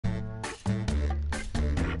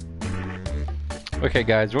Okay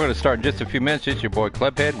guys, we're going to start in just a few minutes. It's your boy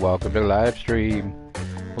Clubhead. Welcome to Livestream.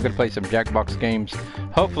 We're going to play some Jackbox games.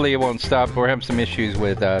 Hopefully it won't stop. We're having some issues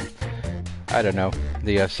with, I don't know,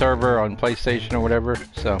 the server on PlayStation or whatever.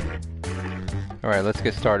 So, alright, let's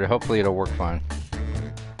get started. Hopefully it'll work fine.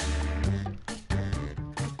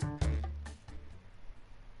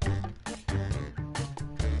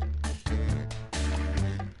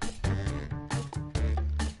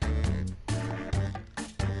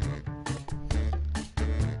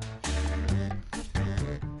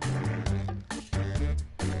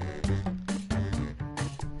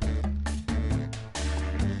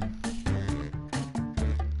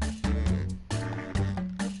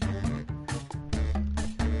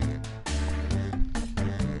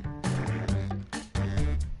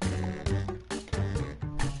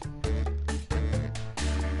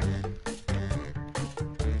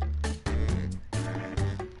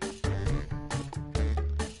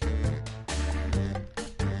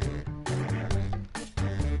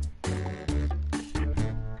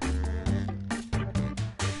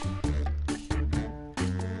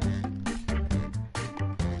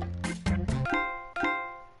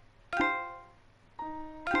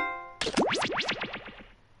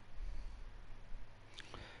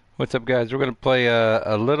 What's up guys? We're going to play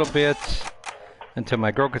a little bit until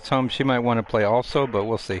my girl gets home. She might want to play also, but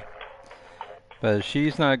we'll see. But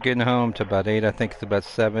she's not getting home till about 8. I think it's about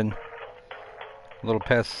 7. A little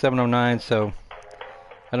past 7:09, so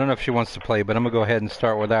I don't know if she wants to play, but I'm going to go ahead and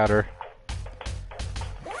start without her.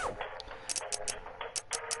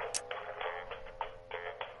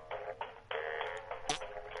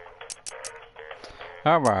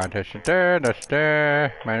 Alright, that's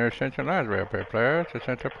there. Minor centralized real players, the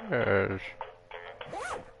center players.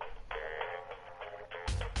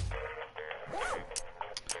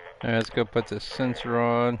 Alright, let's go put the sensor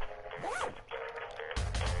on.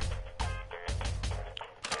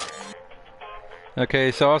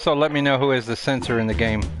 Okay, so also let me know who is the sensor in the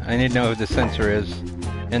game. I need to know who the sensor is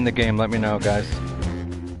in the game. Let me know, guys.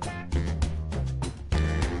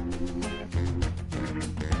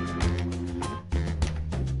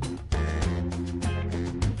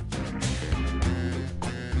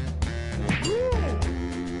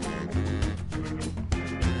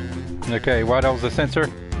 Okay, White Owl's the sensor.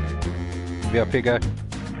 VIP guy.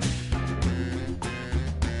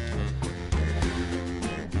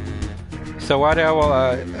 So White Owl,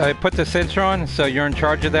 I put the sensor on, so you're in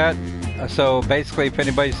charge of that. So basically, if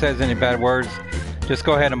anybody says any bad words, just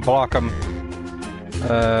go ahead and block them.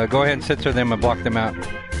 Go ahead and censor them and block them out.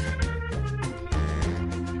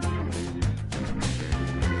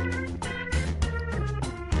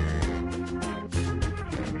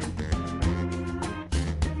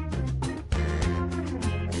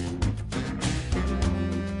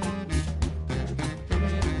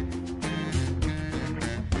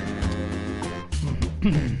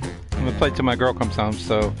 I'm gonna play till my girl comes home,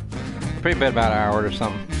 so pretty bad about an hour or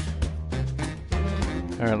something.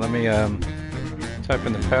 Alright, let me type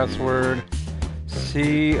in the password.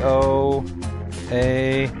 COANW.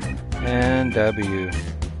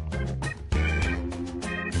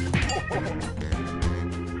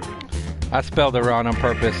 I spelled it wrong on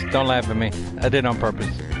purpose. Don't laugh at me. I did it on purpose.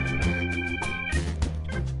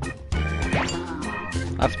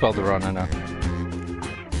 I spelled it wrong, I know.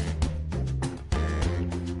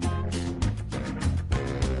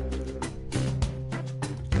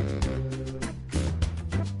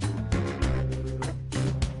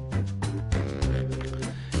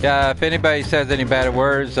 Yeah, if anybody says any bad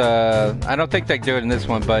words, I don't think they do it in this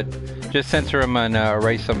one, but just censor them and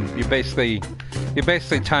erase them. You basically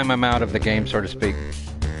time them out of the game, so to speak.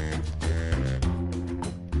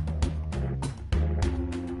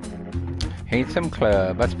 Handsome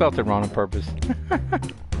Club. I spelled it wrong on purpose.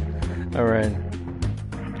 Alright.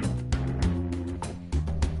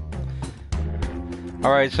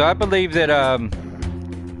 Alright, so I believe that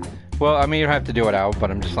well, I mean, you don't have to do it out, but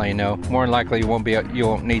I'm just letting you know. More than likely, you won't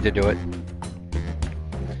need to do it.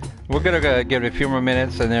 We're gonna give it a few more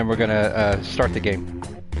minutes, and then we're gonna start the game.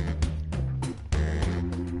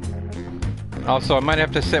 Also, I might have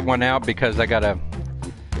to sit one out because I gotta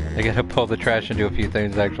pull the trash and do a few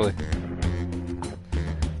things. Actually,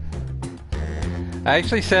 I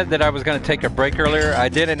actually said that I was gonna take a break earlier. I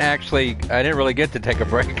didn't really get to take a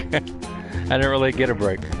break. I didn't really get a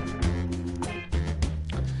break.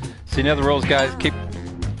 So you know the rules, guys.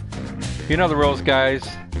 You know the rules, guys.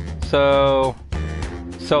 So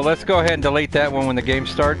let's go ahead and delete that one when the game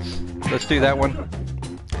starts. Let's do that one.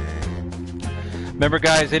 Remember,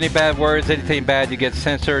 guys, any bad words, anything bad, you get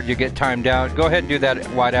censored, you get timed out. Go ahead and do that,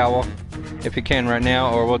 White Owl, if you can right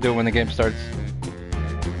now, or we'll do it when the game starts.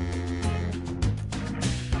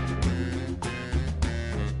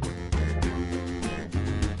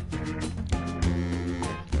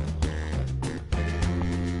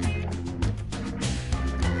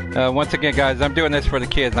 Once again, guys, I'm doing this for the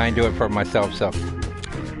kids. I ain't doing it for myself. So,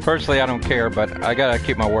 personally, I don't care, but I gotta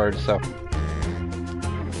keep my word. So,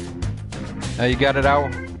 you got it, Owl?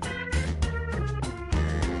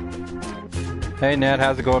 Hey, Ned,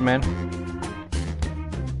 how's it going, man?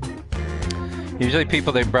 Usually,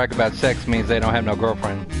 people they brag about sex means they don't have no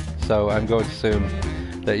girlfriend. So, I'm going to assume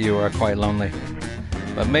that you are quite lonely.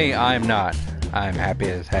 But me, I'm not. I'm happy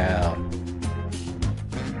as hell.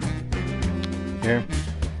 Here.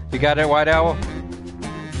 You got it, White Owl?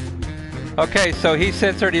 Okay, so he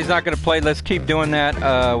censored. He's not going to play. Let's keep doing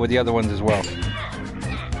that with the other ones as well.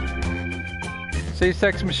 See,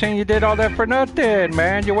 Sex Machine, you did all that for nothing,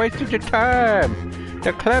 man. You wasted your time.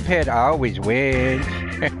 The clubhead always wins.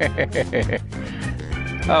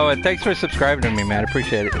 Oh, and thanks for subscribing to me, man. I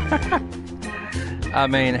appreciate it. I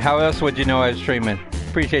mean, how else would you know I was streaming?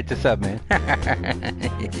 Appreciate the sub, man.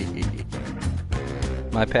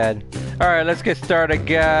 My pad. Alright, let's get started,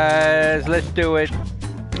 guys. Let's do it.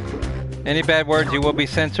 Any bad words, you will be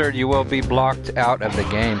censored. You will be blocked out of the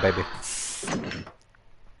game, baby.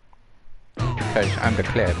 Because I'm the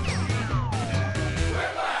clip.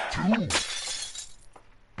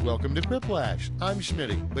 Welcome to Quiplash. I'm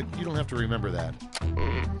Schmitty, but you don't have to remember that.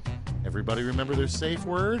 Everybody remember their safe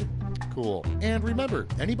word? Cool. And remember,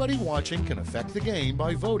 anybody watching can affect the game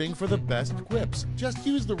by voting for the best quips. Just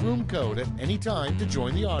use the room code at any time to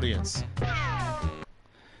join the audience.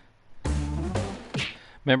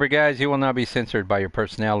 Remember, guys, you will not be censored by your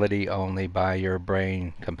personality, only by your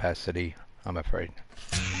brain capacity, I'm afraid.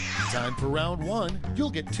 Time for round one. You'll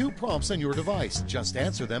get 2 prompts on your device. Just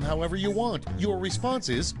answer them however you want. Your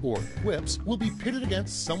responses, or quips, will be pitted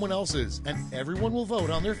against someone else's, and everyone will vote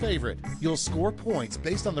on their favorite. You'll score points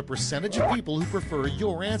based on the percentage of people who prefer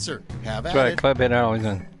your answer. Have at it. Clubhead always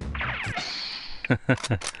in.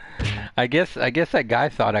 I guess that guy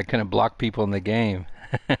thought I couldn't block people in the game.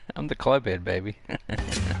 I'm the clubhead, baby.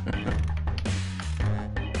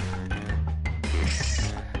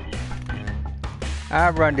 I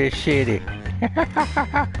run this shitty.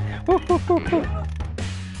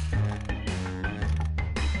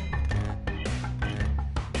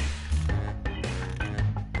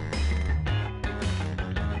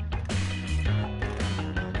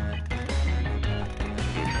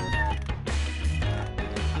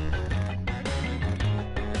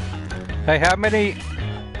 Hey, how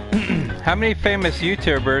many famous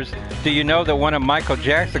YouTubers do you know that won a Michael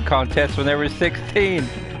Jackson contest when they were 16?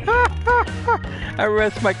 I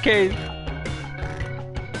rest my case.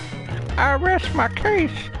 I rest my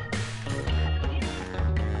case.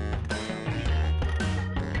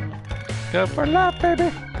 Good for love,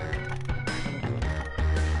 baby.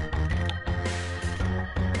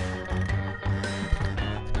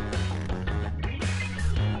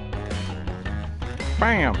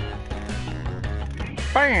 Bam.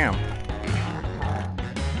 Bam.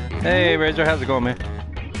 Hey, Razor, how's it going, man?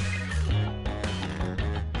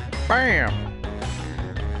 Bam.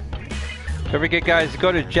 Don't forget, guys,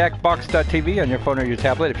 go to Jackbox.tv on your phone or your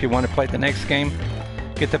tablet if you want to play the next game.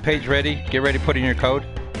 Get the page ready. Get ready to put in your code.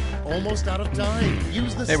 Almost out of time.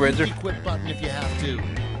 Use the sneaky quit button if you have to.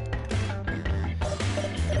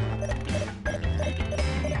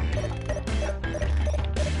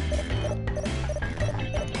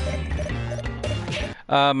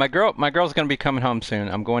 My girl's gonna be coming home soon.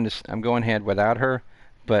 I'm going ahead without her,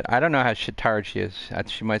 but I don't know how tired she is.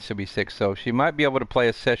 She might still be sick, so she might be able to play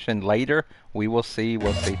a session later. We will see.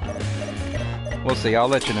 We'll see. We'll see. I'll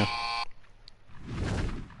let you know.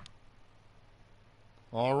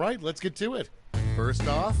 All right, let's get to it. First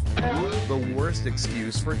off, the worst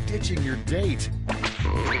excuse for ditching your date.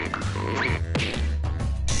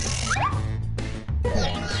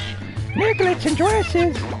 Necklace and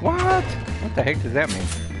dresses. What? What the heck does that mean?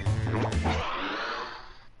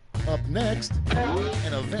 Up next,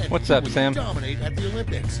 an event What's up, Sam? Dominate at the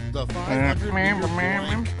Olympics, the 500-meter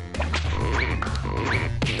blank.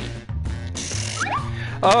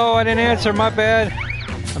 Oh, I didn't answer. My bad.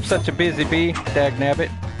 I'm such a busy bee. Dag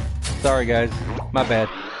nabbit. Sorry, guys. My bad.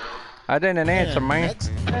 I didn't answer, man.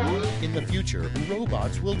 Next, in the future,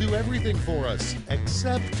 robots will do everything for us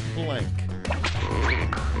except blank.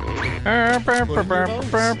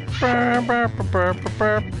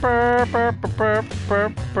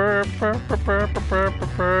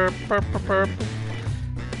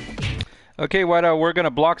 Okay, Whiteout, we're going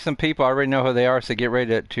to block some people. I already know who they are, so get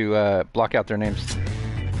ready to block out their names.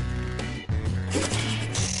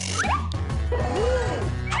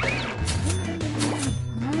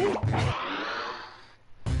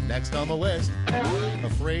 Next on the list, a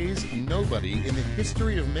phrase nobody in the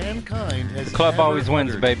history of mankind has The club ever always wins,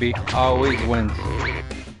 uttered. baby. Always wins.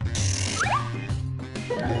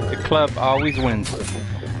 club always wins.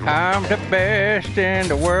 I'm the best in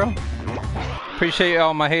the world. Appreciate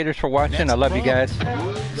all my haters for watching. I love you guys.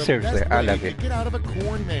 Seriously, I love you. Get out of a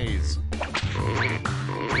corn maze.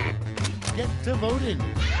 Get to voting.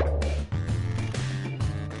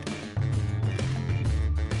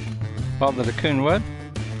 All the coon what?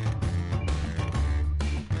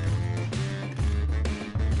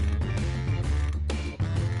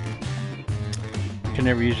 Can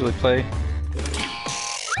never usually play.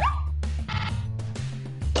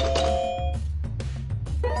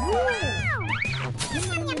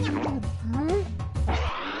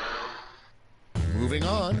 Moving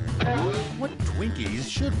on. What Twinkies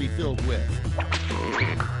should be filled with?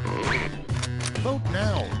 Vote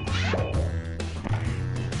now.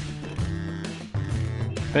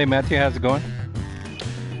 Hey Matthew, how's it going?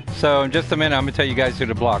 So in just a minute, I'm gonna tell you guys who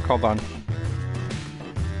to block. Hold on.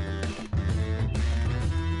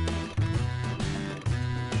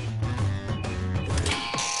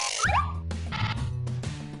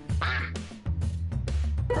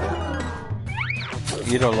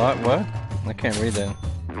 Eat a lot? What? I can't read that.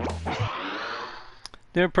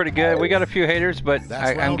 Doing pretty good. We got a few haters, but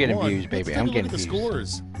I'm getting views, baby. I'm getting views.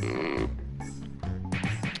 Scores.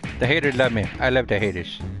 The haters love me. I love the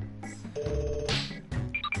haters.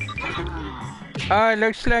 Oh, it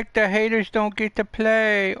looks like the haters don't get to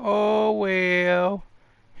play. Oh, well.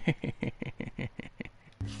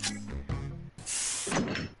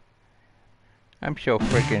 I'm so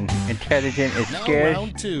freaking intelligent and scared.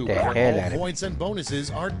 Round two. The hell out of me. Points and bonuses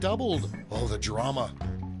are doubled. Oh, the drama.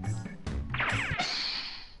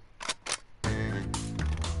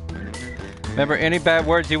 Remember, any bad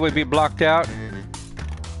words, you would be blocked out.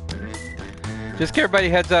 Just give everybody a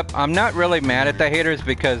heads up. I'm not really mad at the haters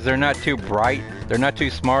because they're not too bright. They're not too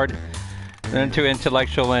smart. They're not too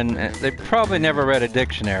intellectual, and they probably never read a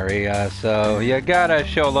dictionary. So you gotta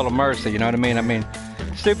show a little mercy, you know what I mean? I mean,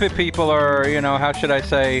 stupid people are, you know, how should I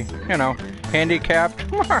say, you know, handicapped.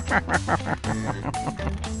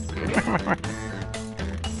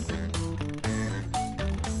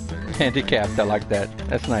 Handicapped, I like that.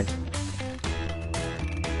 That's nice.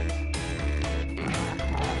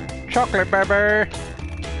 Chocolate baby.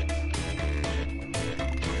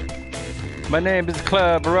 My name is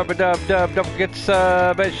Club Rubber Dub Dub. Don't forget to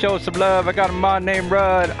sub and show some love. I got a mod named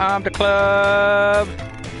Rud. I'm the club.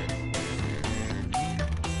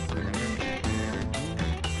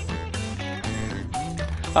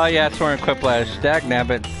 Oh yeah, that's wearing Quiplash. Dag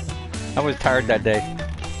nabbit. I was tired that day.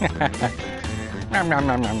 Nom nom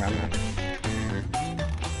nom nom nom nom.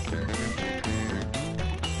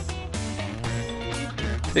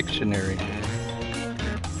 Dictionary.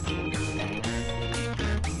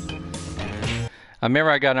 I remember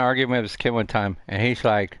I got in an argument with this kid one time, and he's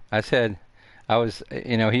like, I said, I was,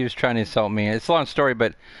 you know, he was trying to insult me. It's a long story,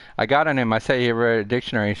 but I got on him. I said he read a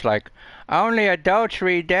dictionary. He's like, only adults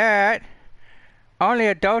read that. Only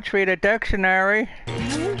adults read a dictionary.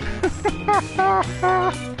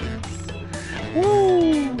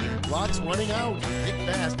 Woo! Clock's running out. Pick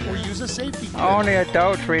fast or use a safety grid. Only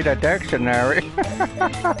adults read a dictionary.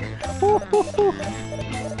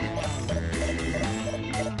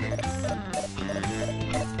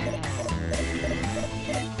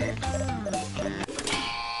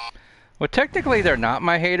 Well, technically, they're not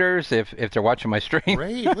my haters if they're watching my stream.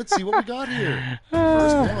 Great. Let's see what we got here.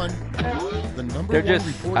 First one. The number They're one just,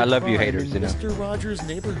 reported I love you crime haters, in you know. Mr. Rogers'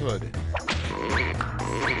 neighborhood.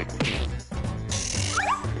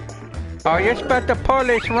 Oh, you spelled the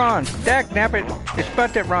police wrong. Dag nabbit. You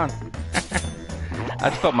spelled it wrong.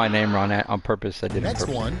 I spelled my name wrong on purpose. I did it on Next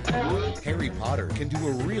purpose. one. Harry Potter can do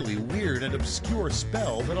a really weird and obscure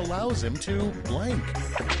spell that allows him to blank.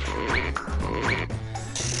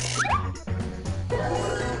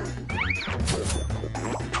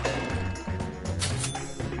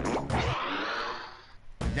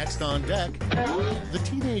 Next on deck, the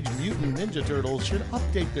Teenage Mutant Ninja Turtles should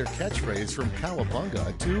update their catchphrase from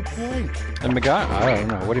Cowabunga to blank. And McGon? I don't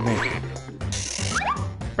know. What do you mean?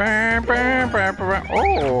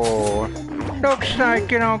 Oh, looks like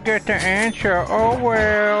you don't get the answer. Oh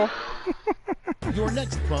well. Your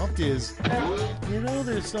next prompt is, you know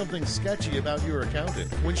there's something sketchy about your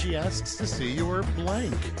accountant when she asks to see your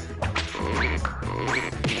blank.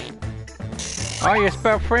 Oh, you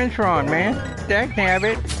spelled French wrong, man. Dag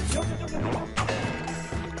nabbit.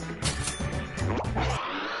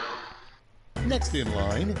 Next in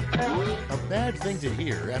line, a bad thing to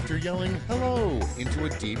hear after yelling hello into a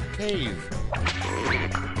deep cave.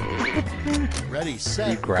 Ready, set,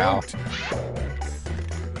 You growl. vote.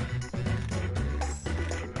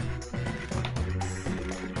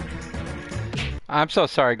 I'm so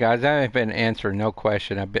sorry, guys. I haven't been answering no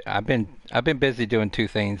question. I've been busy doing two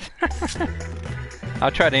things.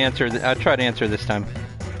 I'll try to answer. I'll try to answer this time.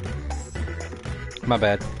 My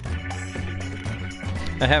bad.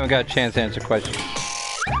 I haven't got a chance to answer questions.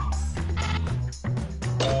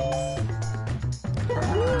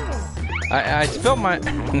 I spelled my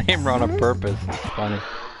name wrong on purpose. It's funny.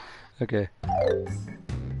 Okay.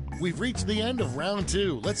 We've reached the end of round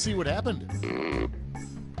 2. Let's see what happened.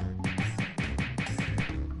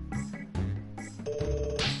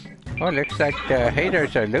 Oh, looks like the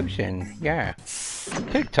haters are losing. Yeah.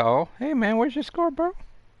 Pig Tall. Hey, man, where's your score, bro?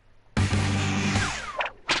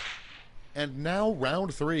 And now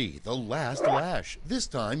round 3, the last lash. This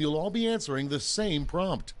time you'll all be answering the same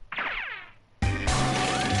prompt.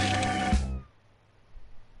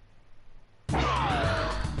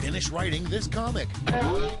 Finish writing this comic.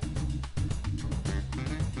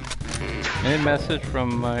 Any message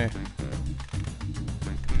from my...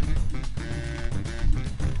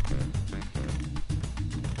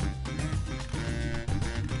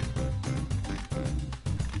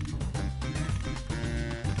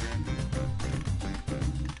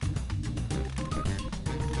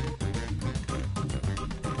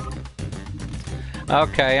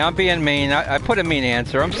 Okay, I'm being mean. I put a mean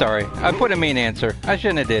answer. I'm sorry. I put a mean answer. I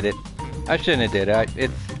shouldn't have did it. I shouldn't have did it.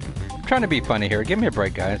 I'm trying to be funny here. Give me a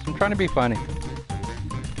break, guys. I'm trying to be funny.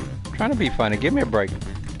 I'm trying to be funny. Give me a break.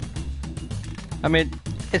 I mean,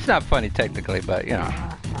 it's not funny technically, but you know.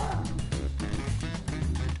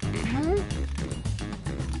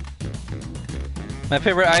 My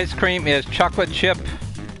favorite ice cream is chocolate chip.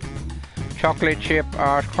 Chocolate chip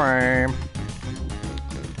ice cream.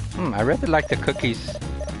 I really like the cookies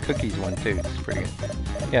one too. It's pretty good.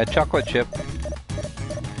 Yeah, chocolate chip.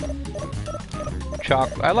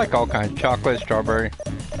 I like all kinds. Chocolate, strawberry.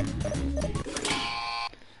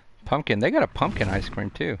 Pumpkin. They got a pumpkin ice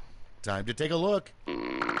cream too. Time to take a look.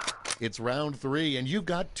 It's round 3, and you've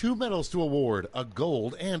got 2 medals to award, a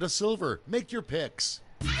gold and a silver. Make your picks.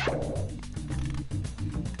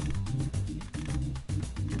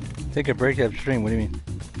 Take a break upstream. What do you mean?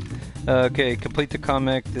 Okay, complete the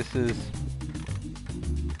comic. This is...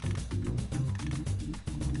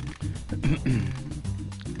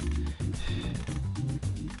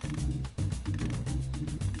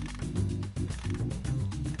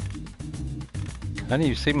 How do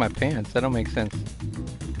you see my pants? That don't make sense.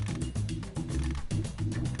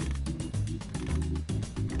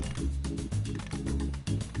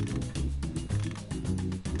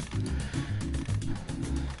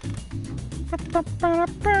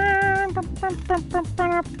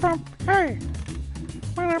 Hey.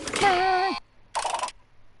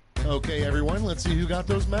 Okay, everyone, let's see who got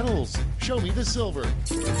those medals. Show me the silver.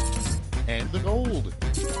 And the gold.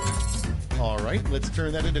 All right, let's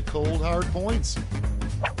turn that into cold, hard points.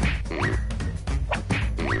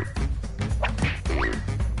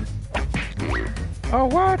 Oh,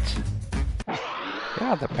 what? Get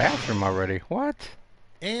out of the bathroom already. What?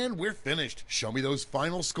 And we're finished. Show me those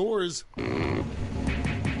final scores.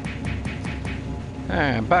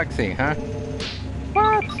 Bugsy, huh?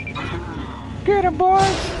 What? Get him, boys!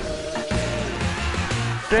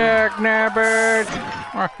 Dag nabbit!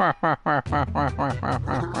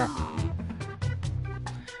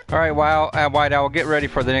 Alright, White Owl, get ready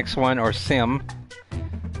for the next one, or Sim.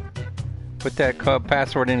 Put that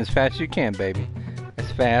password in as fast as you can, baby. As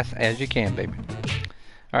fast as you can, baby.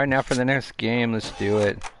 Alright, now for the next game, let's do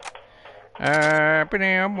it.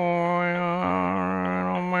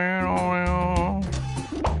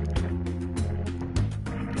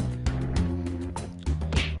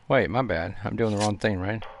 Wait, my bad. I'm doing the wrong thing,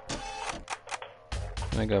 right?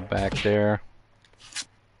 Let me go back there.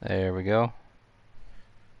 There we go.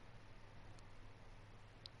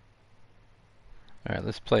 Alright,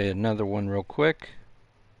 let's play another one real quick.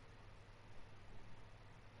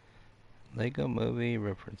 Lego movie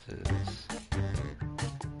references.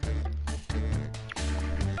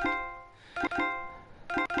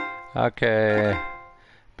 Okay.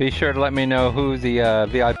 Be sure to let me know who the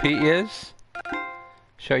VIP is,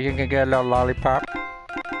 so you can get a little lollipop.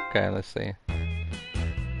 Okay, let's see.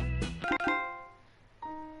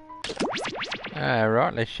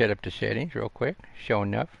 Alright, let's set up the settings real quick. Show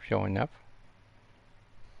enough.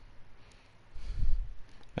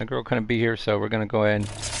 My girl couldn't be here, so we're gonna go ahead and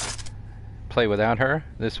play without her.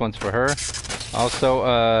 This one's for her.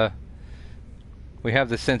 Also, we have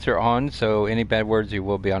the censor on, so any bad words you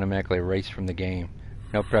will be automatically erased from the game.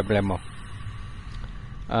 No problemo.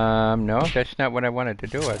 No, that's not what I wanted to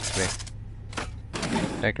do, actually.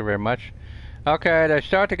 Thank you very much. Okay, let's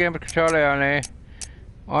start the game with controller only.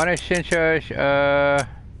 On a sensors,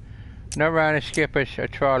 No riding skippers or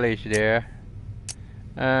trolleys there.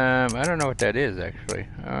 I don't know what that is actually.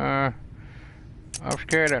 I'm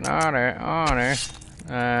scared of honor.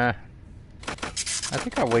 I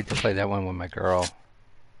think I'll wait to play that one with my girl.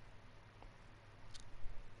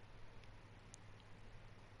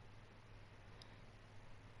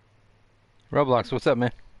 Roblox, what's up,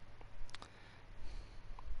 man?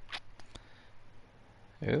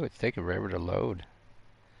 Ooh, it's taking forever to load.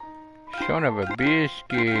 Son of a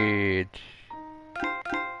biscuit.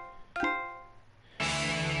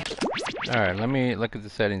 Alright, let me look at the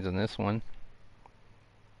settings on this one.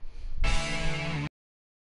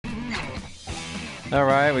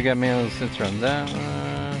 Alright, we got manual sensor on that one.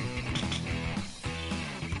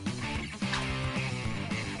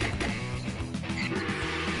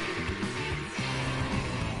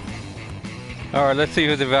 Alright, let's see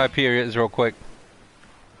who the VIP is real quick.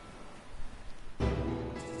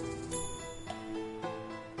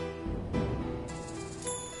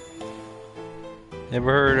 Ever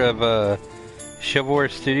heard of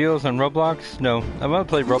Chivalrous Studios on Roblox? No, I'm gonna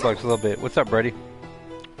play Roblox a little bit. What's up, Brody?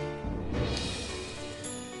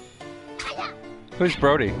 Who's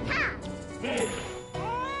Brody?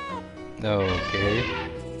 Okay.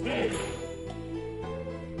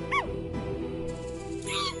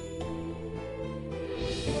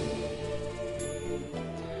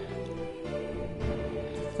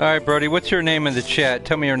 Alright, Brody, what's your name in the chat?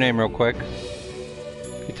 Tell me your name real quick.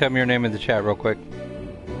 Can you tell me your name in the chat real quick?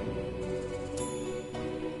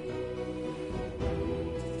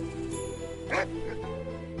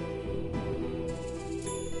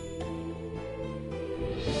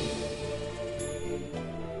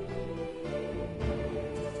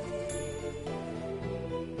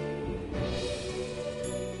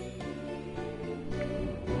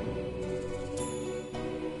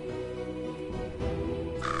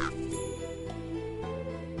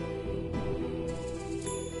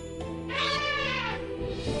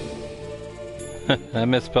 I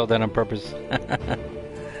misspelled that on purpose.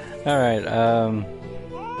 Alright, got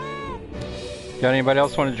anybody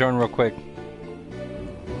else want to join real quick?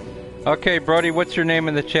 Okay, Brody, what's your name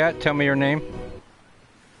in the chat? Tell me your name.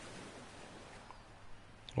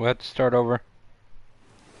 We'll have to start over.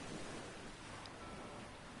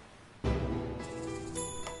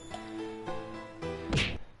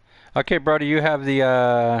 Okay, Brody, you have the,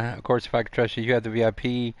 of course, if I can trust you, you have the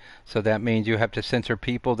VIP, so that means you have to censor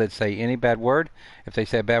people that say any bad word. If they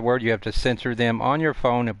say a bad word, you have to censor them on your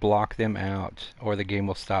phone and block them out, or the game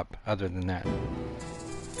will stop other than that.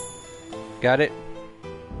 Got it?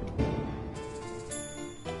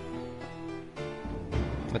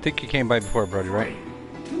 I think you came by before, Brody, right?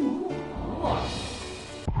 3, 2, 1.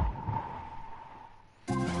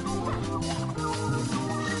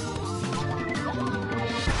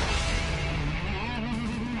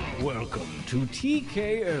 Welcome to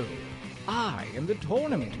TKO. I am the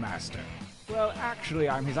tournament master. Well, actually,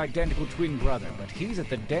 I'm his identical twin brother, but he's at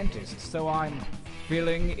the dentist, so I'm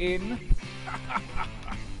filling in.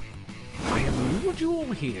 I have lured you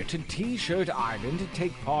all here to T-Shirt Island to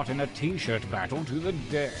take part in a T-shirt battle to the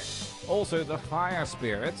death. Also, the Fire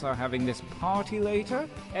Spirits are having this party later.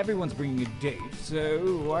 Everyone's bringing a date,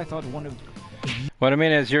 so I thought one of... What I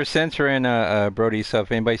mean is you're censoring Brody, so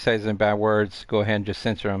if anybody says any bad words, go ahead and just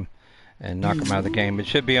censor them and knock them out of the game. It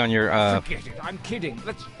should be on your... Forget it, I'm kidding.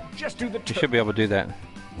 Let's just do the... You should be able to do that.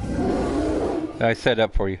 I set it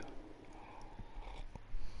up for you.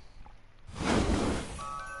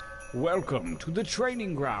 Welcome to the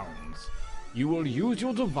training grounds. You will use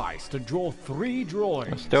your device to draw 3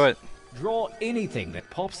 drawings. Let's do it. Draw anything that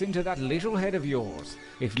pops into that little head of yours.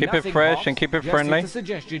 If Keep it fresh and keep it friendly.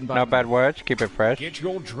 No bad words. Keep it fresh. Get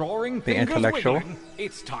your drawing Be fingers intellectual. wiggling.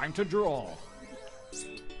 It's time to draw.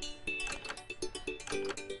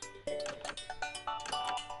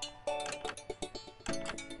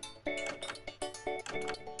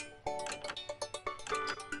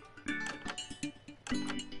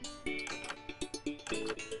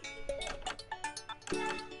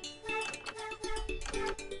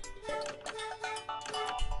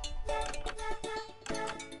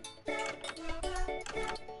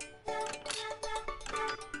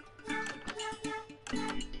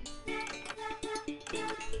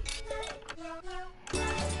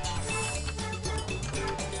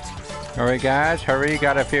 Alright guys, hurry,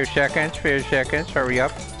 got a few seconds, hurry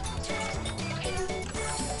up.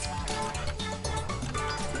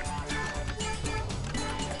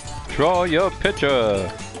 Draw your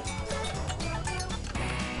picture.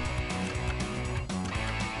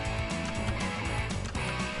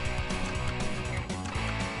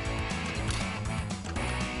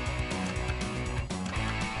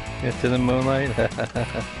 Get to the moonlight.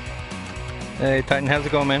 Hey, Titan, how's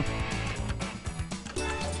it going, man?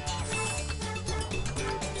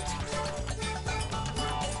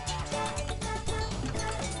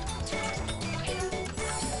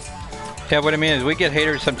 Yeah, what I mean is we get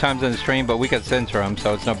haters sometimes in the stream, but we can censor them,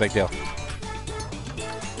 so it's no big deal.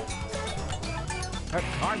 That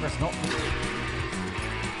timer's not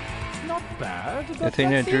bad. I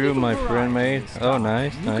think I drew my friend made. Oh,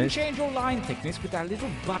 nice, You can nice. change your line thickness with that little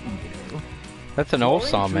button below. That's an old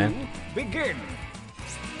song, man. Begin.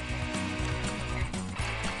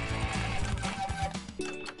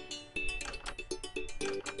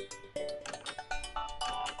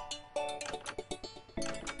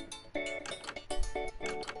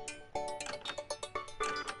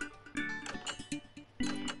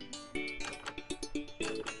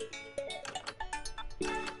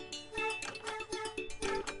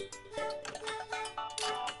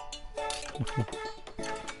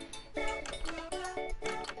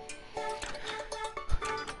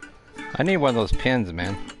 I need one of those pins,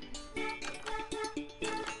 man.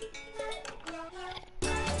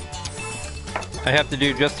 I have to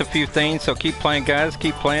do just a few things, so keep playing, guys.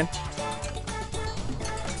 Keep playing.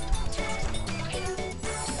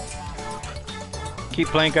 Keep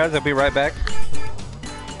playing, guys. I'll be right back.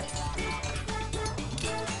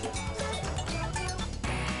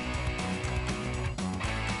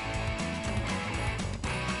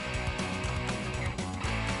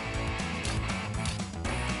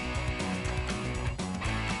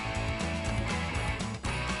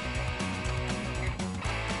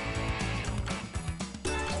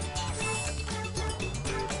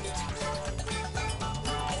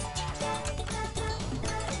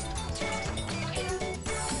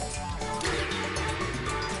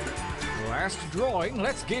 Last drawing,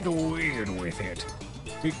 let's get weird with it.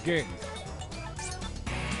 Begin.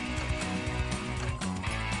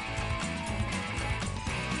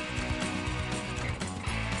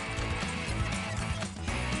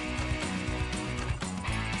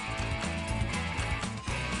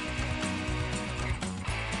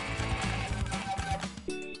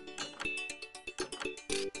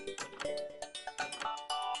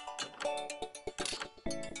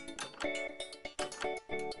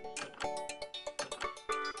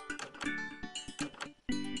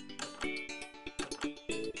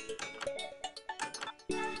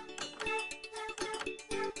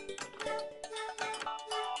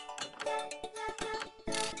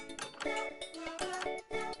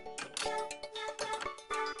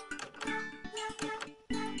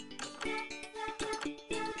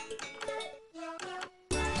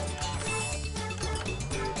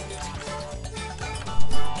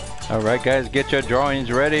 Alright guys, get your drawings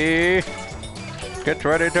ready. Get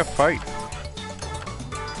ready to fight.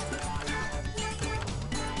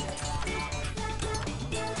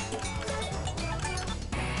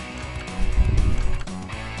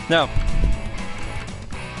 No.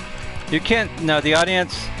 You can't, no, the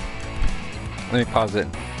audience, let me pause it.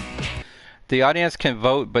 The audience can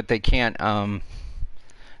vote, but they can't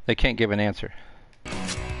give an answer.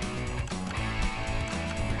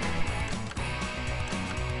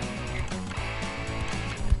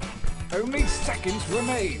 Only seconds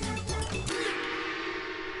remain.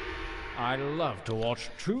 I love to watch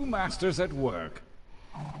true masters at work.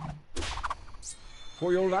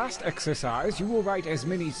 For your last exercise, you will write as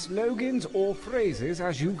many slogans or phrases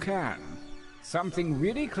as you can. Something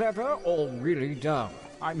really clever or really dumb.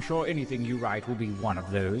 I'm sure anything you write will be one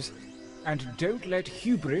of those. And don't let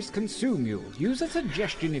hubris consume you. Use a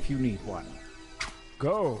suggestion if you need one.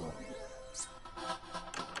 Go.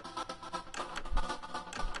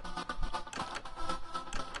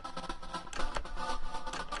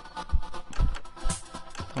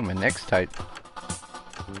 Oh, my neck's tight.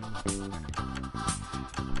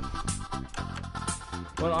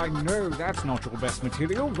 Well, I know that's not your best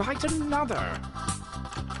material. Write another.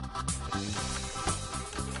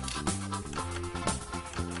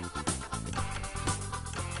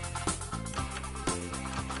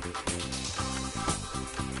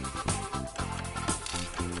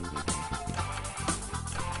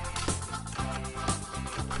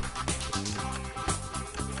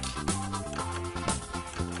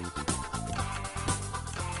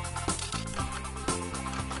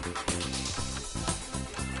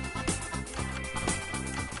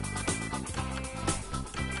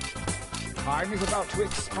 Time is about to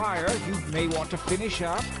expire. You may want to finish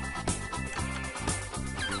up.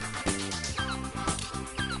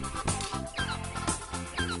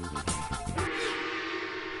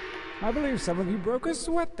 I believe some of you broke a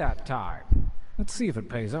sweat that time. Let's see if it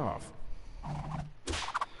pays off.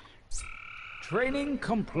 Training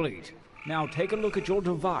complete. Now take a look at your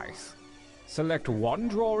device. Select one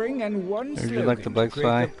drawing and one Would you slogan like the black to create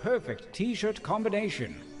fly? the perfect t-shirt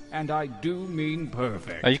combination. And I do mean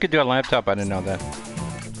perfect. Oh, you could do a laptop. I didn't know that.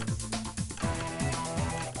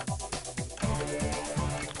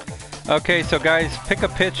 Okay, so guys, pick a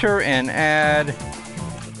picture and add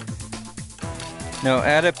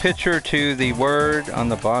a picture to the word on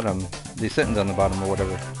the bottom, the sentence on the bottom or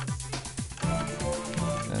whatever.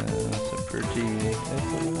 So pretty.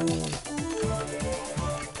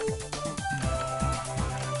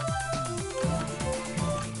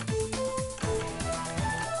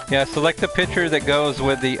 Yeah, select the picture that goes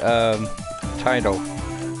with the title.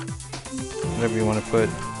 Whatever you want to put.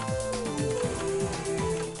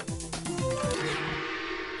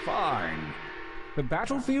 Fine. The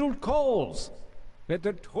battlefield calls. Let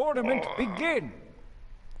the tournament begin.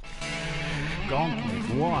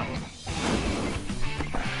 Gauntlet 1.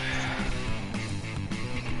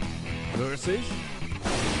 Versus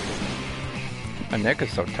My neck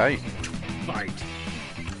is so tight. fight.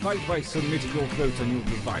 Fight by submitting your votes on your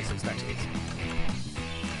devices, that is.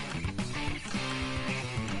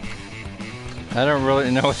 I don't really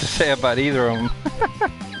know what to say about either of them.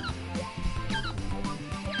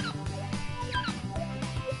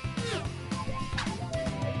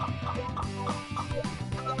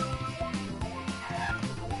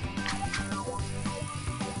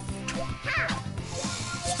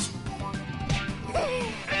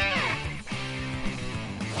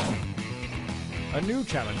 A new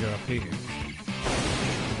challenger appears.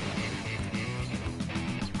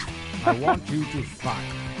 I want you to fight.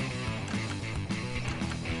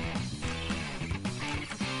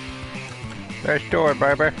 Let's do it,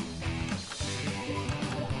 baby.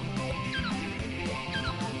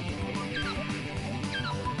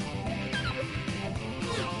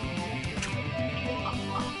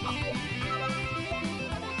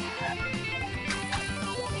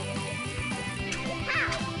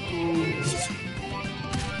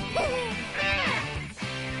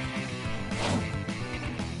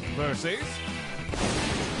 Versus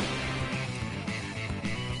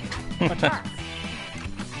attack.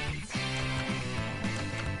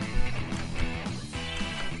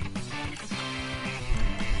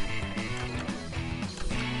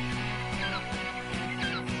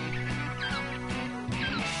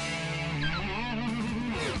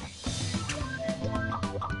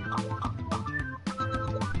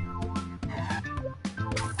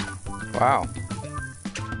 Wow.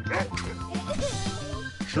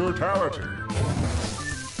 Shirtality.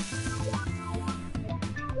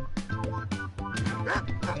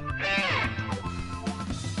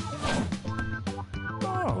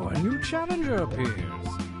 Oh, a new challenger appears.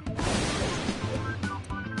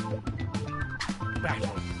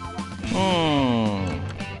 Battle.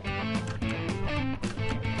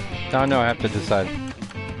 Oh no, I have to decide.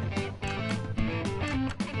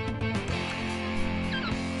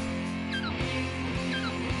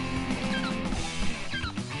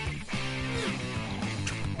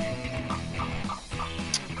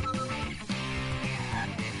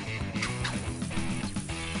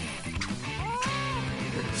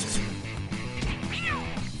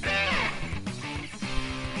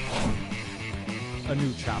 A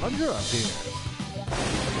new challenger appears.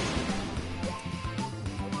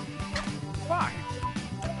 Fight.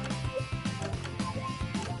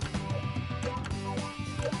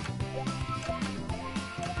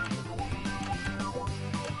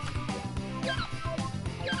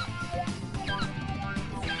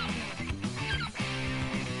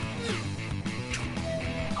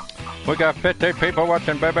 We got 50 people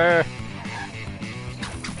watching, baby.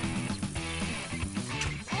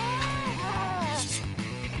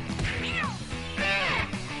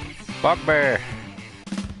 Bugbear.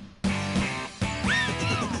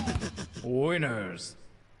 Winners.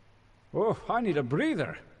 Oh, I need a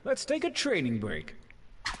breather. Let's take a training break.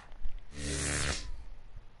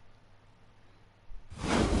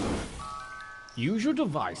 Use your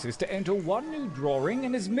devices to enter one new drawing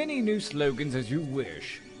and as many new slogans as you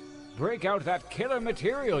wish. Break out that killer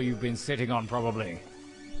material you've been sitting on, probably.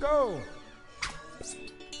 Go!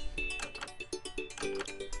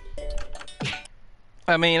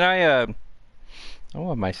 I mean,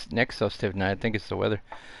 oh, my neck's so stiff now. I think it's the weather.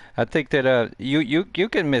 I think that you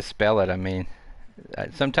can misspell it. I mean,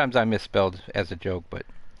 sometimes I misspelled as a joke, but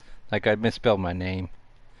like I misspelled my name.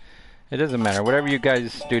 It doesn't matter. Whatever you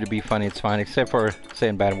guys do to be funny, it's fine. Except for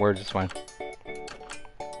saying bad words, it's fine.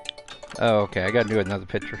 Oh, okay. I gotta do another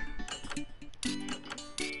picture.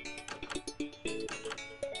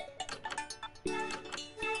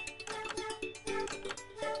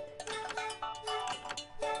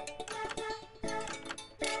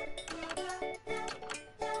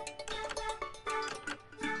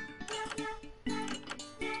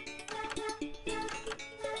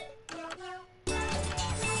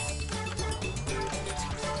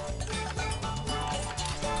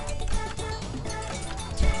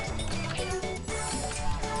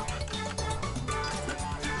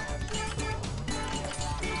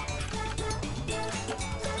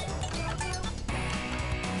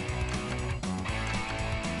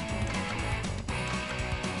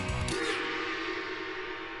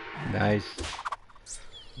 Nice.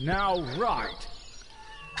 Now, right.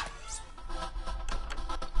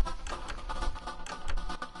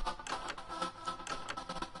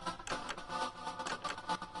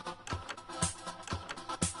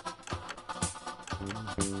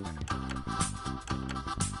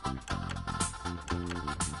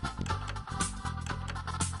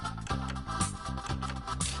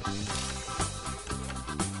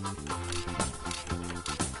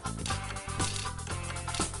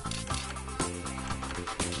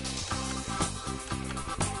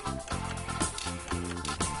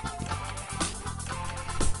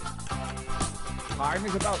 Time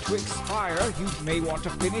is about to expire. You may want to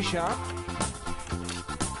finish up.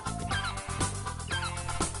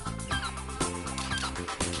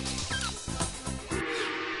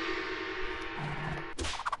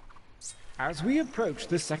 As we approach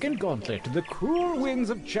the second gauntlet, the cruel winds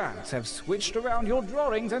of chance have switched around your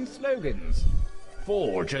drawings and slogans.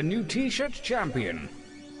 Forge a new t-shirt champion.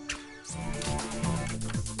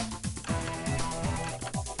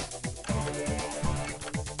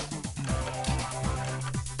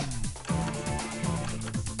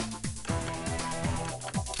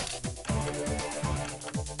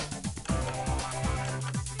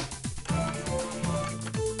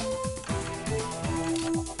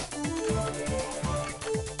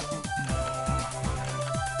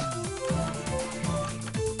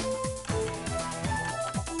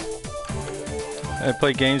 I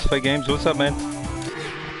play games, What's up, man?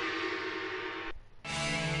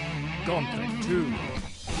 Gauntlet 2.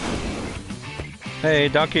 Hey,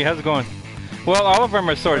 Donkey, how's it going? Well, all of them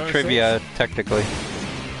are sort of Versus? trivia, technically.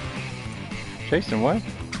 Jason, what?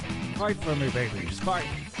 Fight for me, babies. Fight.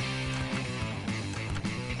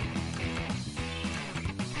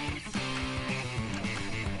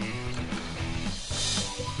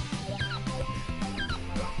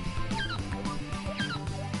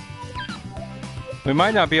 We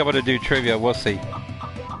might not be able to do trivia, we'll see.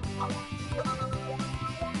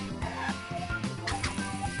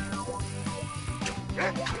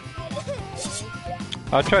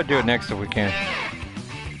 I'll try to do it next if we can.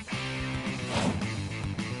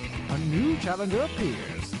 A new challenger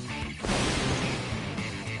appears.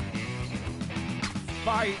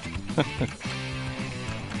 Fight.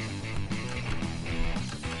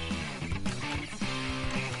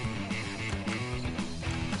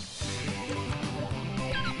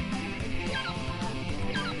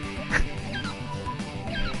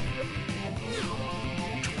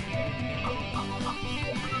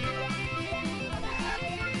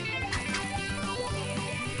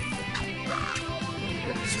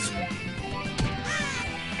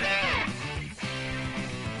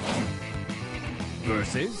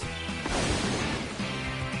 Versus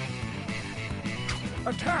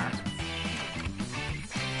attack.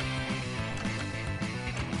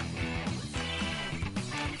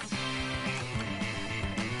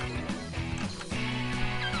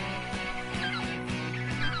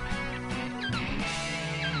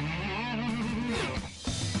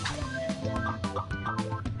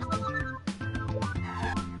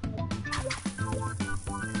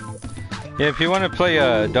 Yeah, if you want to play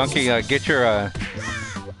Donkey, get your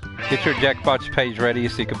Jackbox page ready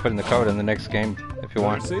so you can put in the code in the next game if you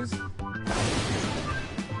want. Versus.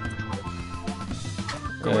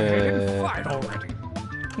 Go ahead and fight already.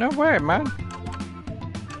 No way, man.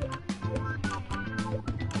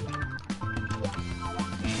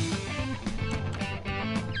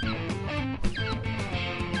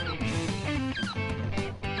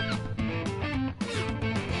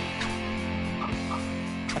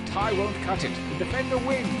 A tie won't cut it. The defender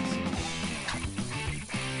wins.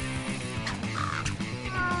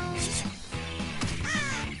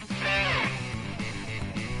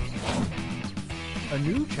 A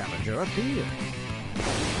new challenger appears.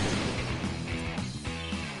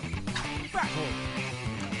 Battle!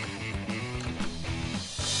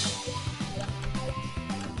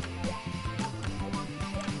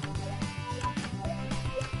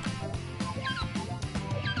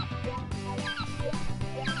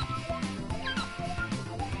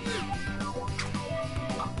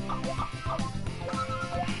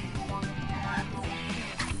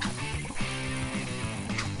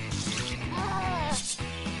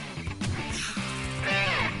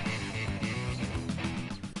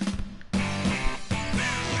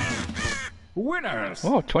 Winners!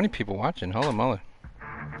 Oh, 20 people watching. Holy moly.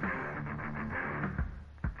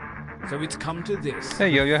 So it's come to this. Hey,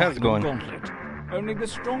 Yo-Yo, how's it final going? Gauntlet. Only the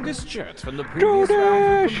strongest shirts from the previous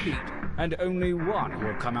round will compete, and only one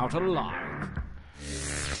will come out alive.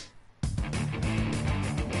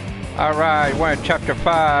 Alright, we're in chapter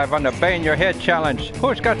 5 on the Bang Your Head challenge.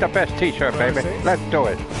 Who's got the best t-shirt, baby? Versus? Let's do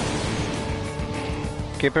it.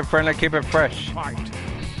 Keep it friendly, keep it fresh. Fight.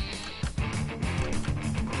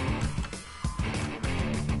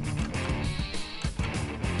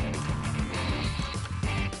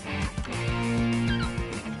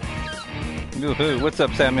 Yoo-hoo. What's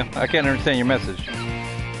up, Samuel? I can't understand your message.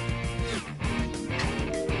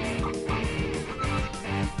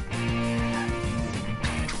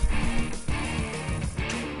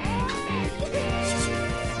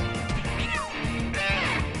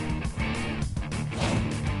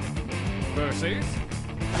 Versus.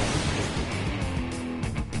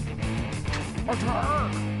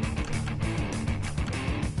 Attack!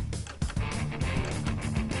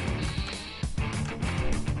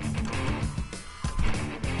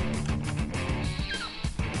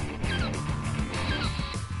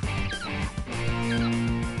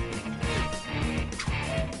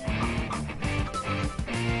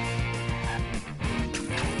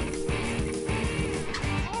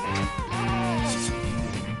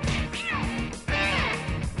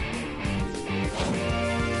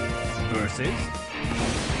 Versus.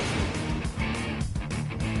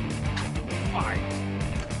 Fight.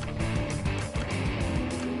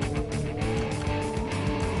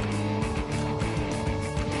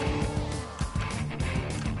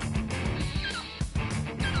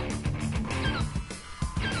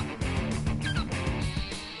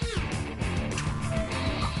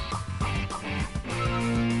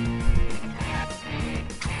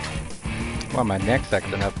 Well, my neck's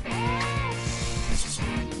acting up.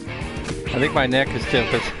 I think my neck is still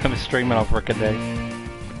because I'm streaming all freaking day.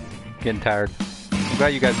 Getting tired. I'm glad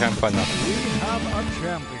you guys are having fun though. We have a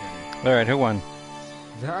champion. Alright, who won?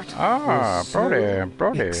 That Ah, was so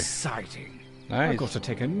Brody. exciting. Nice. I got to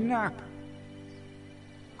take a nap.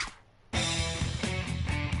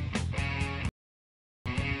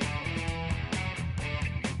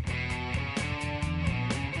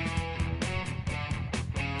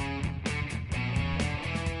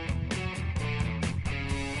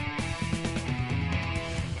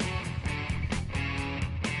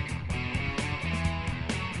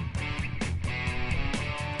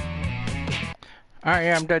 I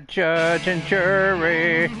am the judge and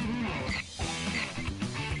jury.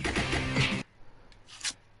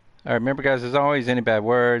 Alright, remember guys, as always, any bad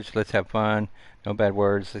words, let's have fun. No bad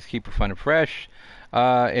words, let's keep it fun and fresh.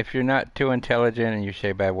 If you're not too intelligent and you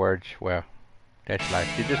say bad words, well, that's life.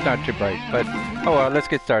 You're just not too bright. But, oh well, let's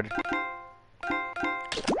get started.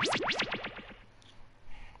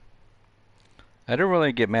 I don't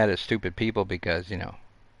really get mad at stupid people because, you know,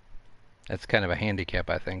 that's kind of a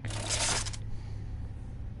handicap, I think.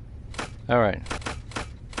 Alright.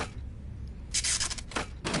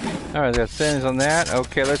 Alright, got settings on that.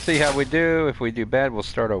 Okay, let's see how we do. If we do bad, we'll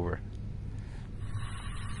start over.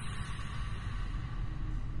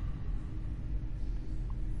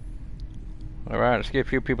 Alright, let's get a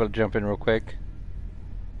few people to jump in real quick.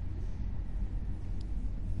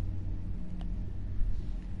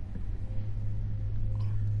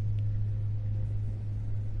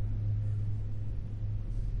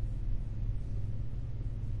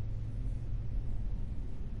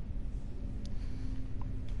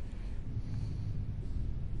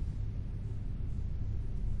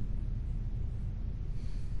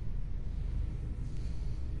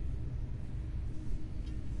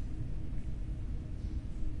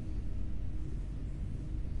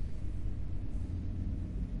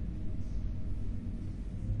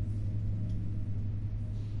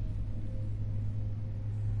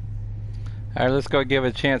 Alright, let's go give it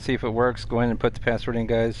a chance, see if it works. Go ahead and put the password in,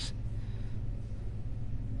 guys.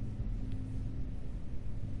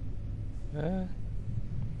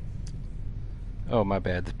 Oh, my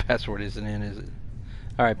bad. The password isn't in, is it?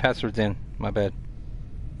 Alright, password's in. My bad.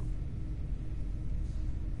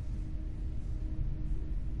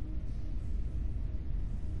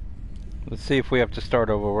 Let's see if we have to start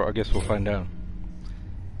over. I guess we'll find out.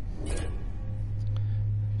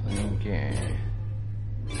 Okay.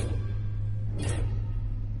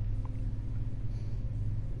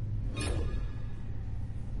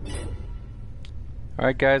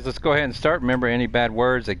 Alright guys, let's go ahead and start. Remember, any bad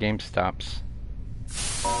words, the game stops.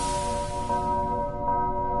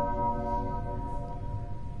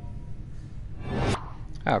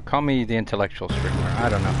 Oh, call me the intellectual streamer. I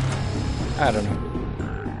don't know. I don't know.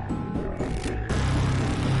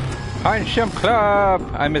 Heinsham Club!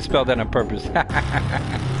 I misspelled that on purpose.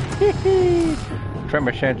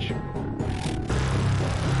 Tremor Shench.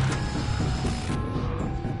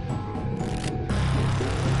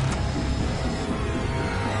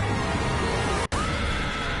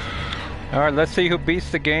 Alright, let's see who beats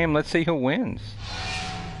the game. Let's see who wins.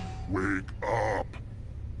 Wake up!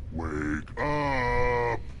 Wake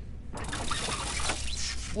up!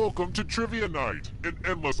 Welcome to Trivia Night, an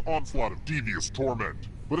endless onslaught of devious torment.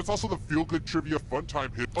 But it's also the feel-good trivia fun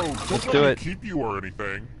time hit. Oh, don't let me keep you or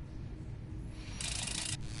anything.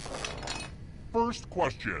 First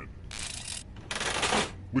question.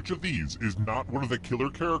 Which of these is not one of the killer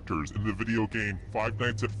characters in the video game Five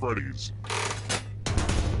Nights at Freddy's?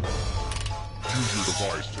 Use your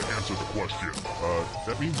device to answer the question.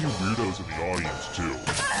 That means you weirdos in the audience, too.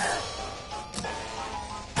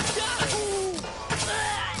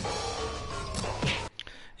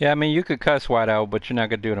 Yeah, I mean, you could cuss White Owl, but you're not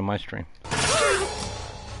going to do it on my stream. Time's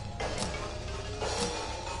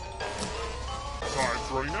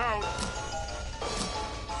running out.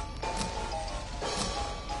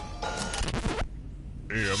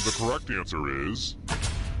 And the correct answer is...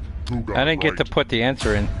 I didn't get to put the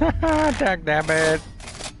answer in. Damn it.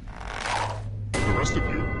 The rest of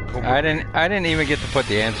you, I didn't even get to put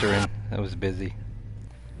the answer in. I was busy.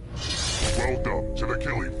 Welcome to the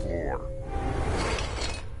killing floor.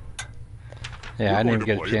 Yeah, I didn't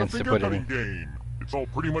even get a chance to put it in. Game. It's all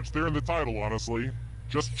pretty much there in the title, honestly.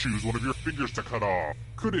 Just choose one of your fingers to cut off.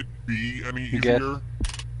 Could it be any easier?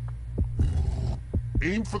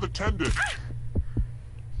 Aim for the tendon.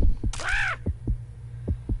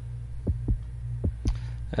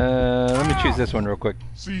 Let me choose this one real quick.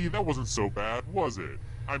 See, that wasn't so bad, was it?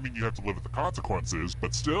 I mean, you have to live with the consequences,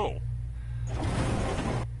 but still.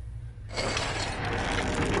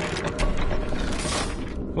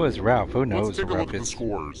 Who is Ralph? Who knows? Let's take a look at the is?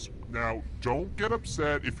 scores. Now, don't get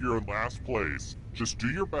upset if you're in last place. Just do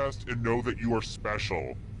your best and know that you are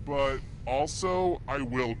special. But also, I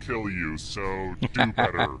will kill you, so do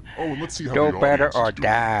better. Oh, and let's see how do the better audience or is doing.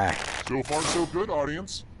 die. So far, so good,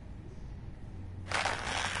 audience.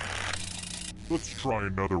 Let's try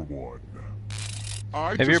another one.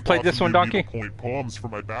 Have you ever played this one, Donkey? Point poems for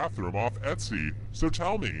my bathroom off Etsy. So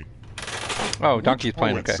tell me. Oh, Donkey's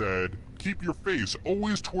playing. Okay. Said, keep your face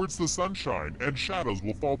always towards the sunshine, and shadows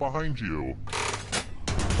will fall behind you.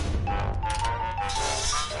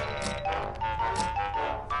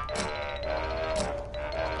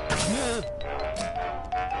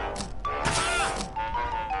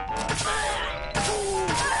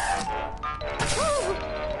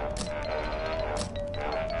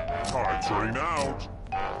 Time's running out.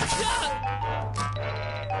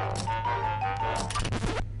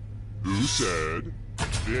 Who said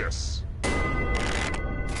this?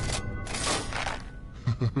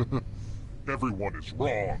 Everyone is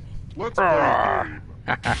wrong. Let's play a game.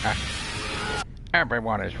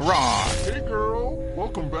 Everyone is wrong. Hey girl,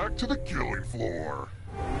 welcome back to the killing floor.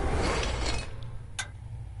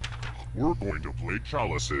 We're going to play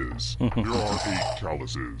chalices. There are 8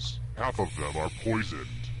 chalices. Half of them are poisoned.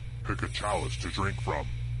 Pick a chalice to drink from.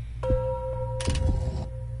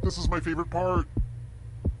 This is my favorite part.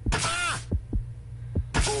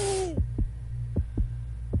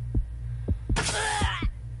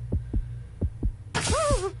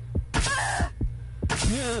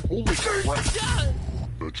 Holy crap!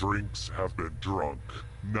 The drinks have been drunk.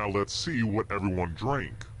 Now let's see what everyone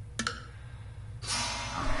drank.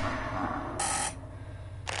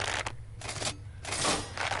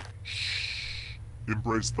 Shh.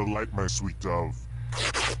 Embrace the light, my sweet dove.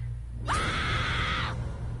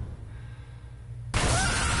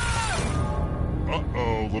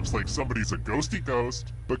 Uh-oh, looks like somebody's a ghosty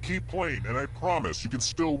ghost. But keep playing, and I promise you can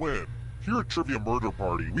still win. Here at Trivia Murder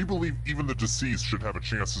Party, we believe even the deceased should have a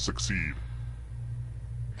chance to succeed.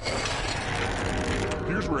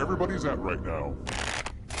 Here's where everybody's at right now.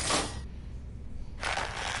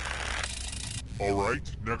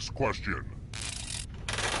 Alright, next question.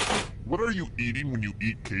 What are you eating when you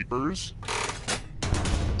eat capers?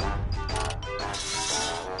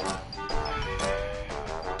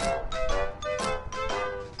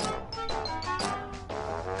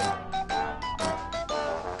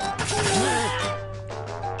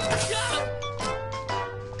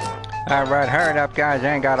 Alright, hurry up, guys.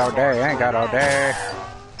 Ain't got all day. Ain't got all day.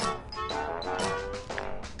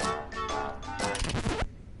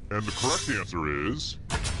 And the correct answer is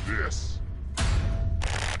this.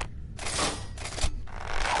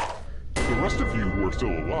 The rest of you who are still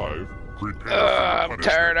alive, prepare for I'm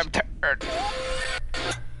tired. I'm tired.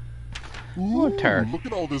 Ooh, I'm tired. Look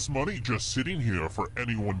at all this money just sitting here for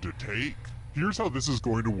anyone to take. Here's how this is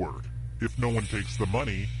going to work. If no one takes the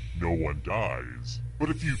money, no one dies. But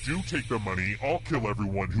if you do take the money, I'll kill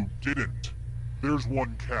everyone who didn't. There's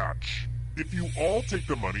one catch. If you all take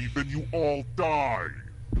the money, then you all die.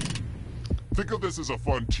 Think of this as a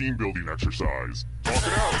fun team-building exercise. Talk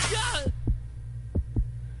it out.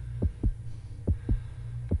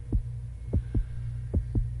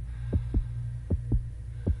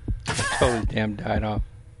 Totally damn died off.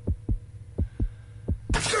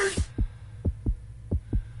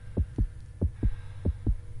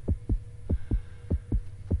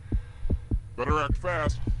 Better act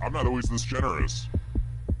fast. I'm not always this generous.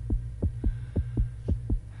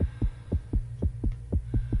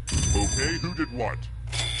 Okay, who did what?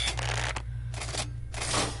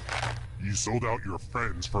 You sold out your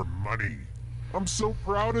friends for money. I'm so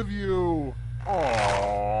proud of you.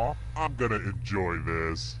 Aww, I'm gonna enjoy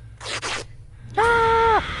this.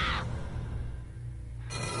 Ah!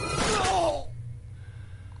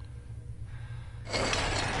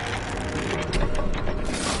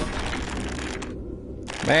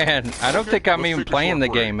 Man, I don't think I'm even playing the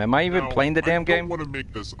game. Am I even playing the damn game? I don't want to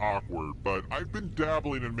make this awkward, but I've been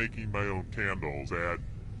dabbling in making my own candles, and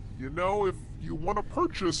you know, if you want to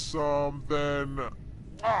purchase some, then...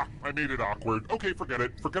 Ah, I made it awkward. Okay, forget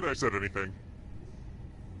it. Forget I said anything.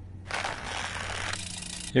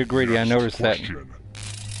 You're greedy, I noticed that.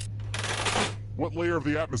 What layer of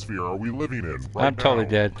the atmosphere are we living in right I'm totally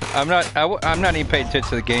now? dead. I'm not even paying attention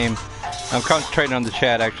to the game. I'm concentrating on the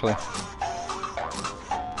chat, actually.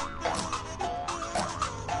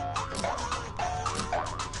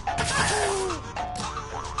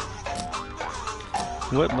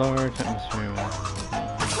 What large atmosphere?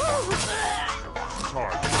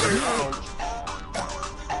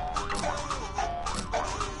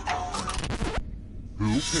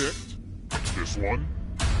 Who picked this one?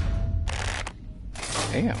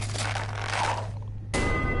 Damn.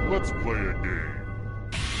 Let's play a game.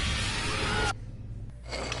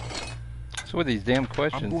 So what are these damn I'm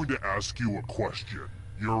questions? going to ask you a question.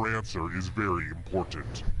 Your answer is very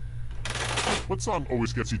important. What song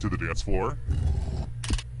always gets you to the dance floor?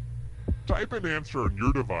 Type an answer on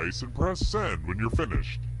your device and press send when you're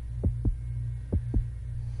finished.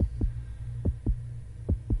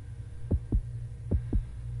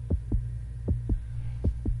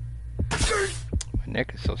 My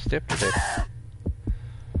neck is so stiff today.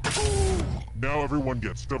 Now everyone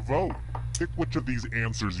gets to vote. Pick which of these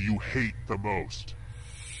answers you hate the most.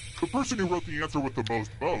 The person who wrote the answer with the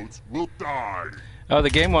most votes will die. Oh, the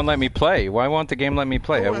game won't let me play. Why won't the game let me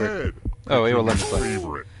play? Go ahead. Oh, Pick it will your let me play.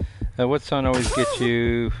 favorite. What song always gets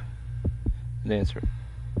you the answer?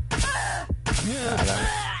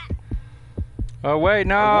 Oh wait, I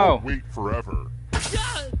no! won't wait forever.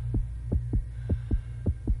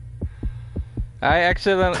 I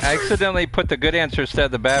accidentally put the good answer instead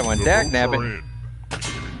of the bad one. The Dag votes nabbit. are in.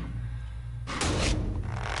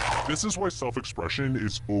 This is why self-expression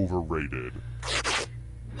is overrated.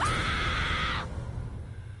 I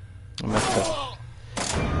messed up.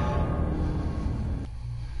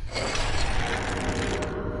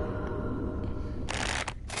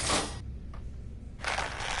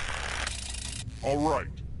 Alright,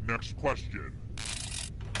 next question.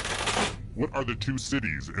 What are the two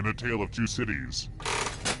cities in A Tale of Two Cities?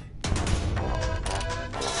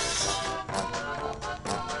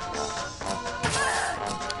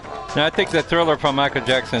 No, I think the Thriller from Michael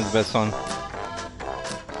Jackson is the best song.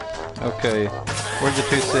 Okay, where's the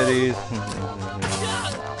two cities?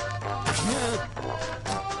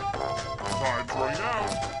 Time's running out.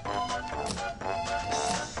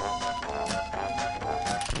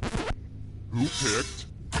 Who picked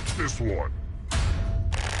this one?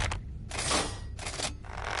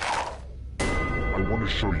 I want to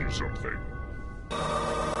show you something.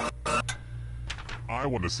 I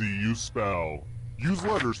want to see you spell. Use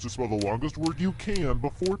letters to spell the longest word you can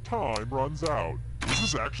before time runs out. This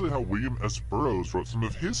is actually how William S. Burroughs wrote some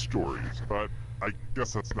of his stories, but I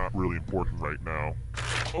guess that's not really important right now.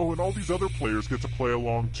 Oh, and all these other players get to play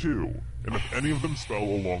along too. And if any of them spell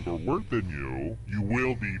a longer word than you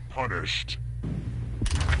will be punished.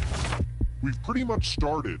 We've pretty much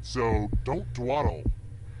started, so don't dawdle.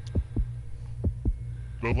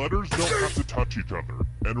 The letters don't have to touch each other,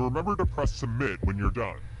 and remember to press submit when you're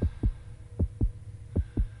done.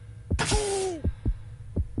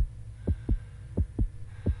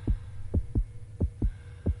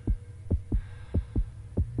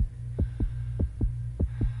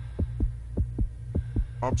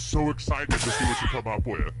 I'm so excited to see what you come up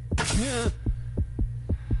with.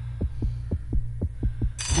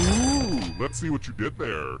 Ooh, let's see what you did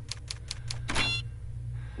there.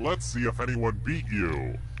 Let's see if anyone beat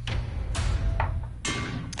you.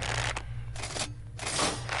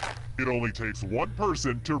 It only takes one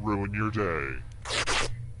person to ruin your day.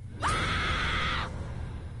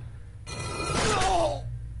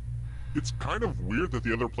 It's kind of weird that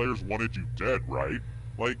the other players wanted you dead, right?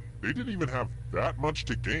 Like, they didn't even have that much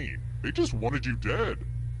to gain. They just wanted you dead.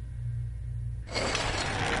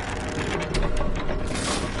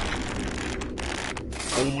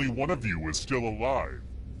 Only one of you is still alive.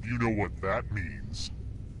 You know what that means.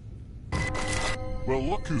 Well,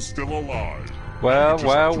 look who's still alive. Well, You just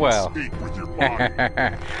well, have to well. escape with your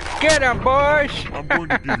body. Get him, boys! I'm going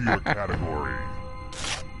to give you a category.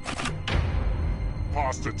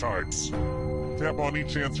 Pasta types. Tap on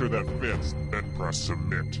each answer that fits, then press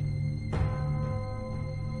submit.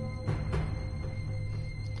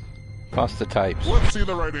 Pasta types. Let's see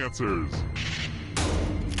the right answers.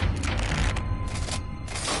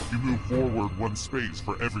 You move forward 1 space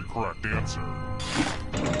for every correct answer.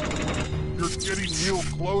 You're getting real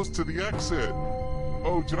close to the exit.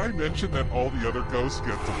 Oh, did I mention that all the other ghosts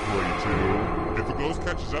get to play too? If a ghost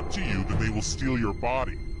catches up to you, then they will steal your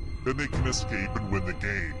body. Then they can escape and win the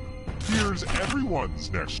game. Here's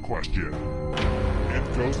everyone's next question.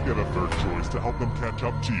 And ghosts get a third choice to help them catch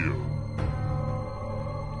up to you.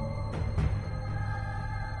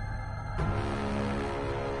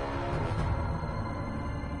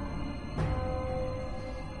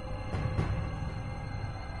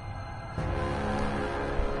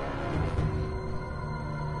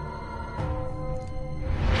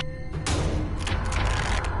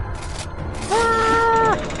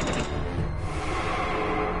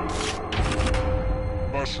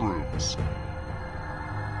 Mushrooms.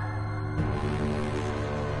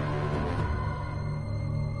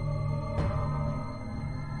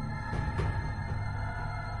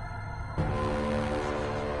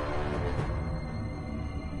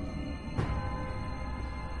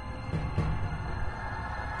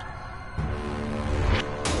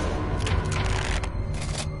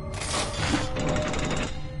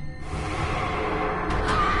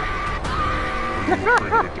 Are you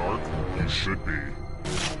afraid of the dark? You should be.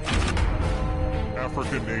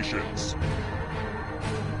 African nations.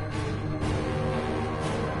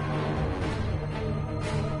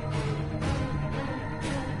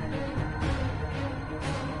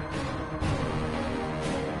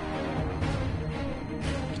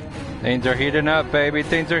 Things are heating up, baby.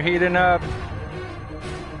 Things are heating up.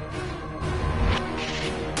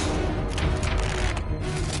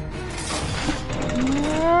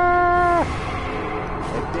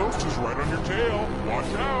 A ghost is right on your tail.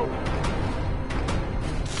 Watch out.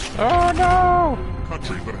 Oh no!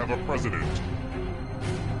 Countries that have a president.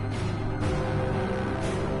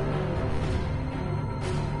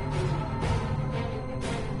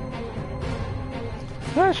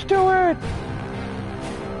 Let's do it!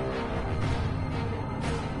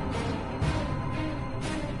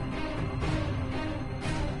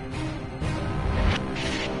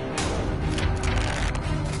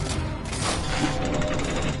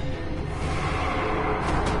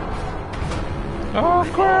 Oh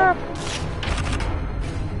crap!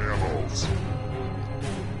 Mammals.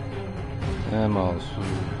 Mammals.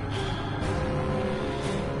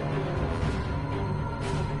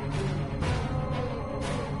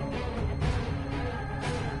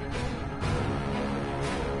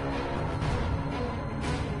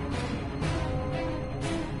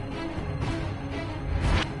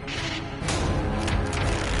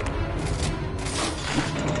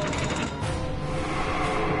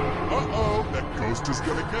 Uh-oh, that ghost is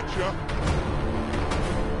gonna get ya.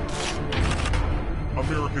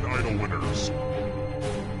 American Idol winners.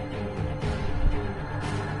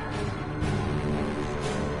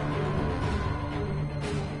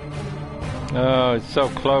 Oh, it's so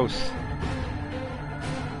close.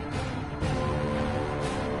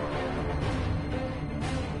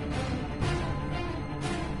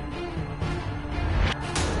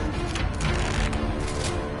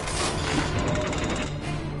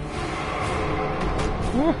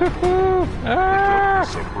 Woohoo! Ah!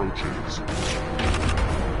 Darkness approaches.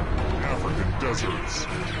 African deserts.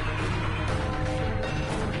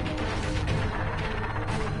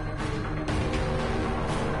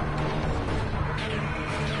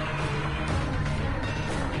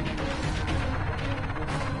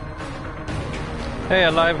 Hey,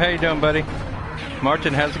 Alive, how you doing, buddy?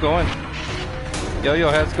 Martin, how's it going? Yo-Yo,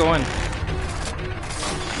 how's it going?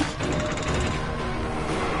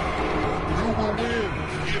 Who will win?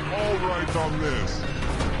 Get all right on this.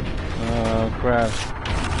 Oh, crap.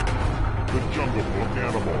 The Jungle Book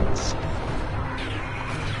animals.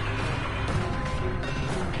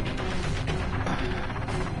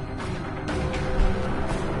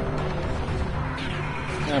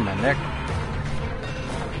 Oh, my neck.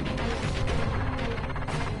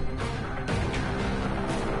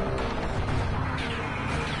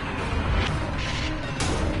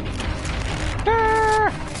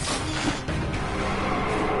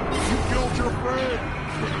 You killed your friend.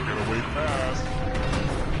 Better get away fast.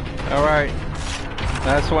 All right.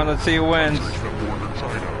 Last one. Let's see who wins. Countries that border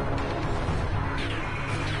China.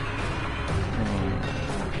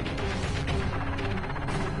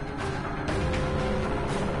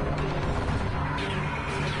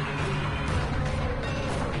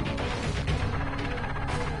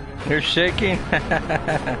 You're shaking.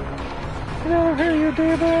 Get over here, you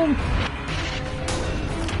demon!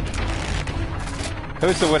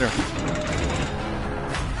 Who's the winner?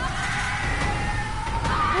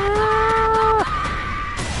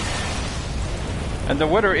 And the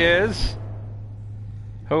winner is...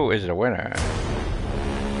 Who is the winner?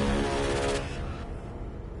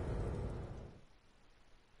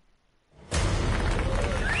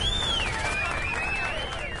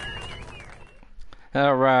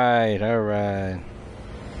 All right, all right.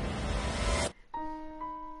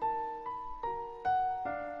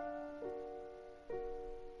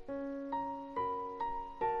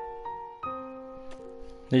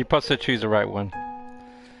 You're supposed to choose the right one.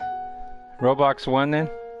 Roblox 1 then?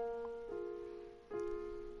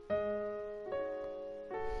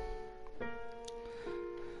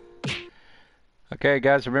 Okay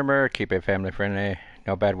guys, remember, keep it family friendly.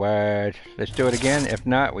 No bad words. Let's do it again. If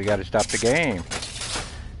not, we gotta stop the game.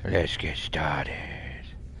 Let's get started.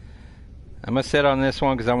 I'm gonna sit on this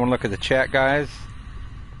one because I want to look at the chat, guys.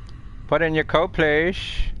 Put in your code, please,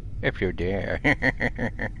 if you dare.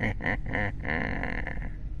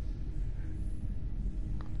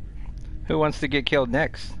 Who wants to get killed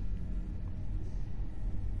next?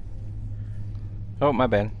 Oh, my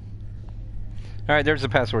bad. Alright, there's the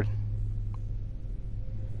password.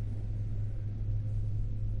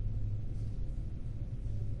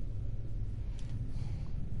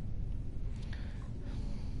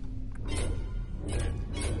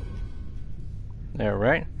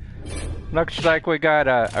 Alright. Looks like we got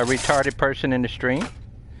a retarded person in the stream.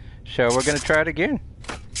 So we're going to try it again.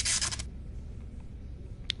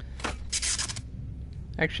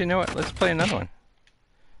 Actually, you know what? Let's play another one.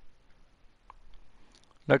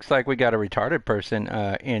 Looks like we got a retarded person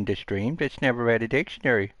in the stream that's never read a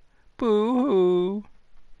dictionary. Boo-hoo.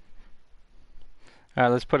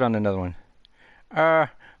 Alright, let's put on another one.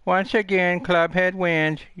 Once again, Clubhead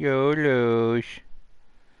wins. You lose.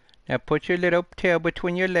 Now put your little tail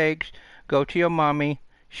between your legs, go to your mommy,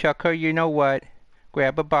 shuck her you know what,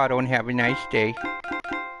 grab a bottle and have a nice day.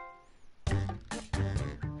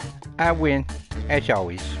 I win, as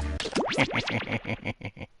always.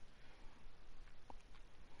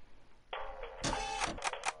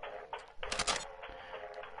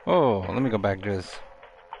 Oh, let me go back to this.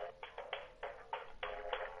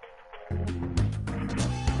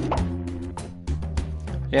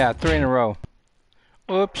 Yeah, 3 in a row.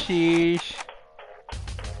 Oopsies.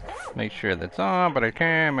 Make sure that's on, but I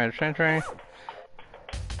can't. Matter century.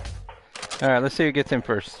 Alright, let's see who gets in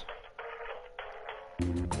first.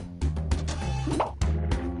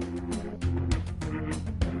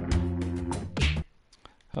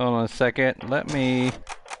 Hold on a second. Let me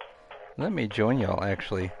join y'all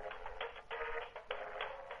actually.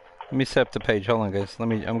 Let me set up the page. Hold on guys.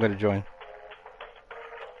 I'm gonna join.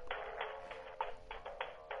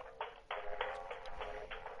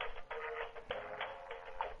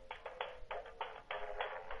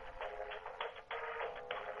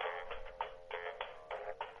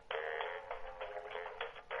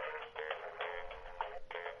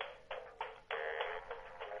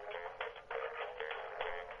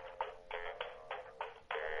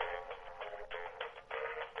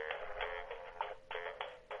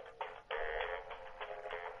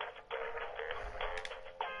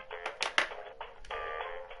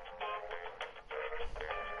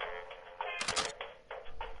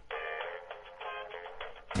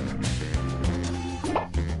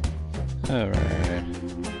 Alright.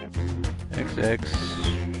 XX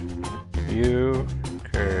U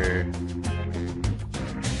K.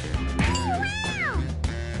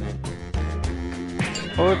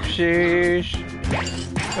 Oopsies.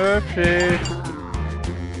 Oopsies.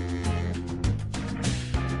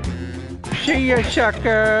 See ya,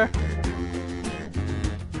 sucker.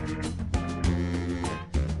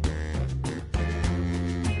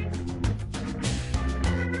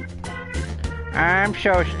 I'm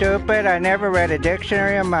so stupid, I never read a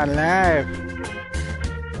dictionary in my life.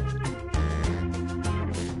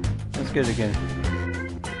 Let's get it again.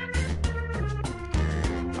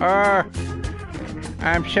 Oh,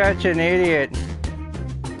 I'm such an idiot.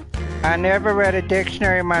 I never read a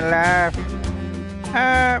dictionary in my life.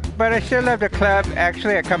 But I still love the club.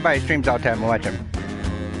 Actually, I come by his streams all the time and watch him.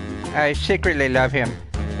 I secretly love him.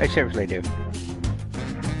 I seriously do.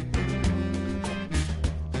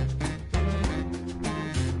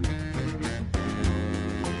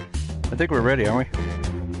 I think we're ready, aren't we?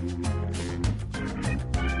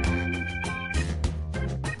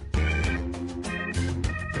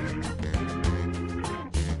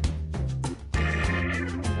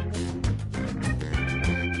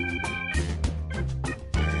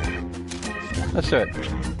 Let's do it.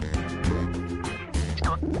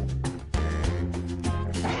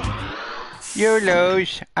 You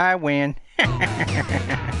lose, I win.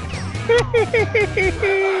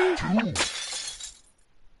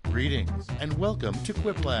 Greetings, and welcome to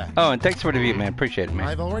Quiplash. Oh, and thanks for the view, man. Appreciate it, man.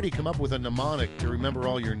 I've already come up with a mnemonic to remember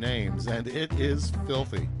all your names, and it is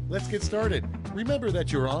filthy. Let's get started. Remember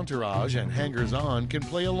that your entourage and hangers-on can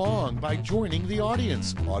play along by joining the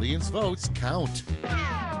audience. Audience votes count.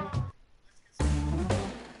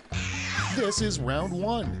 This is round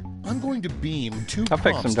one. I'm going to beam two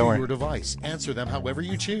prompts to your device. Answer them however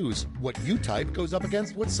you choose. What you type goes up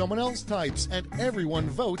against what someone else types, and everyone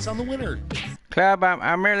votes on the winner. Club,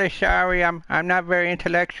 I'm really sorry. I'm not very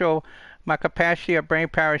intellectual. My capacity of brain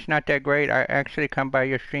power is not that great. I actually come by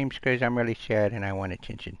your streams because I'm really sad and I want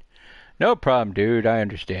attention. No problem, dude. I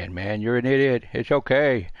understand, man. You're an idiot. It's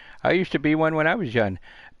okay. I used to be one when I was young,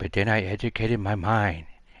 but then I educated my mind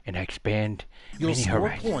and I expand You'll many score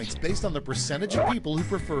horizons. points based on the percentage of people who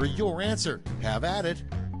prefer your answer. Have at it.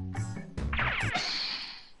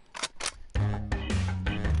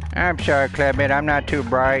 I'm sorry, Clubhead. I'm not too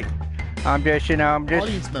bright. I'm just, I'm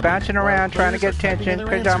just bouncing around trying to get attention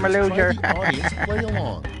because I'm a loser. Play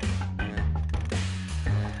along.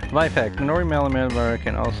 Life hack. The Nori Melon bar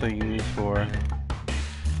can also use for...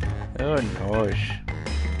 Oh, gosh.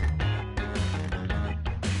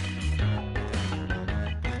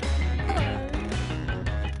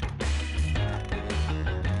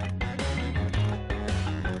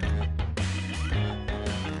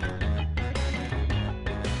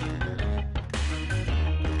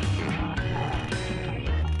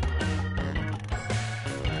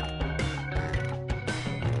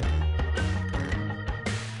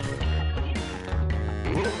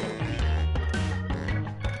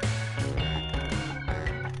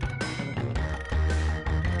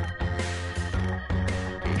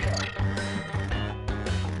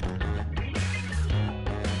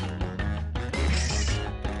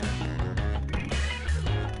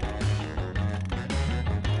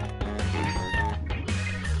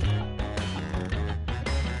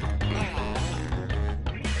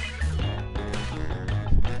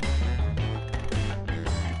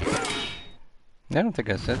 I don't think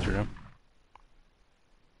I censored him.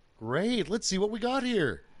 Great, let's see what we got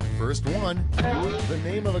here. First one, the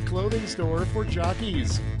name of a clothing store for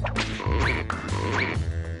jockeys.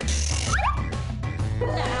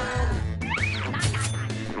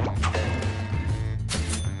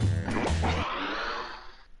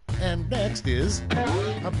 And next is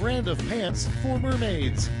a brand of pants for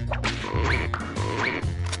mermaids.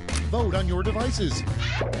 Vote on your devices.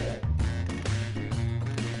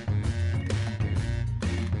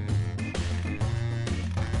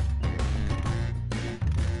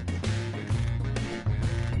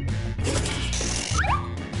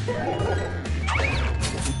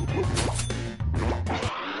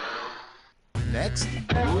 Next,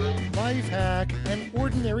 life hack. An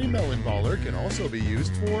ordinary melon baller can also be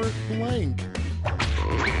used for blank.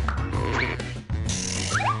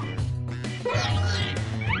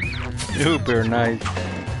 Super nice.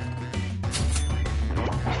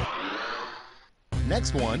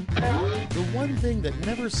 Next one, the one thing that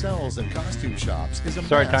never sells in costume shops is a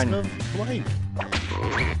Sorry, mask Tiny. of blank.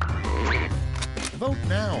 Vote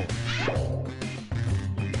now.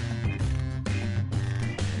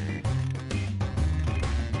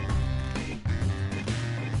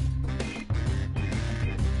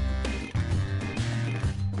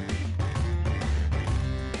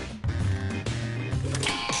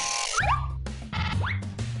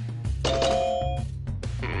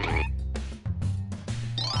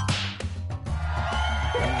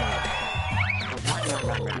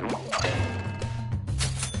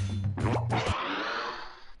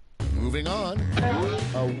 Moving on,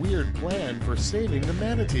 a weird plan for saving the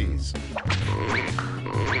manatees.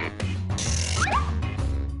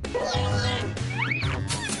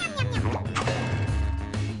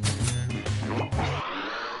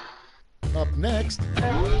 Up next,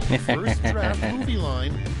 first draft movie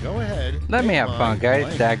line. Go ahead. Let me have fun,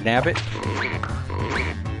 guys. Blank. Dag nabbit.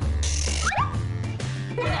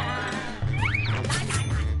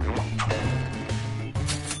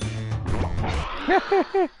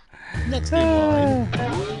 Next in line,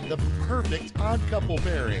 the perfect odd couple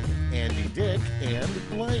pairing. Andy Dick and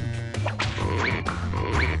blank.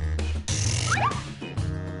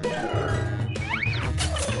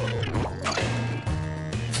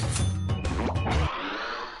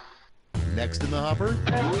 Next in the hopper,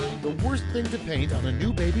 the worst thing to paint on a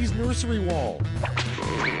new baby's nursery wall.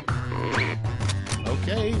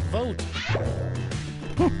 Okay, vote.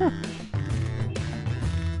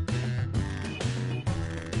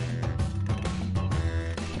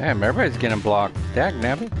 Damn, everybody's getting blocked. Dag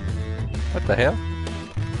nabbit. What the hell?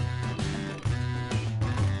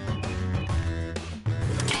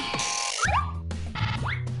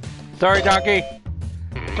 Sorry, Donkey.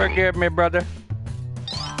 Forgive me, brother.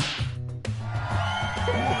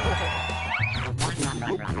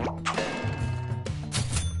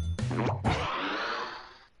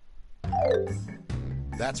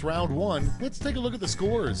 That's round one. Let's take a look at the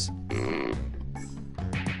scores.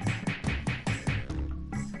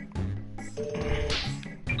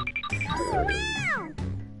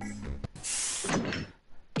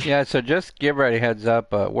 Yeah, so just give ready heads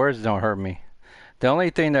up. Words don't hurt me. The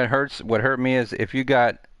only thing that would hurt me is if you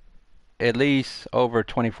got at least over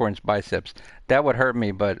 24-inch biceps. That would hurt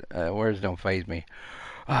me, but words don't faze me.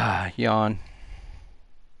 Yawn.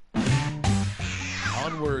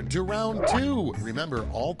 Onward to round two. Remember,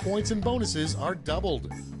 all points and bonuses are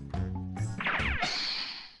doubled.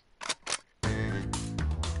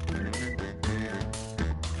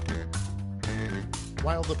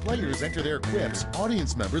 While the players enter their quips,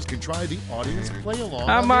 audience members can try the audience play-along.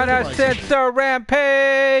 I might have said so,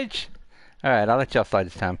 Rampage! Alright, I'll let y'all slide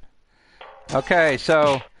this time. Okay,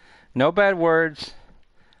 so no bad words,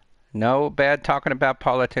 no bad talking about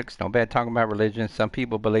politics, no bad talking about religion. Some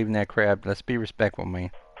people believe in that crap. Let's be respectful, man.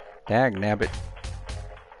 Dag nabbit.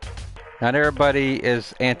 Not everybody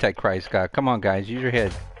is Antichrist, God. Come on, guys, use your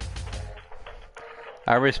head.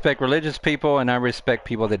 I respect religious people, and I respect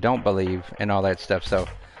people that don't believe and all that stuff. So,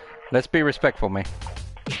 let's be respectful, man.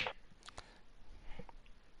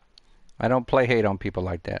 I don't play hate on people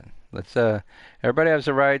like that. Let's everybody has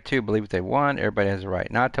the right to believe what they want. Everybody has the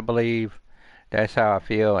right not to believe. That's how I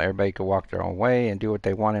feel. Everybody can walk their own way and do what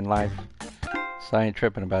they want in life. So I ain't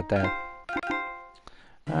tripping about that.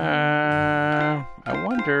 I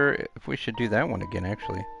wonder if we should do that one again,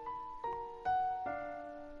 actually.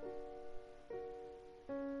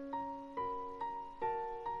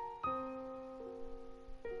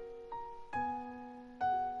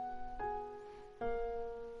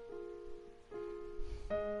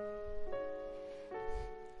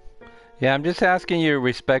 Yeah, I'm just asking you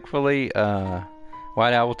respectfully,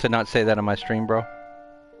 White Owl, to not say that on my stream, bro.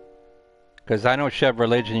 Because I don't shove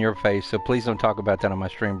religion in your face, so please don't talk about that on my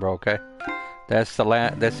stream, bro, okay? That's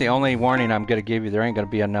the only warning I'm going to give you. There ain't going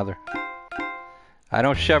to be another. I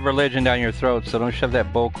don't shove religion down your throat, so don't shove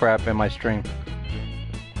that bull crap in my stream.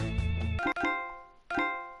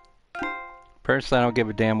 Personally, I don't give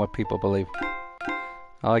a damn what people believe.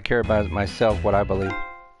 All I care about is myself, what I believe.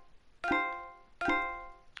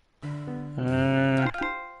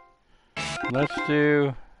 Let's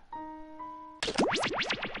do...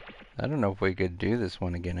 I don't know if we could do this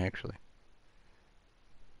one again, actually.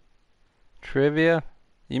 Trivia?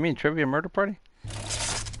 You mean Trivia Murder Party?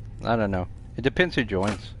 I don't know. It depends who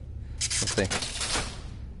joins. Let's see.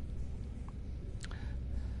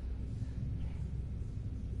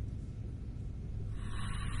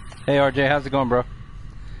 Hey RJ, how's it going, bro?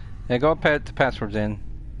 Yeah, go put the passwords in.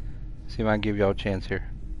 See if I can give y'all a chance here.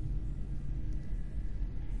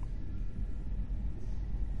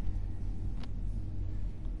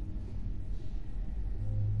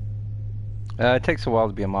 It takes a while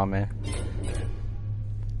to be a mom, man.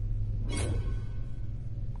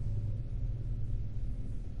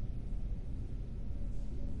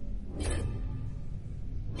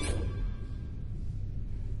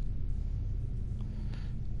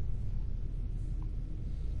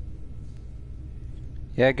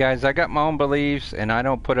 Yeah, guys, I got my own beliefs, and I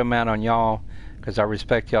don't put them out on y'all because I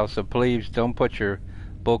respect y'all. So please don't put your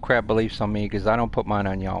bullcrap beliefs on me because I don't put mine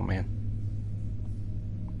on y'all, man.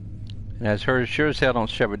 And as sure as hell, don't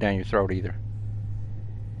shove it down your throat either.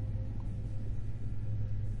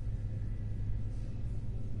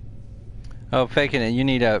 Oh, faking it. You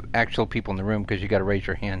need actual people in the room because you got to raise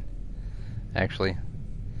your hand. Actually.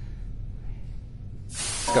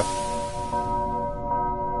 Let's go.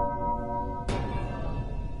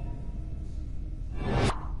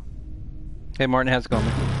 Hey Martin, how's it going,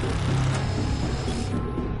 man?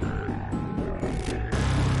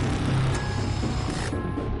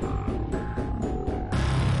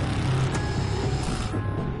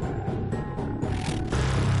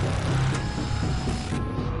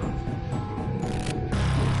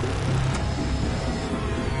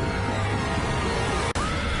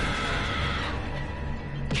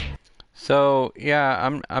 So yeah,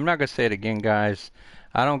 I'm not gonna say it again, guys.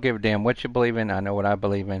 I don't give a damn what you believe in. I know what I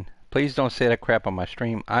believe in. Please don't say that crap on my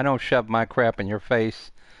stream. I don't shove my crap in your face.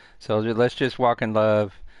 So let's just walk in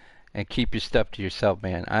love and keep your stuff to yourself,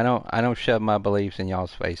 man. I don't shove my beliefs in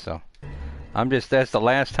y'all's face. So that's the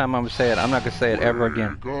last time I'm gonna say it. I'm not gonna say it ever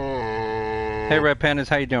again. Hey Red Pandas,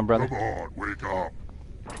 how you doing, brother? Come on, wake up.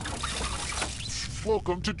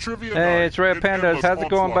 Welcome to Trivia Night. Hey, it's Red Pandas. How's it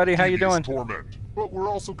going, buddy? How you doing? Torment, but we're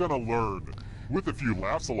also gonna learn. with a few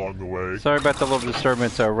laughs along the way. Sorry about the little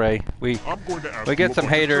disturbance, Ray. We get some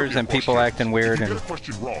haters and people acting weird, and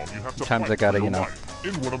sometimes I gotta, you know.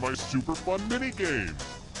 In one of my super fun mini games.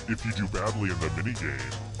 If you do badly in the minigame,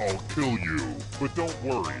 I'll kill you. But don't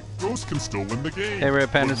worry, Ghost can still win the game. Hey, Red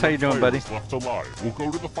Pandas, how you doing, buddy? Left alive, we'll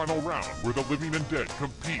go to the final round where the living and dead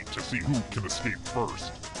compete to see who can escape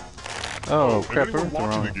first. Oh, crap, anyone we're watching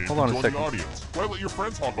wrong. the game Hold on a can join second. the audience. Why let your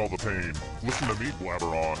friends hog all the pain? Listen to me blabber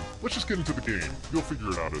on. Let's just get into the game. You'll figure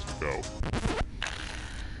it out as we go.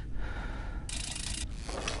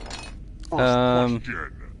 First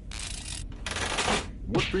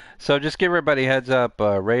question. So just give everybody a heads up,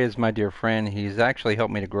 Ray is my dear friend. He's actually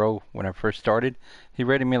helped me to grow when I first started. He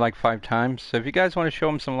rated me like 5 times. So if you guys want to show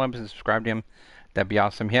him some love and subscribe to him, that'd be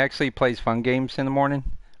awesome. He actually plays fun games in the morning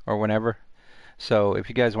or whenever. So if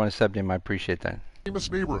you guys want to sub to him, I appreciate that. The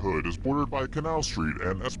famous neighborhood is bordered by Canal Street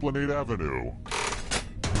and Esplanade Avenue.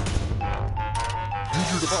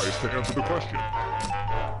 Use your device to answer the question.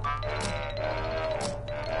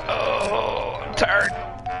 Oh, I'm tired.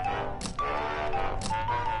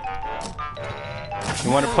 You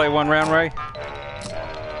want to play one round, Ray?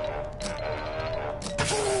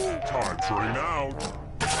 Time's running out.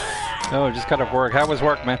 Oh, just got off work. How was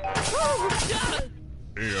work, man?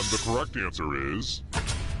 And the correct answer is...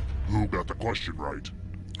 Who got the question right?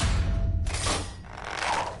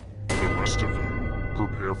 The rest of you,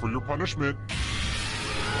 prepare for your punishment.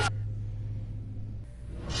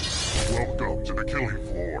 Welcome to the killing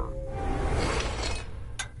floor.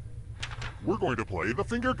 We're going to play the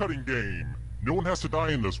finger cutting game. No one has to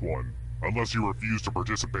die in this one, unless you refuse to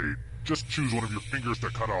participate. Just choose one of your fingers to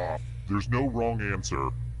cut off. There's no wrong answer.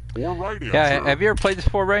 Or right answer. Yeah, have you ever played this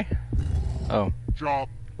before, Ray? Oh. Chop.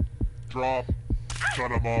 Drop.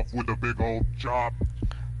 Cut him off with a big old chop.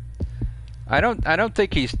 I don't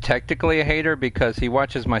think he's technically a hater because he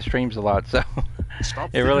watches my streams a lot, so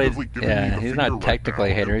Stop it really, figuratively giving me yeah, the he's finger not technically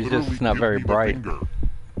right a hater. now. He's Literally just not give very me the bright. finger.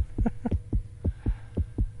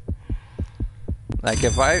 Like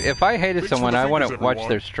if I hated Thanks for someone, the I wouldn't fingers, watch everyone.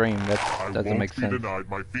 their stream. That doesn't make I won't be sense. denied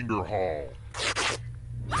my finger haul.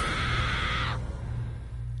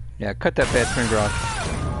 Yeah, cut that bad finger off.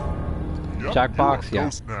 Yep, Jackbox, you're a yeah.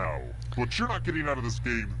 ghost now. But you're not getting out of this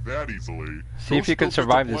game that easily. See if you can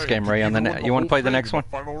survive this game, Ray. On the you want to play the next one?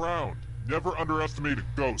 Final round. Never underestimate a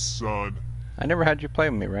ghost, son. I never had you play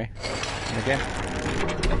with me, Ray. Again.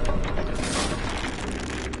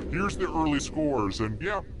 Here's the early scores, and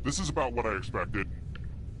yeah, this is about what I expected.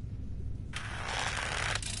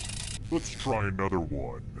 Let's try another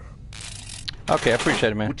one. Okay, I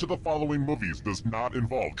appreciate it, man. Which of the following movies does not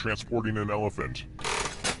involve transporting an elephant?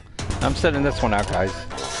 I'm setting this one out, guys.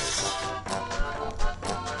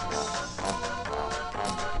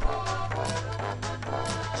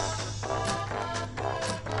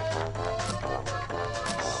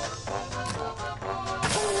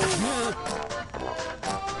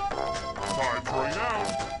 Time's running out.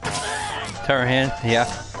 Tell her hand, yeah.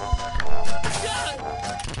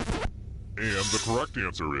 And the correct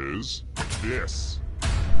answer is this.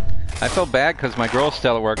 I feel bad because my girl's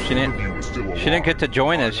still at work. She didn't get to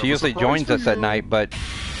join us. She usually joins us at night, but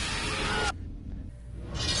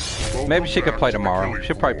maybe she could play tomorrow.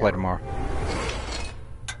 She'll probably play tomorrow.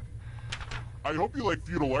 I hope you like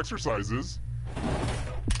futile exercises.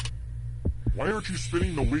 Why aren't you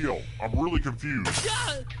spinning the wheel? I'm really confused.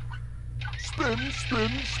 Spin, spin,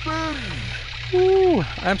 spin! Ooh,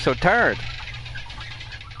 I'm so tired.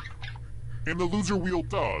 And the loser wheel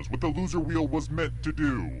does what the loser wheel was meant to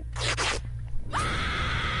do.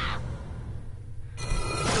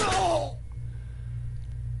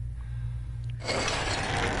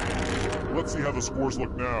 Let's see how the scores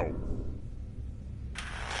look now.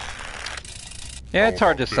 Yeah, it's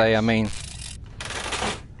hard to say. I mean,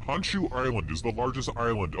 Honshu Island is the largest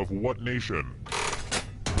island of what nation?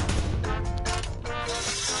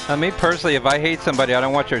 me personally, if I hate somebody, I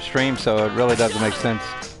don't watch their stream, so it really doesn't make sense.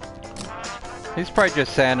 He's probably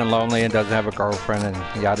just sad and lonely and doesn't have a girlfriend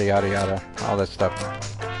and yada yada yada, all that stuff.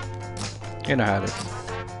 You know how it is.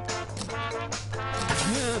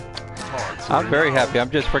 I'm very happy. I'm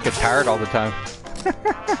just freaking tired all the time.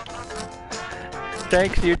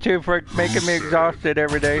 Thanks, you two, for making me exhausted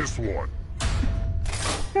every day. This one.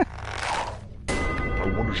 I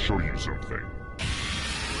want to show you something.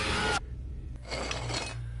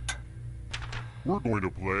 We're going to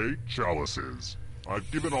play chalices. I've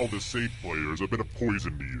given all the safe players a bit of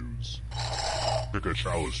poison to use. Pick a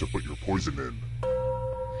chalice to put your poison in.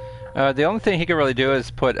 The only thing he can really do is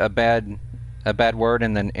put a bad word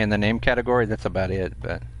in the name category. That's about it.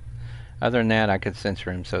 But other than that, I could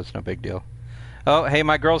censor him, so it's no big deal. Oh, hey,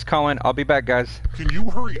 my girl's calling. I'll be back, guys. Can you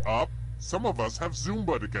hurry up? Some of us have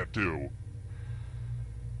Zumba to get to.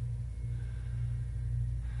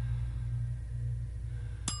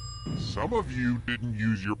 Some of you didn't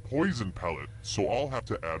use your poison pellet, so I'll have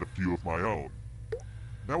to add a few of my own.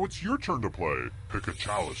 Now it's your turn to play. Pick a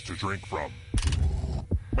chalice to drink from.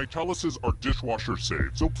 My chalices are dishwasher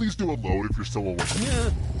safe, so please do a load if you're still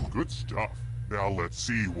awake. Good stuff. Now let's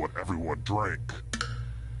see what everyone drank.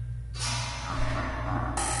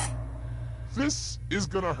 This is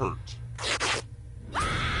gonna hurt.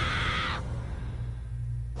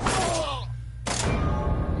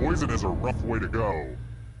 Poison is a rough way to go.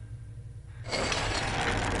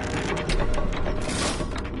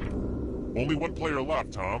 Only one player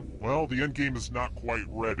left, Tom. Well, the endgame is not quite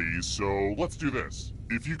ready, so let's do this.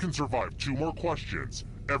 If you can survive 2 more questions,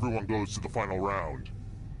 everyone goes to the final round.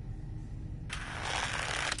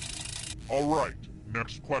 Alright,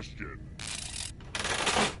 next question.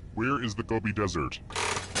 Where is the Gobi Desert?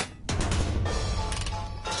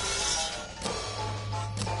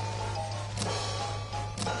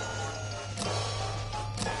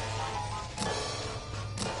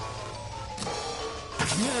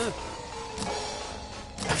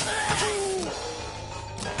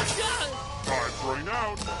 Time's running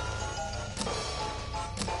out.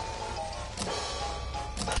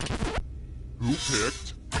 Who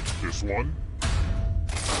picked this one?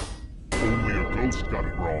 Only a ghost got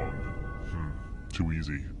it wrong. Too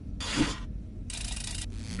easy.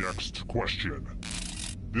 Next question.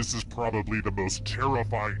 This is probably the most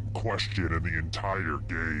terrifying question in the entire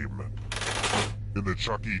game. In the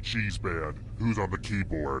Chuck E. Cheese band, who's on the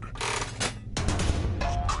keyboard?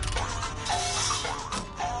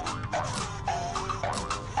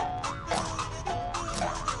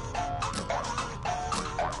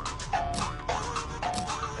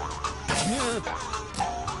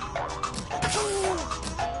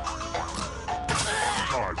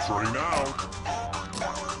 Time's running out.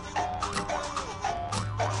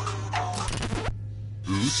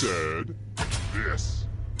 Who said this?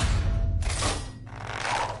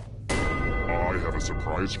 I have a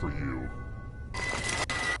surprise for you.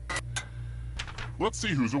 Let's see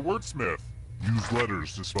who's a wordsmith. Use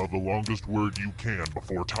letters to spell the longest word you can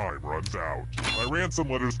before time runs out. My ransom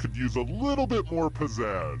letters could use a little bit more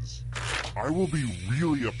pizzazz. I will be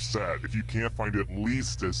really upset if you can't find at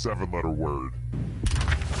least a 7-letter word.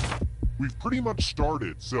 We've pretty much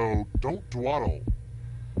started, so don't dawdle.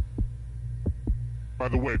 By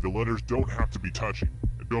the way, the letters don't have to be touching,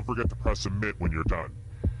 and don't forget to press submit when you're done.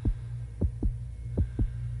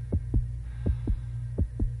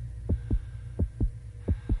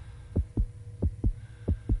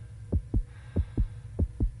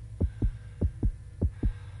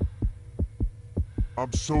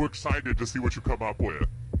 I'm so excited to see what you come up with.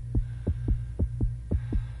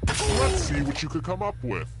 Let's see what you could come up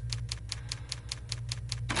with.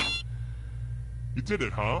 You did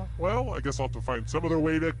it, huh? Well, I guess I'll have to find some other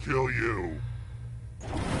way to kill you.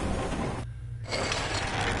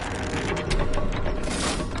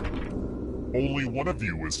 Only one of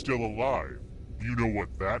you is still alive. You know what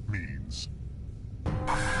that means.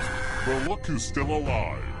 Well, look who's still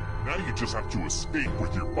alive. Now you just have to escape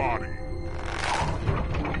with your body.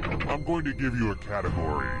 I'm going to give you a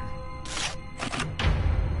category.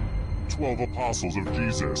 12 Apostles of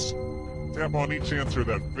Jesus. Tap on each answer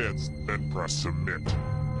that fits, then press submit.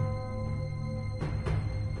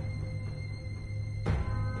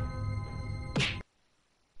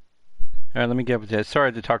 Alright, let me get with this.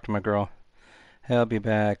 Sorry to talk to my girl. I'll be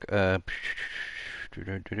back. Sorry,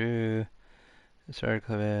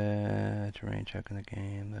 terrain check in the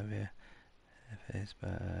game. Love you.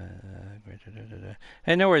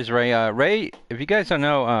 Hey, no worries, Ray. Ray, if you guys don't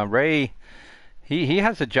know, Ray, he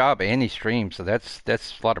has a job and he streams, so that's a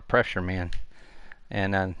lot of pressure, man.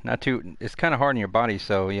 And it's kind of hard on your body,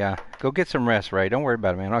 so yeah, go get some rest, Ray. Don't worry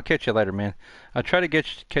about it, man. I'll catch you later, man. I'll try to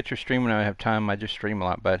catch your stream when I have time. I just stream a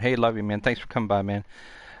lot, but hey, love you, man. Thanks for coming by, man.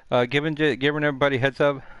 Giving everybody a heads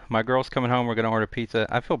up. My girl's coming home. We're gonna order pizza.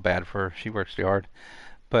 I feel bad for her. She works too hard.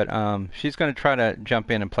 But she's going to try to jump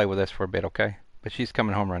in and play with us for a bit, okay? But she's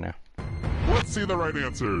coming home right now. Let's see the right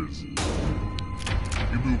answers.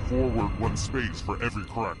 You move forward 1 space for every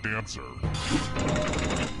correct answer.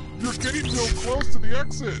 You're getting so close to the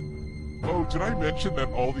exit. Oh, did I mention that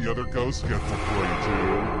all the other ghosts get to play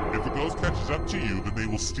too? If a ghost catches up to you, then they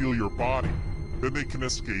will steal your body. Then they can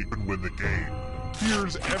escape and win the game.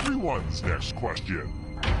 Here's everyone's next question.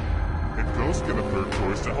 And ghosts get a third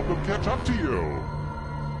choice to help them catch up to you.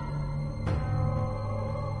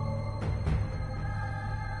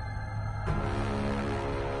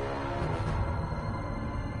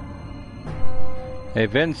 Hey,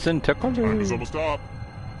 Vincent, Time is almost up.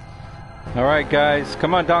 All right, guys.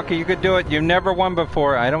 Come on, Donkey. You could do it. You've never won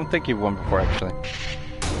before. I don't think you've won before, actually.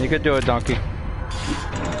 You could do it, Donkey.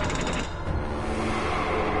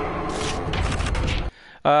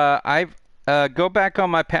 I've go back on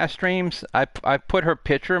my past streams. I put her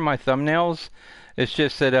picture in my thumbnails. It's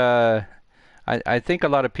just that I think a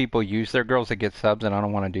lot of people use their girls to get subs, and I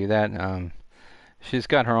don't want to do that. She's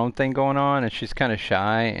got her own thing going on, and she's kind of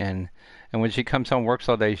shy, and when she comes home, works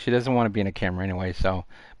all day, she doesn't want to be in a camera anyway. So,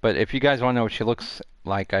 but if you guys want to know what she looks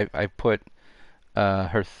like, I put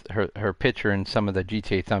her picture in some of the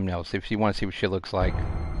GTA thumbnails. If you want to see what she looks like,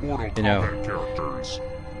 Mortal you know, Kombat characters.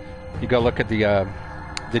 you go look at the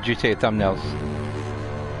GTA thumbnails.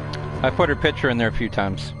 I put her picture in there a few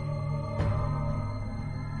times.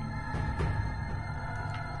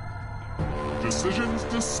 Decisions.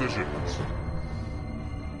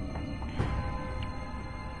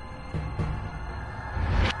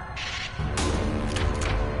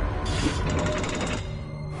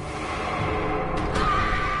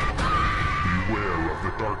 Beware of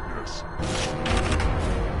the darkness.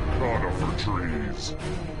 Conifer trees.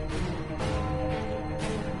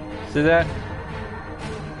 See that?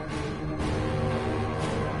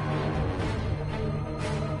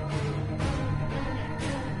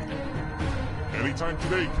 Anytime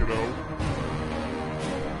today, kiddo.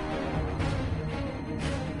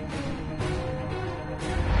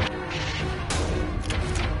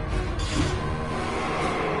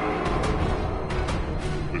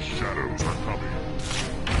 The shadows are coming.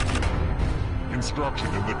 Instruction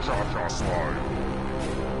in the Cha-Cha slide.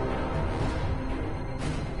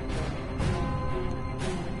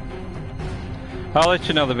 I'll let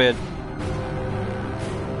you know the vid.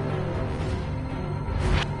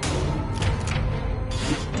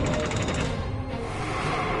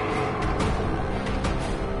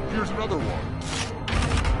 Here's another one.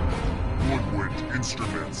 Woodwind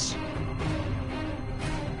instruments.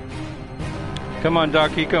 Come on,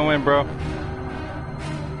 Doc, you can win, bro.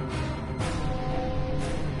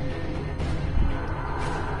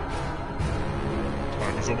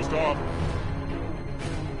 Time is almost up.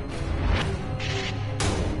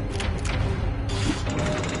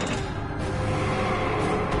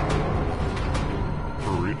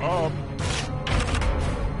 Hurry up.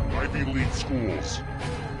 Ivy League schools.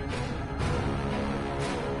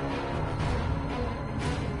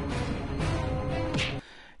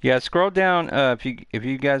 Yeah, scroll down if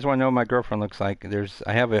you guys want to know what my girlfriend looks like.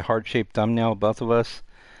 I have a heart-shaped thumbnail, both of us.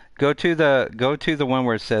 Go to the one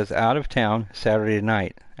where it says "Out of Town Saturday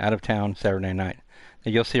Night." Out of Town Saturday Night.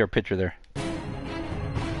 And you'll see her picture there.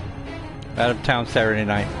 Out of Town Saturday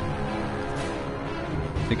Night.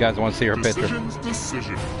 If you guys want to see her picture.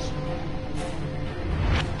 Decisions.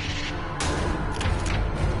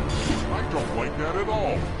 I don't like that at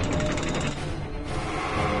all.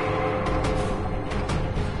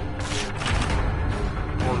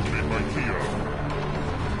 Cars made by Kia.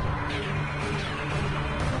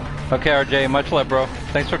 Okay, RJ, much love, bro.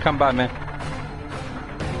 Thanks for coming by, man.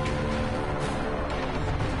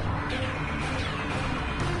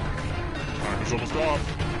 Time is almost up.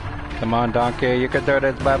 Come on, Donkey, you can do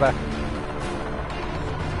this. Bye-bye.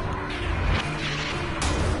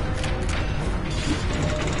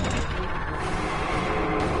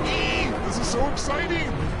 This is so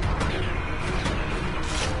exciting!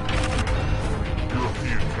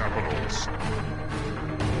 European capitals.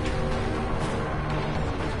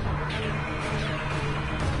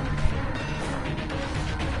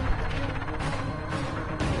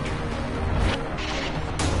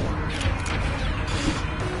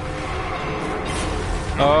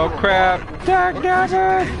 Oh crap! Dag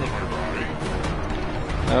dagger!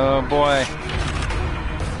 Oh boy.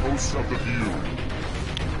 Hosts of the View.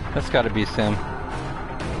 That's got to be Sim.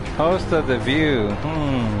 Host of the View.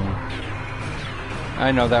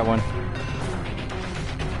 I know that one.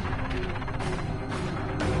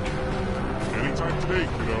 Anytime today,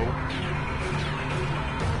 kiddo.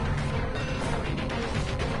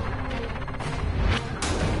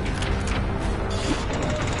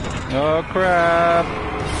 Oh crap!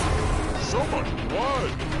 So much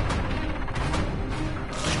blood!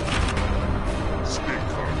 Stink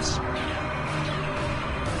cuts.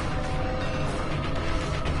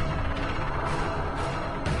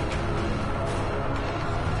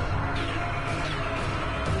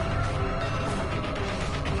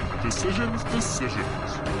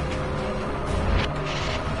 Decisions.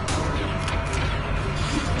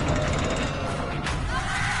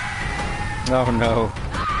 Oh no.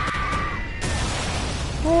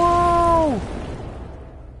 Whoa!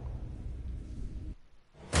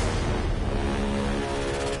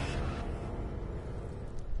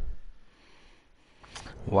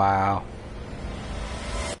 Wow.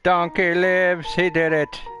 Donkey lives. He did it.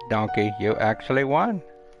 Donkey, you actually won.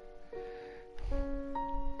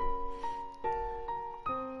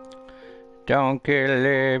 Donkey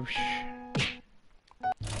lives.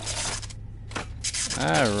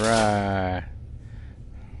 Alright.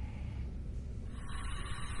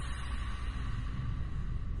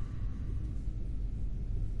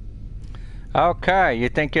 Okay, you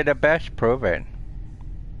think you're the best? Prove it.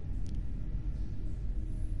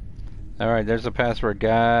 Alright, there's the password,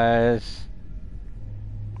 guys.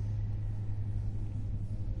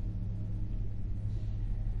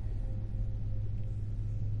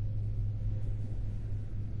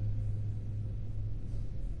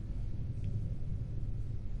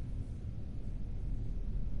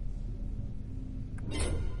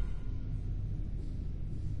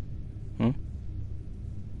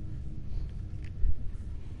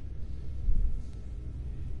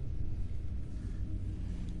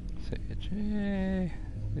 C,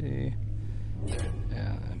 C,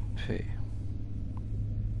 L, M, P.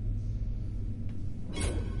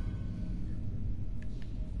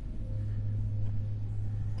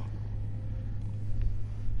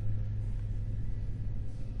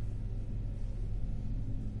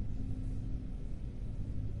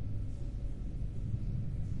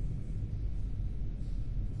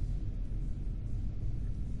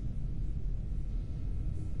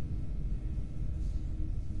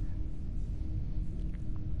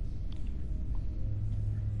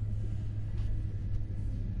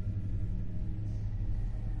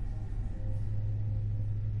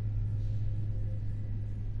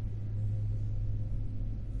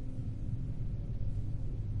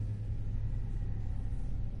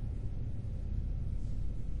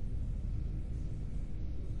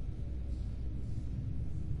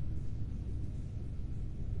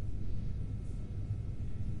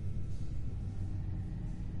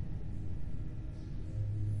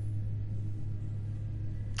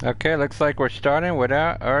 Okay, looks like we're starting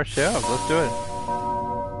without ourselves. Let's do it.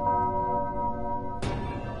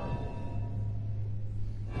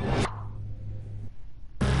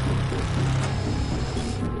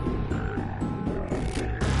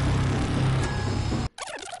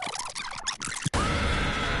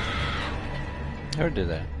 Who did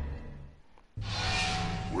that?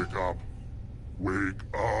 Wake up. Wake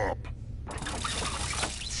up.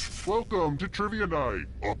 Welcome to Trivia Night,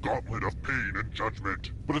 a gauntlet of pain and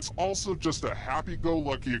judgment. But it's also just a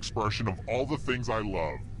happy-go-lucky expression of all the things I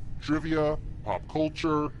love. Trivia, pop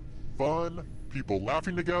culture, fun, people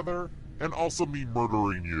laughing together, and also me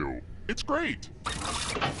murdering you. It's great!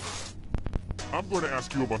 I'm going to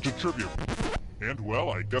ask you a bunch of trivia. And,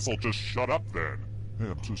 well, I guess I'll just shut up then. Hey,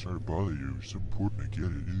 I'm so sorry to bother you. It's important, I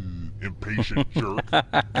get it. Impatient jerk.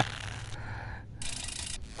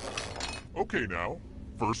 Okay, now.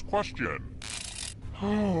 First question.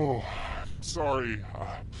 Oh, sorry.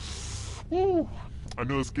 I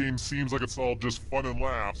know this game seems like it's all just fun and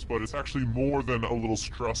laughs, but it's actually more than a little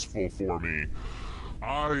stressful for me.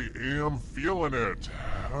 I am feeling it.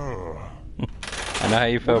 I know how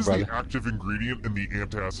you feel, brother. What is the active ingredient in the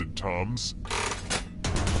antacid Tums?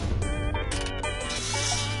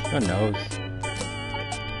 Who knows?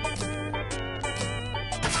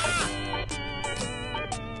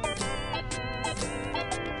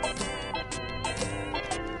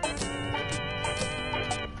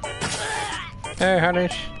 Hey, honey.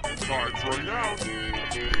 Time's running out.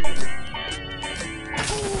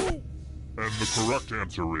 And the correct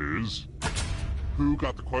answer is... Who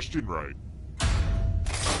got the question right?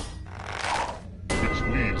 Which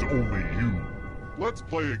leaves only you. Let's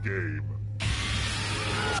play a game.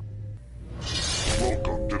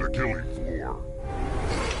 Welcome to the killing floor.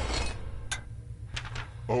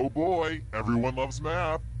 Oh boy, everyone loves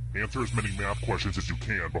math. Answer as many math questions as you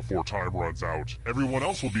can before time runs out. Everyone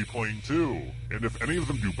else will be playing too. And if any of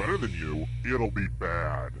them do better than you, it'll be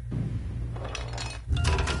bad.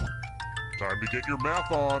 Time to get your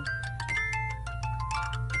math on.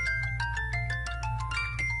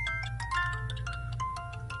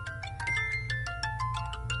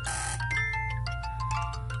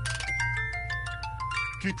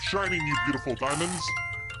 Keep shining, you beautiful diamonds.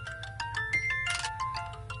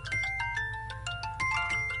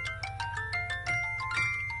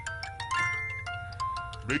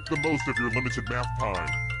 Make the most of your limited math time.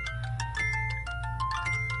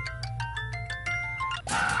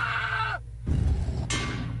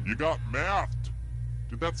 You got mathed.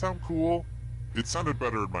 Did that sound cool? It sounded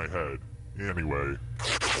better in my head. Anyway.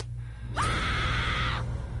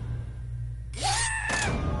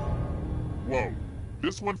 Whoa.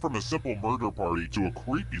 This went from a simple murder party to a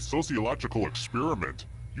creepy sociological experiment.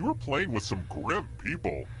 You were playing with some grim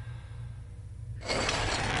people.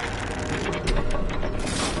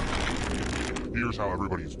 here's how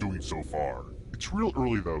everybody's doing so far. It's real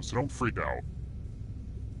early though, so don't freak out.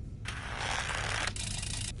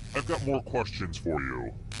 I've got more questions for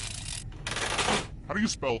you. How do you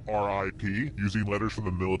spell RIP using letters from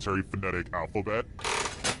the military phonetic alphabet?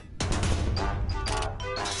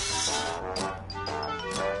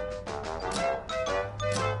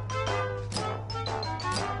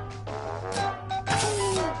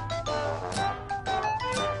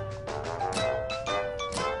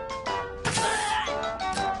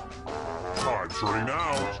 Time's running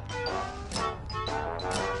out.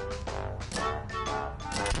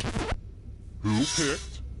 Who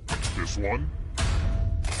picked this one?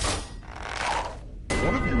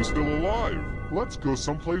 One of you is still alive. Let's go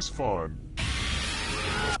someplace fun.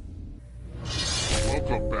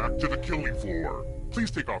 Welcome back to the killing floor. Please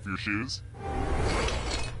take off your shoes.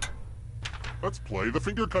 Let's play the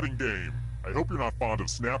finger cutting game. I hope you're not fond of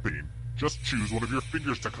snapping. Just choose one of your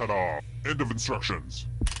fingers to cut off. End of instructions.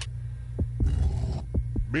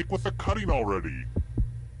 Make with the cutting already.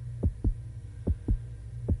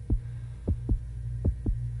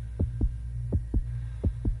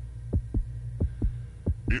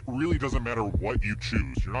 It really doesn't matter what you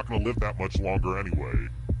choose. You're not going to live that much longer anyway.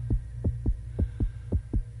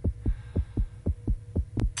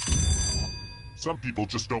 Some people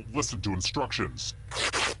just don't listen to instructions.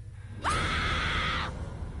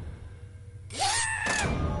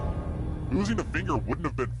 Losing a finger wouldn't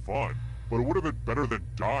have been fun, but it would have been better than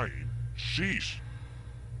dying. Sheesh.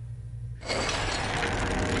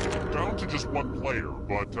 Down to just one player,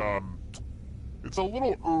 but, it's a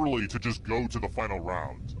little early to just go to the final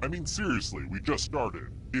round. I mean, seriously, we just started.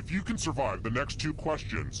 If you can survive the next 2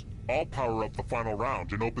 questions, I'll power up the final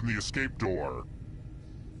round and open the escape door.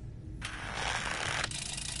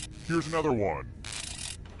 Here's another one.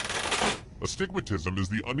 Astigmatism is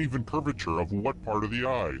the uneven curvature of what part of the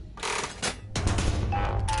eye?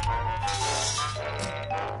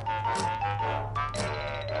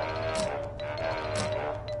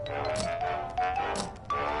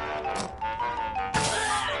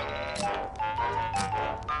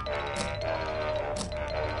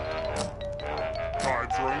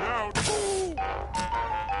 Time's running out.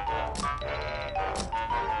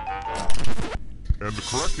 And the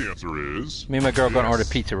correct answer is... Me and my girl yes. gonna order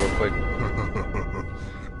pizza real quick.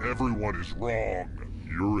 Everyone is wrong.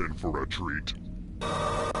 You're in for a treat.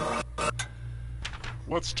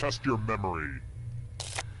 Let's test your memory.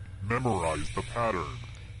 Memorize the pattern.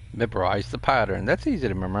 Memorize the pattern. That's easy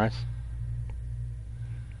to memorize.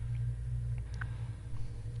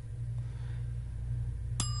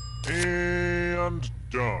 And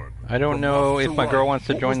done. I don't From know left if to my girl right, wants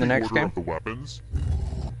to what join was the next order game. of the weapons?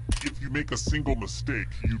 If you make a single mistake,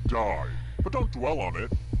 you die. But don't dwell on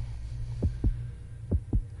it.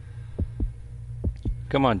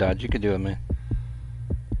 Come on, Dodge. You can do it, man.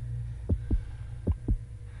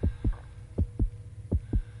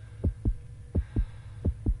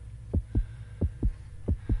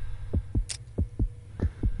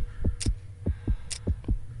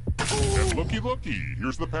 And looky,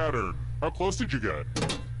 here's the pattern. How close did you get?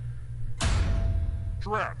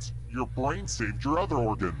 Drat, your brain saved your other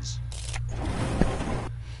organs.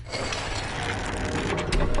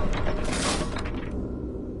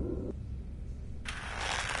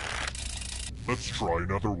 Let's try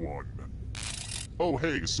another one. Oh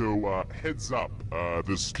hey, so heads up,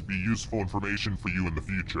 this could be useful information for you in the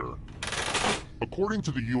future. According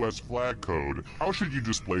to the US flag code, how should you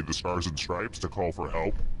display the stars and stripes to call for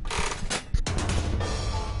help?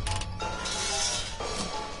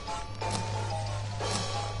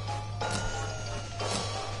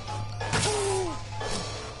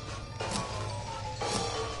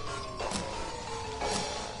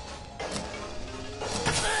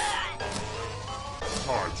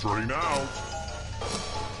 Time's running out.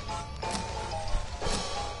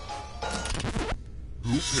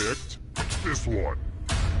 Who picked this one?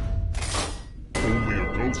 Only a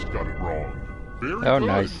ghost got it wrong. Very Oh, good.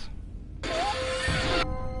 nice.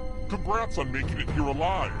 Congrats on making it here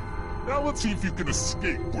alive. Now let's see if you can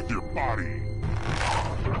escape with your body.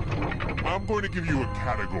 I'm going to give you a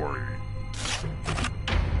category.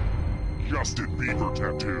 Justin Bieber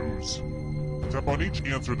tattoos. Tap on each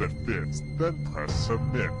answer that fits, then press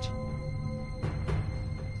submit.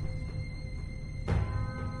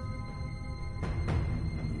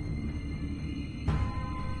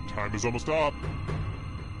 Time is almost up.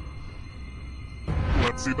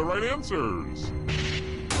 Let's see the right answers.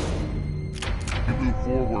 You move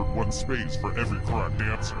forward 1 space for every correct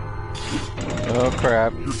answer. Oh,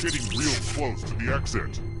 crap. You're getting real close to the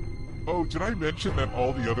exit. Oh, did I mention that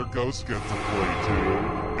all the other ghosts get to play too?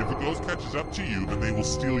 If a ghost catches up to you, then they will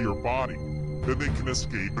steal your body. then they can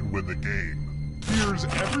escape and win the game. Here's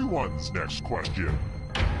everyone's next question.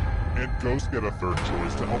 And ghosts get a third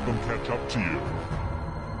choice to help them catch up to you.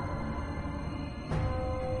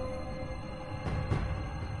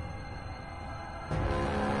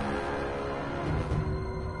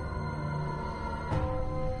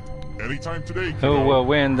 Anytime today, kiddo. Who will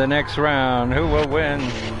win the next round? Who will win?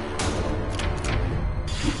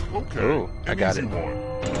 Okay, Ooh, I got easy it. one.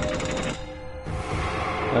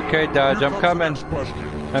 Okay, Dodge, Here I'm comes coming. the next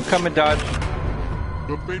question. I'm coming, Dodge.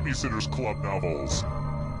 The Babysitter's Club novels.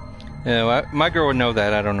 Yeah, well, my girl would know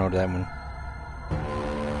that. I don't know that one.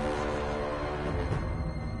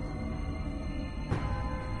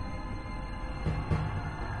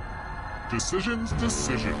 Decisions.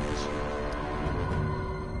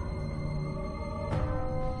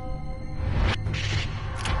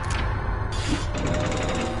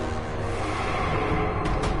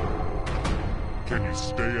 Can you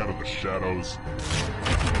stay out of the shadows?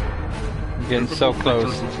 I'm getting so Mythical close.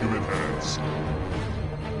 creatures with human heads.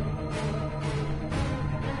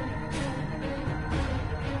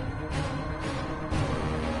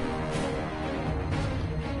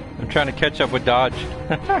 I'm trying to catch up with Dodge.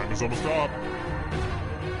 Time is almost up.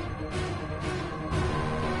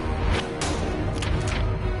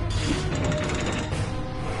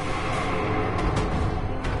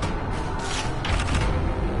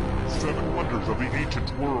 Seven wonders of the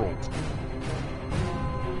ancient world.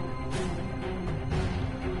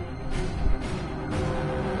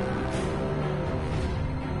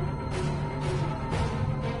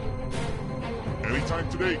 Anytime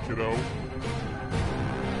today, kiddo.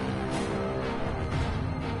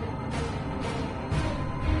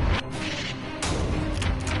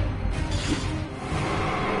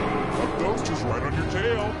 A ghost is right on your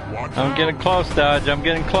tail. Watch I'm out. getting close, Dodge. I'm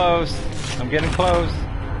getting close. I'm getting close.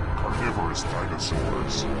 Carnivorous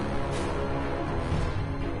dinosaurs.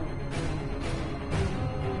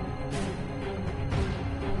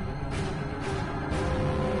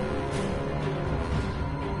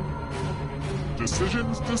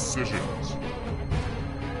 Decisions.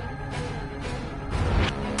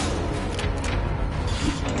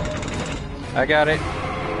 I got it.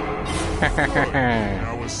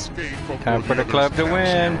 Now escape before Time for the others club to catch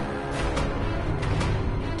win. you.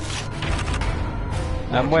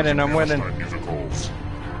 I'm winning. I'm winning. Hammerstein musicals.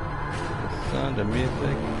 Sound of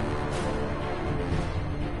music.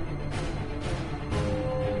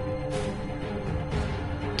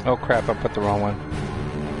 Oh crap! I put the wrong one.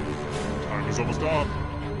 Time is almost up.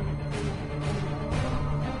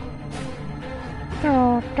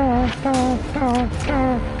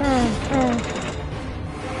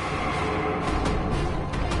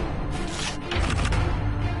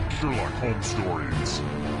 Sherlock Holmes stories.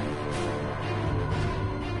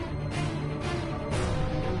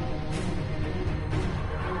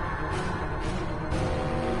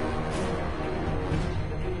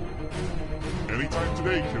 Anytime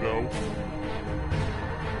today, kiddo.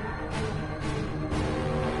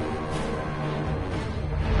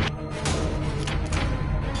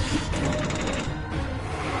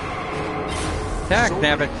 Attack, So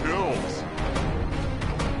damn many it. kills.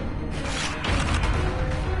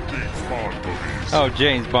 James Bond movies. Oh,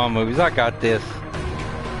 James Bond movies. I got this.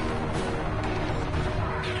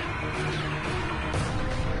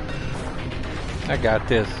 I got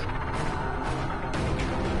this.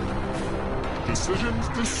 Decisions.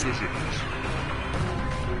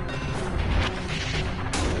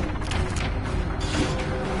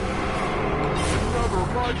 Another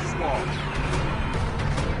right swap.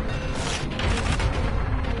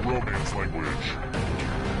 Romance language.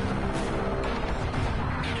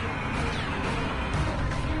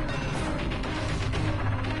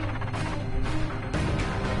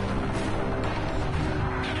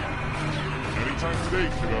 Anytime today,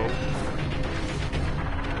 kiddo.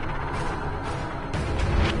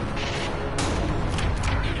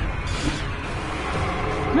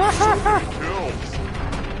 Kills.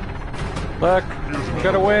 Look,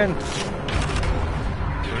 gotta win. Band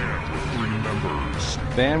with 3 members.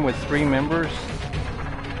 Band with 3 members.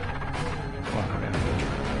 Wow, man.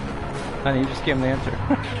 Honey, you just gave him the answer.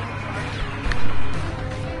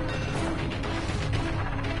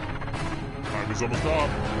 Time is almost up.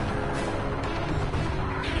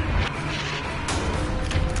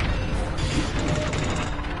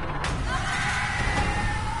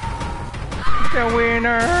 The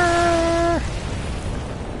winner!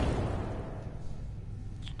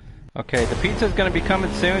 Okay, the pizza's gonna be coming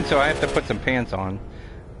soon, so I have to put some pants on.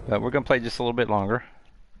 But we're gonna play just a little bit longer.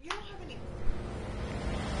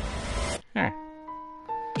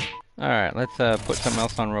 Alright, let's put something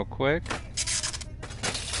else on real quick.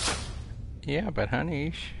 Yeah, but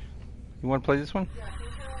honey, you want to play this one?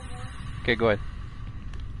 Okay, go ahead.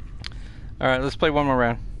 All right, let's play one more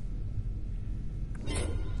round.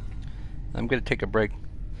 I'm gonna take a break.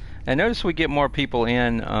 I notice we get more people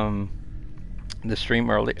in the stream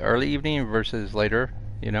early evening versus later,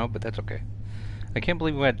 you know, but that's okay. I can't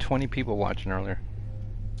believe we had 20 people watching earlier.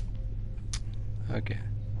 Okay.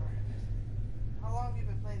 How long have you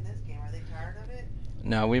been playing this game? Are they tired of it?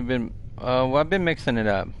 No, we've been. Well, I've been mixing it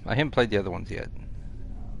up. I haven't played the other ones yet.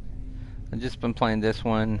 I've just been playing this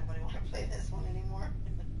one. Nobody want to play this one anymore?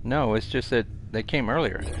 No, it's just that they came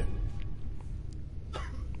earlier.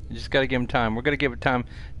 You just gotta give them time. We're gonna give it time.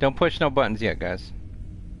 Don't push no buttons yet, guys.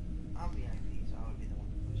 I'm VIP, so I would be the one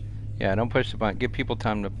to push it. Yeah, don't push the button. Give people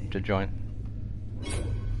time to join.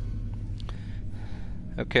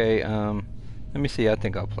 Okay, let me see. I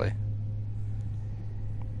think I'll play.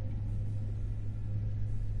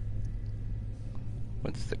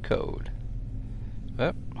 What's the code?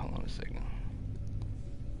 Oh, hold on a second.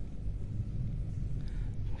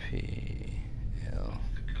 PL.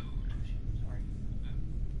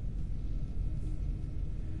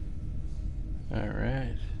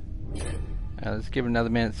 Alright. Let's give it another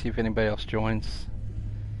minute, see if anybody else joins.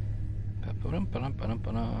 Well,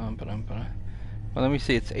 let me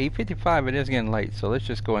see. It's 8:55. It is getting late, so let's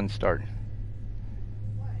just go ahead and start.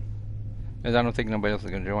 Why? Because I don't think nobody else is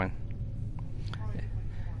going to join. How many people do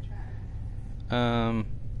you want on chat?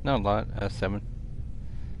 Not a lot. 7.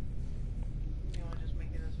 You want to just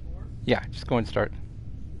make it as 4? Yeah, just go and start.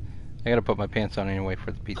 I gotta put my pants on anyway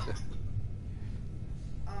for the pizza.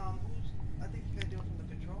 I think you gotta do it from the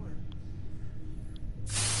controller.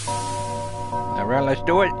 Alright, let's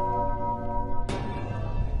do it.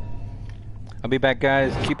 I'll be back,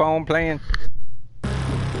 guys. Keep on playing.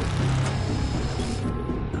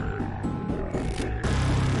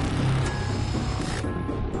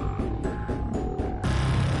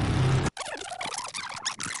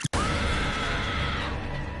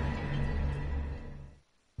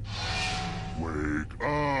 Wake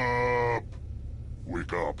up!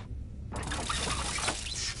 Wake up.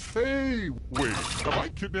 Hey, wait, have I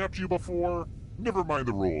kidnapped you before? Never mind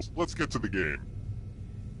the rules, let's get to the game.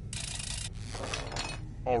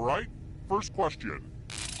 Alright, first question.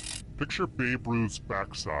 Picture Babe Ruth's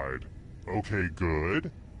backside. Okay,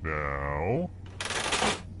 good. Now,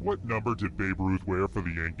 what number did Babe Ruth wear for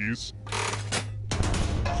the Yankees?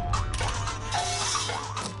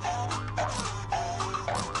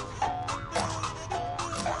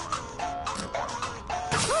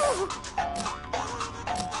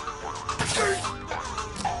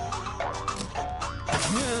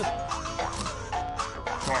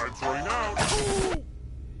 Time's running out.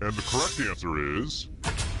 And the correct answer is...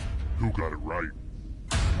 who got it right?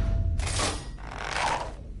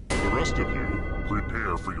 The rest of you,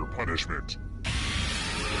 prepare for your punishment.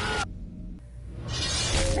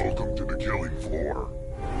 Welcome to the killing floor.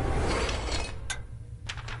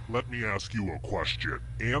 Let me ask you a question.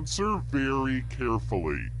 Answer very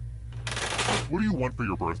carefully. What do you want for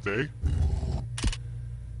your birthday?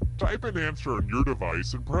 Type an answer on your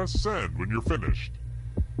device and press send when you're finished.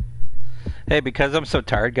 Hey, because I'm so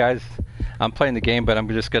tired, guys, I'm playing the game, but I'm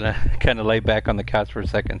just gonna kind of lay back on the couch for a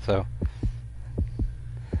second, so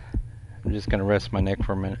I'm just gonna rest my neck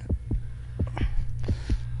for a minute.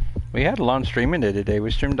 We had a long streaming day today.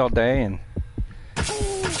 We streamed all day, and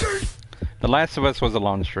The Last of Us was a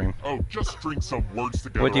long stream. Oh, just string some words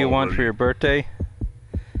together. What do you want for your birthday?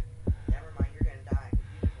 Never mind, you're gonna die. You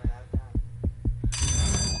just ran out of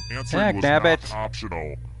time. Answering was Nabbit. not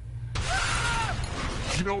optional.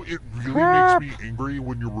 You know, it really makes me angry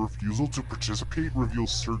when your refusal to participate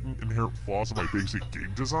reveals certain inherent flaws in my basic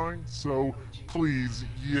game design. So, please,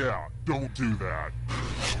 yeah, don't do that.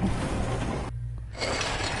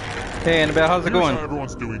 Hey, Annabelle, how's it Here's going? how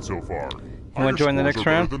everyone's doing so far. You want to join the next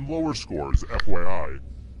round? Than lower scores, FYI.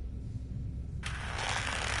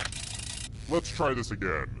 Let's try this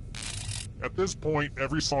again. At this point,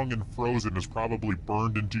 every song in Frozen is probably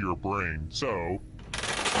burned into your brain, so...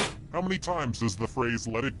 how many times does the phrase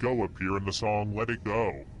 "let it go" appear in the song "Let It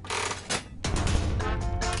Go"?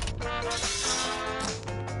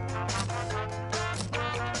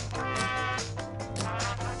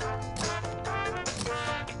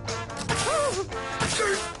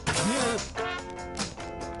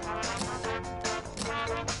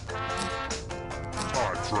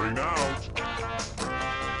 Time's running out.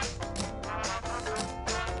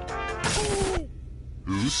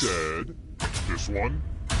 Who said this one?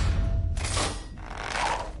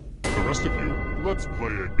 The rest of you, let's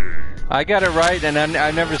play a game. I got it right, and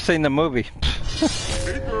I've never seen the movie.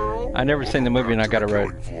 Hey girl. I never seen the movie, and I got it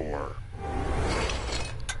right. Floor.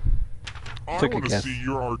 I Took a want to guess. see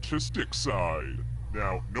your artistic side.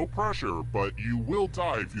 Now, no pressure, but you will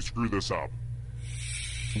die if you screw this up.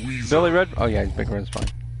 Weezer, Billy Red? Oh yeah, Big Red's fine.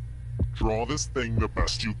 draw this thing the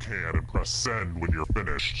best you can and press send when you're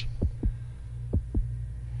finished.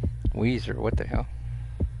 Weezer, what the hell?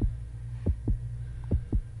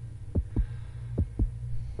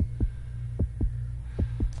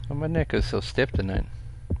 Oh, my neck is so stiff tonight.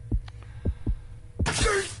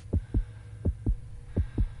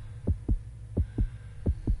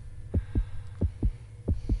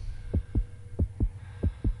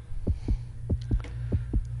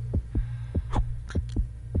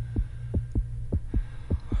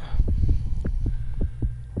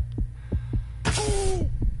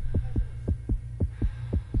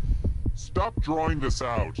 Stop drawing this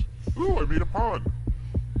out. Ooh, I made a pun.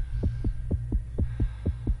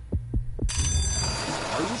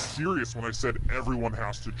 I was serious when I said everyone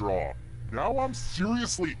has to draw. Now I'm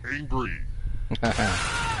seriously angry.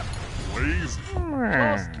 Lazy.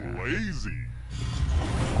 Just lazy.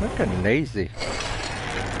 Looking lazy.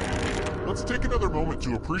 Let's take another moment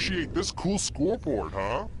to appreciate this cool scoreboard,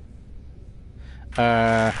 huh?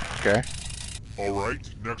 Okay. Alright,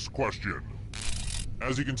 next question.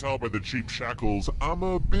 As you can tell by the cheap shackles, I'm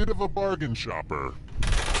a bit of a bargain shopper.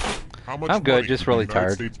 How much I'm good, money just did really the United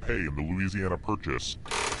tired. States pay in the Louisiana Purchase?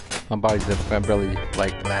 My body's up. I'm really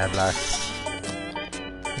like blah blah.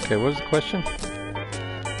 Okay, what was the question?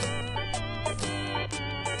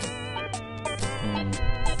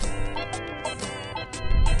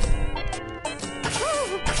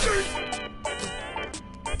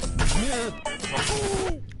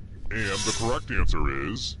 And the correct answer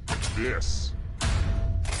is this.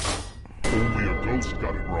 Only a ghost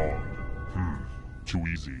got it wrong. Too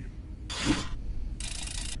easy.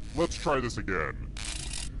 Let's try this again.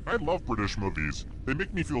 I love British movies. They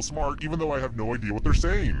make me feel smart even though I have no idea what they're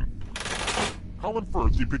saying. Colin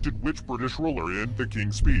Firth depicted which British ruler in The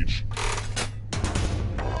King's Speech?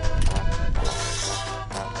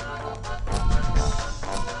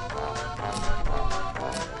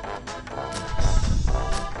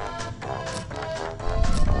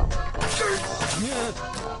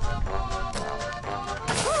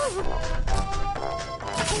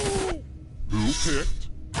 Who picked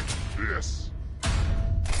this?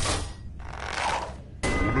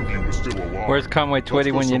 One of you is still alive. Where's Conway Let's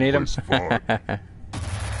Twitty go when you need him? someplace fun.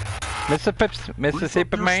 Mississippi Grease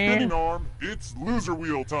up your Man. spinning arm. It's loser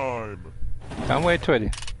wheel time. Conway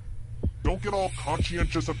Twitty. Don't get all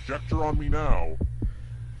conscientious objector on me now.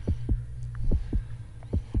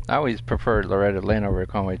 I always preferred Loretta Lynn over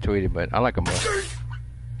Conway Twitty, but I like them both.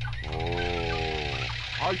 Oh,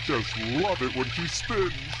 I just love it when she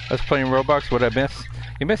spins. I was playing Roblox. What I miss?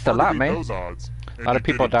 You missed a Hard to lot, beat man. those odds, A lot of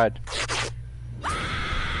people died.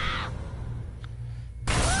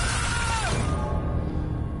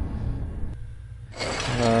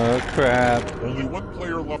 Oh crap. Only one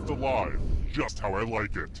player left alive. Just how I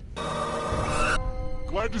like it.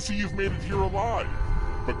 Glad to see you've made it here alive.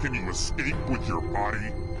 But can you escape with your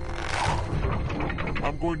body?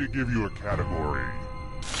 I'm going to give you a category.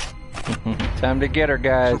 Time to get her,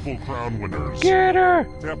 guys. Triple Crown winners. Get her!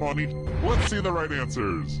 Tap on each. Let's see the right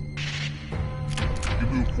answers. You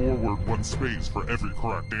move forward one space for every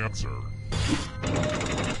correct answer.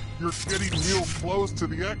 You're getting real close to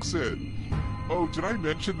the exit. Oh, did I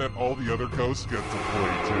mention that all the other ghosts get to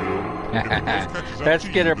play too? If the ghost catches up Let's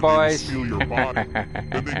to get you, her, then they will boys. steal your body.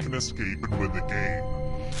 Then they can escape and win the game.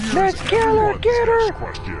 Here's Let's kill her, everyone's get her. next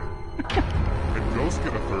question. And ghosts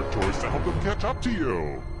get a third choice to help them catch up to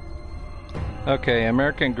you. Okay,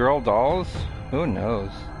 American Girl dolls? Who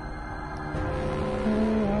knows?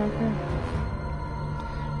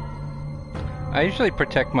 I usually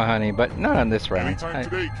protect my honey, but not on this round. Anytime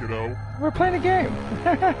today, kiddo. We're playing a game.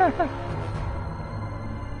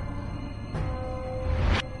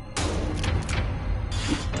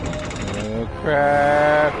 Oh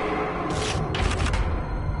crap.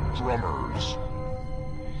 Drummers.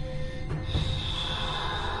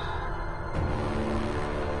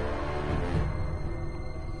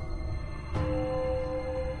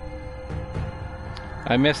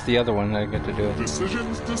 I missed the other one I get to do it.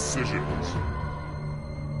 Decisions.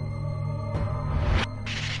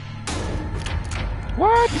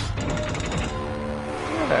 What? Get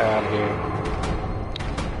out of here.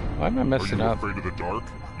 Why am I Are messing you up? afraid of the dark?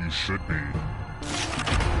 You should be.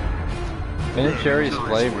 Ben & Jerry's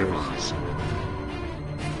flavors.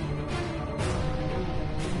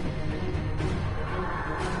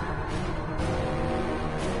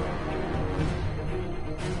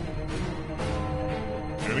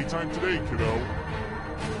 Anytime today, kiddo.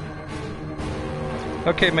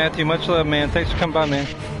 Okay, Matthew, much love, man. Thanks for coming by, man.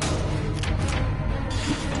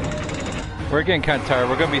 We're getting kind of tired.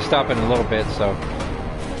 We're going to be stopping in a little bit, so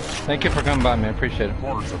thank you for coming by, man. Appreciate it.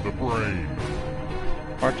 Parts of the brain.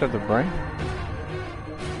 Parts of the brain?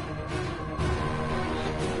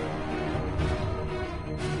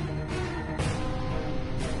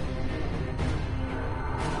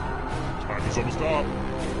 Time to some stop.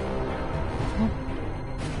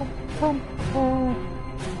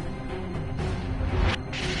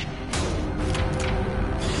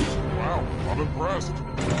 Wow, I'm impressed.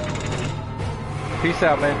 Peace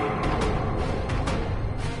out, man.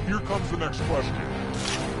 Here comes the next question.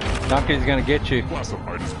 Donkey's gonna get you.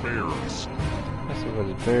 Classified as bears. That's what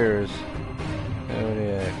it bears. Oh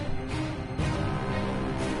yeah.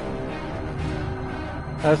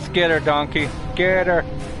 Let's get her, Donkey. Get her.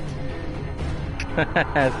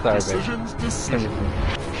 Sorry, Decisions, decisions.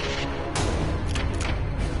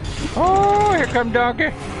 Oh, here come Donkey.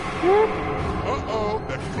 Whoop. Uh-oh,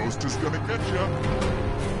 that ghost is gonna get ya.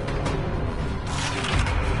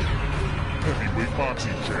 Heavyweight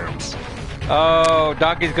boxing champs. Oh,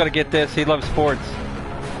 Donkey's gonna get this. He loves sports.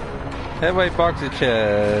 Heavyweight boxing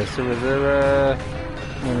chest. Anytime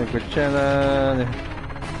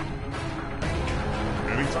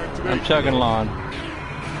today. I'm chugging along.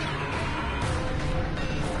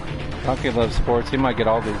 Donkey loves sports. He might get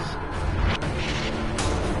all these.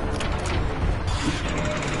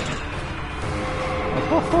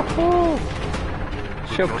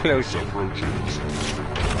 So close.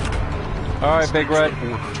 All right, Big Red.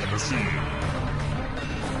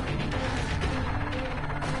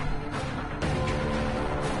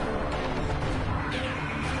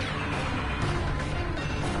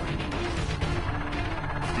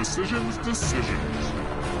 Decisions, decisions.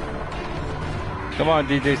 Come on,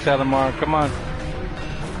 DJ Salamar. Come on.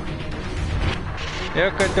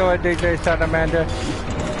 You could do it, DJ Salamander.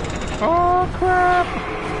 Oh, crap.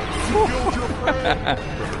 You killed your prey.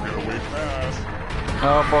 Better get away fast.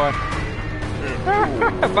 Oh, boy.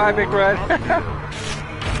 And Bye, Big Red.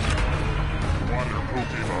 Water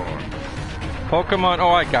Pokemon. Pokemon. Oh,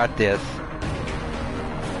 I got this.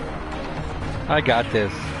 I got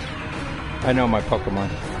this. I know my Pokemon.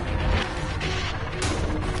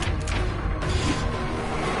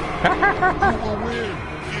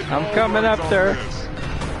 I'm coming up there.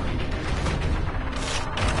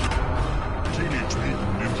 Teenage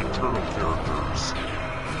Mutant Ninja Turtle characters.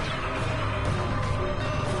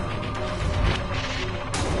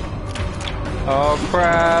 Oh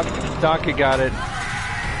crap! Donkey got it.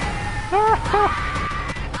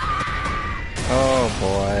 Oh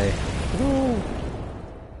boy. Woo.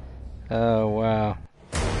 Oh wow.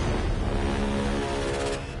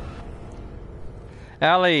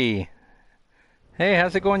 Allie. Hey,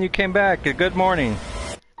 how's it going? You came back. Good morning.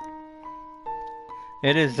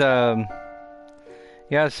 It is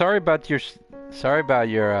yeah, sorry about your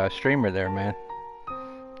streamer there, man.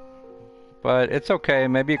 But it's okay.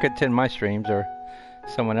 Maybe you could attend my streams or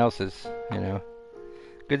someone else's, you know.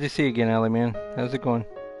 Good to see you again, Allie, man. How's it going?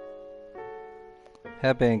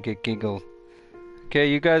 Happy and get giggled. Okay,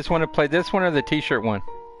 you guys want to play this one or the t-shirt one?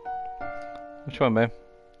 Which one, babe?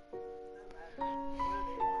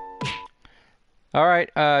 Alright,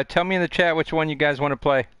 tell me in the chat which one you guys want to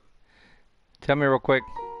play. Tell me real quick.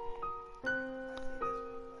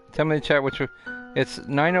 Tell me in the chat which one. It's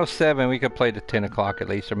 9:07. We could play to 10 o'clock at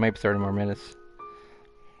least, or maybe 30 more minutes.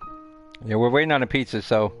 Yeah, we're waiting on a pizza,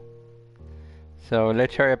 so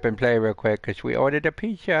let's hurry up and play real quick, because we ordered a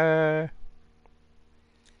pizza.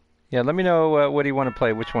 Yeah, let me know what do you want to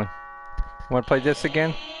play. Which one? You want to play this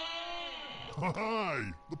again?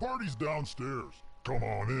 Hi, the party's downstairs. Come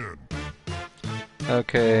on in.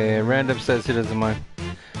 Okay, Random says he doesn't mind.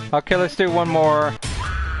 Okay, let's do one more.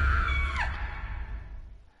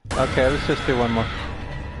 Okay, let's just do one more.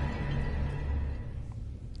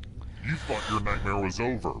 You thought your nightmare was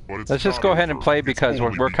over, but it's Let's just not go ahead and over. play It's because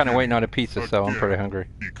only we're kind of beginning. waiting on a pizza, so I'm Again, pretty hungry.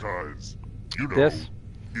 Because, you know, This?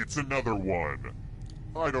 it's another one.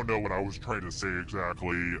 I don't know what I was trying to say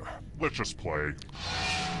exactly. Let's just play.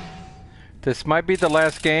 This might be the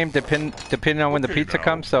last game, depending on when the Okay, pizza now,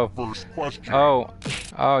 comes. So, first question. oh,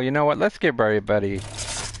 you know what? Let's give everybody,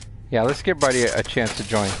 yeah, let's give everybody a chance to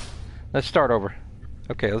join. Let's start over.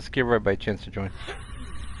 Okay, let's give everybody a chance to join.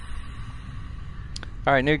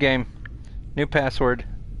 All right, new game, new password.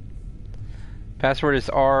 Password is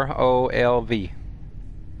ROLV.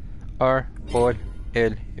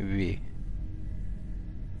 ROLV.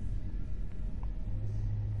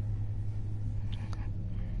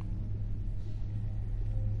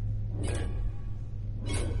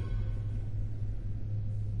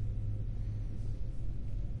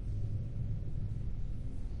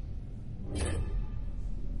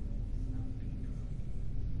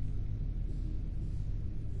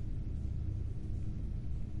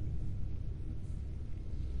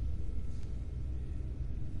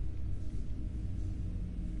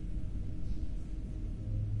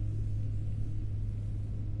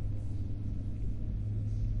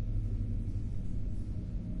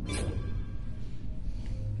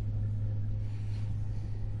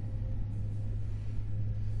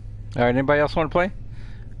 All right, anybody else want to play?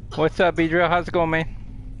 What's up, B-Drill? How's it going, man?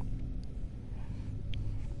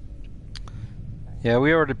 Yeah,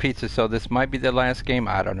 we ordered pizza, so this might be the last game.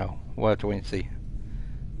 I don't know. We'll have to wait and see.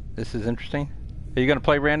 This is interesting. Are you going to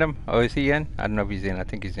play random? Oh, is he in? I don't know if he's in. I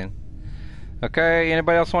think he's in. Okay,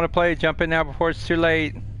 anybody else want to play? Jump in now before it's too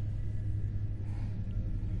late.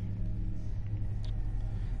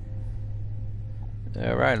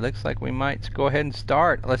 All right, looks like we might go ahead and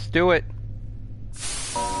start. Let's do it.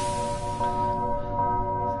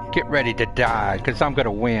 Get ready to die, because I'm going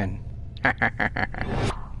to win.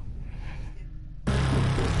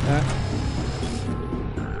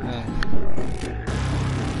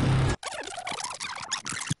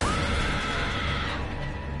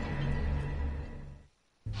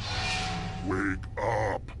 Wake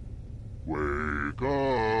up! Wake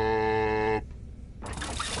up!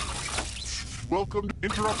 Welcome to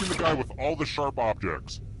interrupting the guy with all the sharp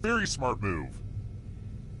objects. Very smart move.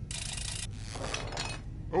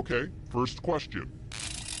 Okay, first question.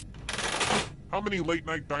 How many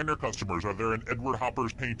late-night diner customers are there in Edward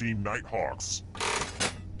Hopper's painting Nighthawks?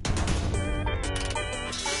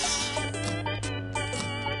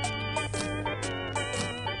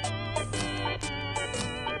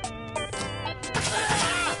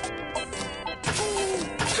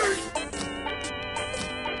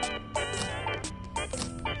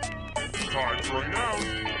 Time's running out.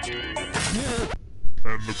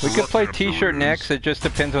 And the We could play correct T-shirt answer next. is- It just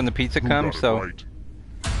depends when the pizza Who comes, got it so right?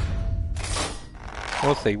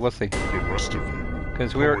 we'll see. We'll see. The rest of you.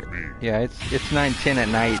 Because Come we're with me. yeah, it's 9:10 at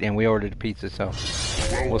night, and we ordered a pizza, so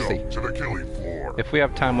we'll see. Welcome to the killing floor. If we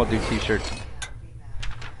have time, we'll do T-shirts.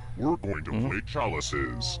 We're going to play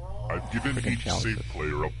chalices. I've given Freaking each chalices. safe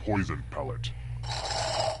player a poison pellet.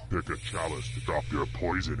 Pick a chalice to drop your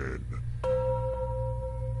poison in.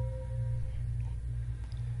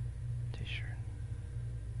 T-shirt.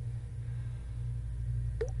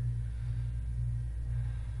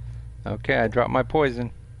 Okay, I dropped my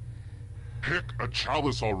poison. Pick a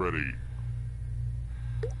chalice already.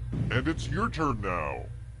 And it's your turn now.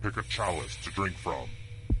 Pick a chalice to drink from.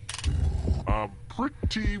 I'm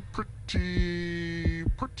pretty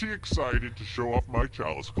excited to show off my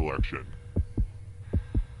chalice collection.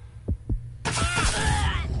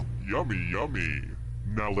 Yummy, yummy.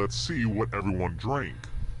 Now let's see what everyone drank.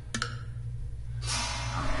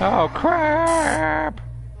 Oh crap!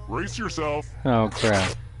 Brace yourself. Oh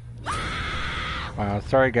crap! Wow,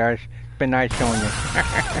 sorry guys. It's been nice showing you.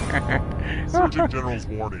 Surgeon General's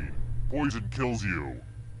warning. Poison kills you.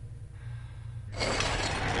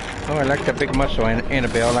 Oh, I like the big muscle,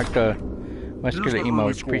 Annabelle. I like the muscular Here's the early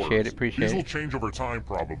emotes. scores. Appreciate it. Appreciate These will it. change over time,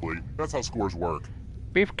 probably. That's how scores work.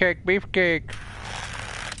 Beefcake, beefcake.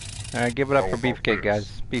 All right, give it up How for about beefcake,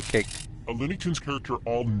 this? guys. Beefcake. A Looney Tunes character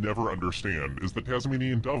I'll never understand is the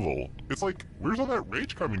Tasmanian Devil. It's like, where's all that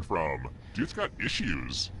rage coming from? Dude's got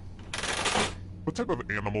issues. What type of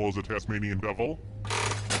animal is a Tasmanian Devil?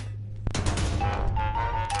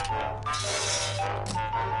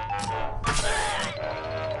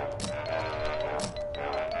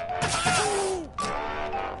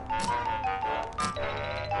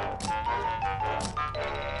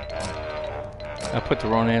 I put the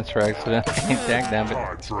wrong answer accidentally. Dag damn it.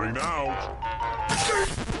 Time's running out.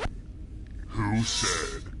 Who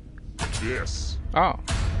said this? Oh,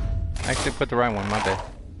 I actually put the right one. My bad.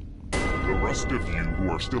 The rest of you who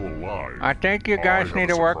are still alive. I think you I guys have need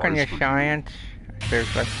a to work on surprise your for you. science.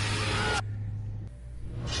 Seriously.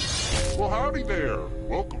 Well, howdy there.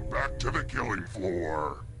 Welcome back to the killing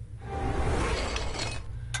floor.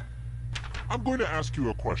 I'm going to ask you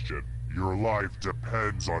a question. Your life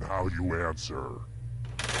depends on how you answer.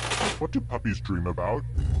 What do puppies dream about?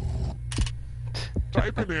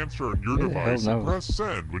 Type an answer on your Who the hell device and knows? press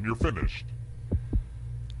send when you're finished.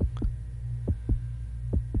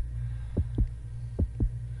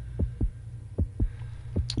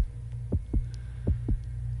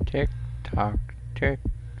 Tick tock, tick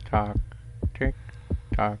tock, tick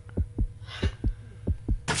tock.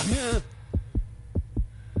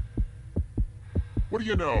 What do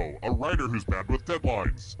you know? A writer who's bad with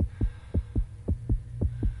deadlines.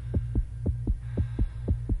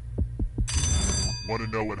 Want to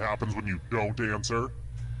know what happens when you don't answer?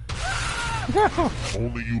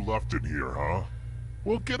 Only you left in here, huh?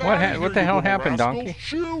 Well, get What out ha- of here, what the you hell little happened, rascal. Donkey?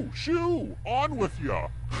 Shoo, shoo, on with ya.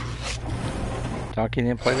 Donkey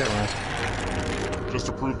didn't play that right. Just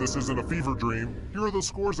to prove this isn't a fever dream, here are the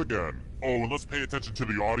scores again. Oh, and let's pay attention to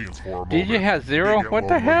the audience for a moment. DJ has They 0? get What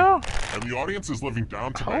the lonely, hell? And the audience is living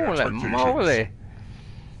down to my Holy expectations. moly.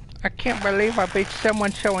 I can't believe I beat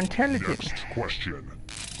someone so intelligent. Next question.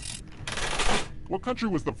 What country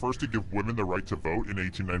was the first to give women the right to vote in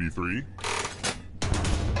 1893?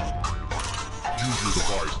 Use your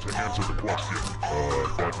device to answer the question.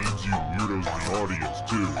 That means you weirdos in the audience,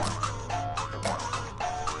 too.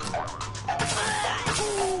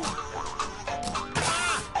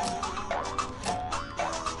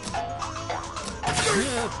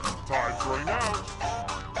 Time's running out.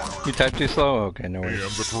 You typed too slow? Okay, no And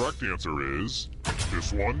worries. the correct answer is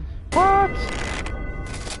this one. What?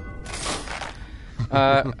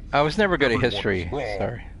 I was never good at Everyone history. was wrong.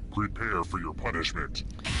 Sorry. Prepare for your punishment.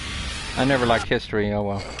 I never liked history. Oh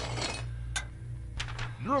well.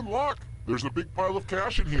 You're in luck. There's a big pile of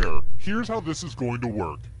cash in here. Here's how this is going to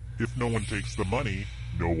work. If no one takes the money,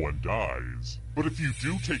 no one dies. But if you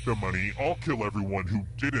do take the money, I'll kill everyone who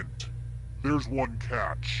didn't. There's one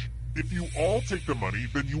catch. If you all take the money,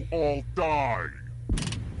 then you all die.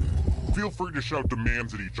 Feel free to shout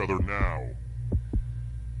demands at each other now.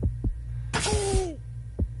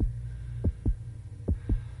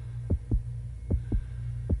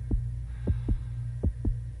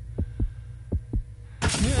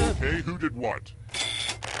 Okay, who did what?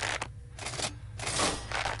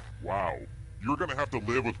 Wow, you're gonna have to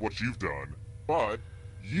live with what you've done, but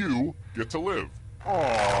you get to live.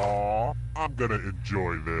 Aww, I'm gonna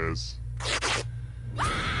enjoy this.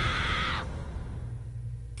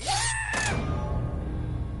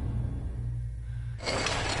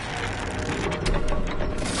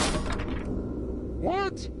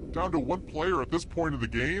 What? Down to one player at this point of the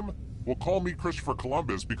game? Well, call me Christopher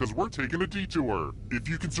Columbus because we're taking a detour. If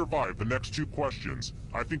you can survive the next 2 questions,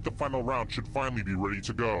 I think the final round should finally be ready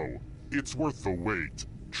to go. It's worth the wait.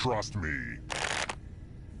 Trust me.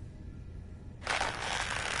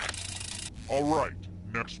 Alright,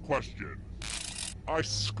 next question. I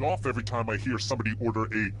scoff every time I hear somebody order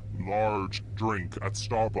a large drink at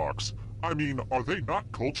Starbucks. I mean, are they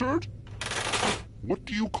not cultured? What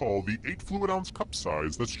do you call the 8 fluid ounce cup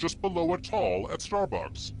size that's just below a tall at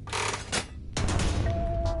Starbucks?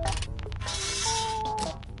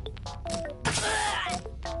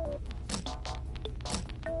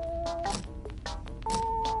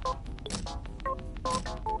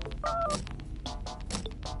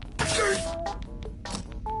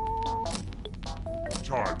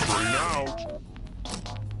 Time's running out.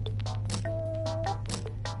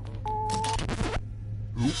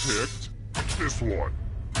 Who picked this one?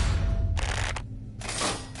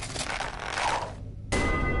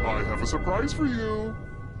 I have a surprise for you.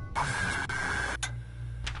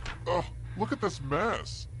 Ugh, look at this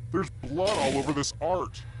mess. There's blood all over this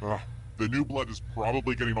art. Ugh, the new blood is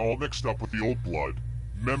probably getting all mixed up with the old blood.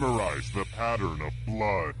 Memorize the pattern of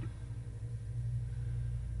blood.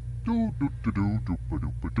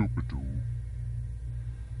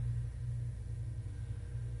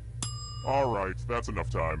 Alright, that's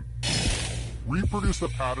enough time. Reproduce the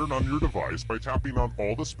pattern on your device by tapping on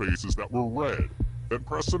all the spaces that were red. Then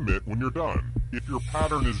press submit when you're done. If your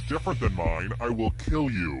pattern is different than mine, I will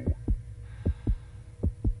kill you.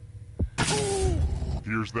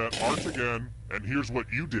 Here's that art again, and here's what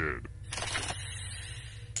you did.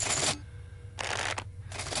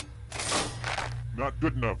 Not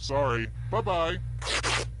good enough, sorry. Bye-bye.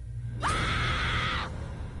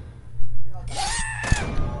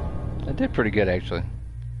 I did pretty good actually.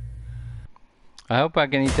 I hope I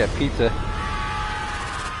can eat that pizza.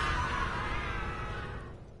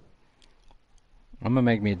 I'm gonna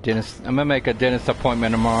make a dentist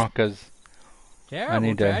appointment tomorrow because Terrible I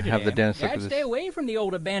need to tragedy. have the dentist look I'd at stay this. away from the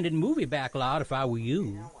old abandoned movie backlot if I were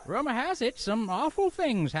you. Rumor has it some awful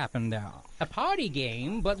things happened there. A party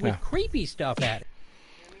game, but with Yeah. creepy stuff at it.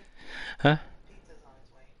 Huh? Pizza's on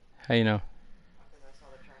its way. How you know? Because I saw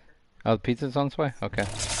the tracker. Oh, the pizza's on its way? Okay.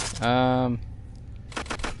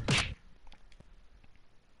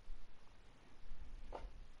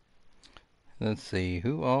 Let's see,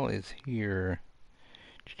 who all is here?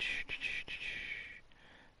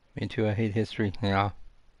 Me too, I hate history. Yeah.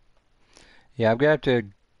 Yeah, I'm gonna have to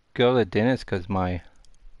go to the dentist because the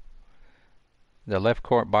left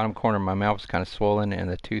bottom corner of my mouth is kind of swollen and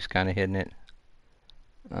the tooth's kind of hitting it.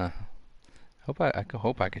 I hope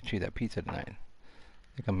I could chew that pizza tonight. I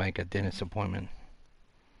think I'll make a dentist appointment.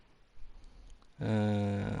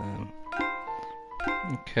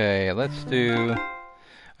 Okay, let's do.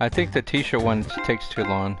 I think the t-shirt one takes too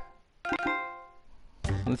long.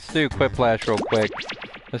 Let's do Quiplash real quick.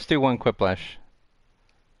 Let's do one Quiplash.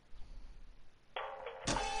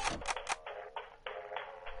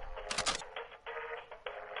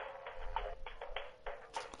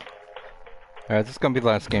 Alright, this is gonna be the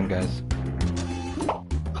last game, guys.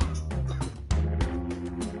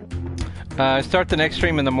 Start the next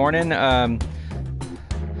stream in the morning.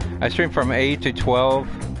 I stream from 8 to 12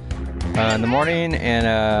 in the morning,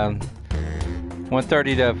 and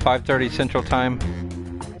 1:30 to 5:30 Central Time.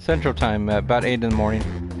 Central Time, about 8 in the morning,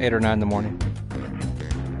 8 or 9 in the morning.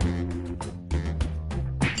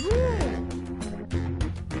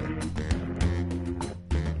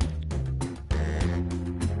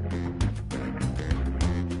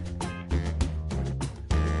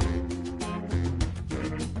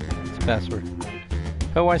 Password.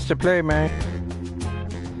 Who wants to play, man?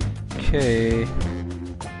 Okay.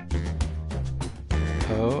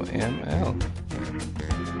 OML.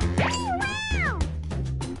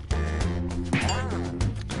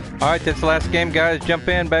 Alright, that's the last game, guys. Jump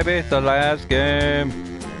in, baby. It's the last game.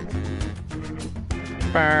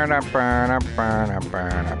 Hey,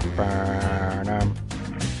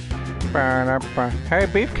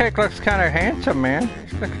 Beefcake looks kind of handsome, man.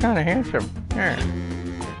 He looks kind of handsome. Yeah.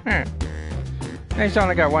 Yeah. He's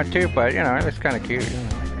only got 1 tooth, but you know, it looks kind of cute. You know.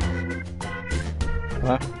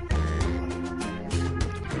 What?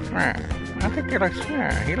 I think he looks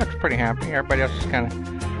pretty happy. Everybody else is kind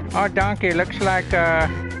of. Oh, Donkey looks like you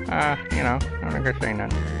know, I'm not gonna say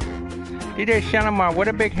nothing. DJ Shanamar, what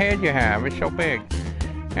a big head you have. It's so big.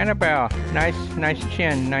 Annabelle, nice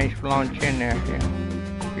chin, nice long chin there. Yeah.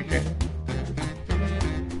 Appreciate it.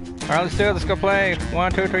 All right, let's do it. Let's go play.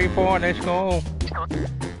 1, 2, 3, 4. Let's go.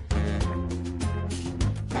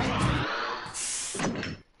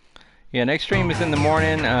 Yeah, next stream is in the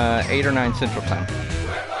morning, 8 or 9 Central Time.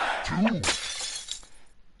 I'm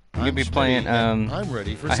gonna be playing. I'm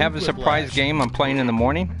ready for I have a surprise game I'm playing in the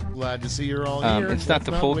morning. Glad to see you're all here. It's not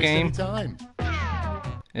the full game.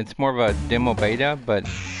 It's more of a demo beta, but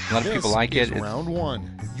a lot of people like it. It's round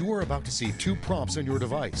 1. You are about to see 2 prompts on your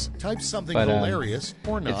device. Type something hilarious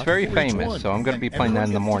or not. It's very famous, so I'm going to be playing that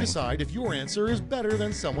in the morning. Decide if your answer is better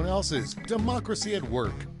than someone else's. Democracy at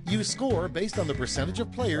work. You score based on the percentage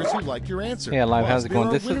of players who like your answer. Yeah, live. How's it going?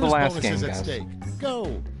 This is the last game, guys.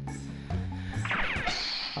 Go.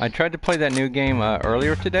 I tried to play that new game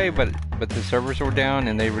earlier today, but the servers were down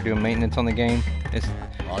and they were doing maintenance on the game.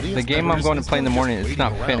 The game I'm going to play in the morning is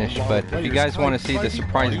not finished, but if you guys want to see the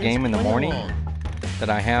surprise game in the morning that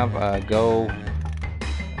I have,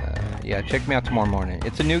 yeah, check me out tomorrow morning.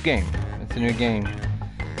 It's a new game. It's a new game,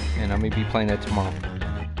 and I'm going to be playing it tomorrow.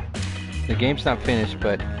 The game's not finished,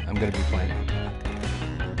 but I'm going to be playing it.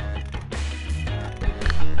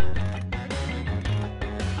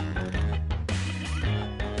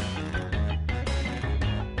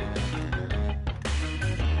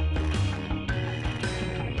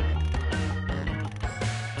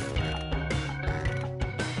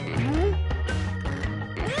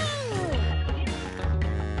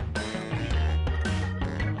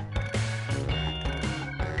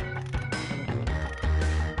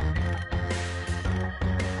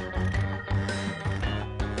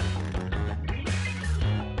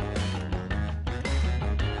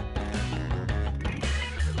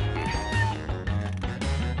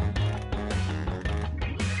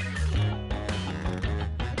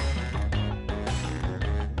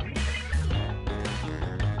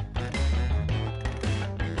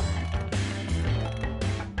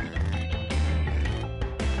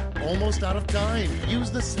 Almost out of time.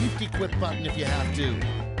 Use the safety quit button if you have to.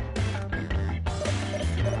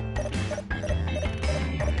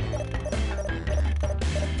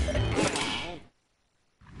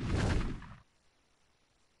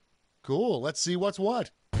 Cool, let's see what's what.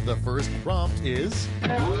 The first prompt is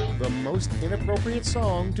the most inappropriate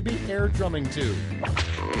song to be air drumming to.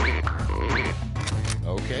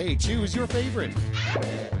 Okay, choose your favorite.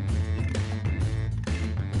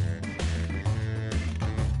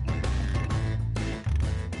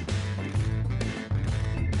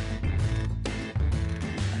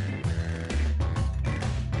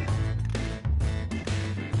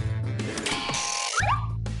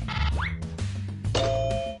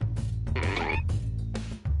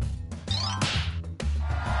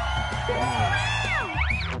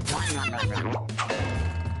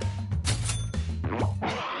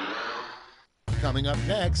 Coming up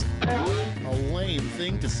next, a lame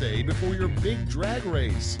thing to say before your big drag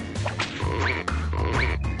race.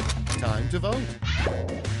 Time to vote.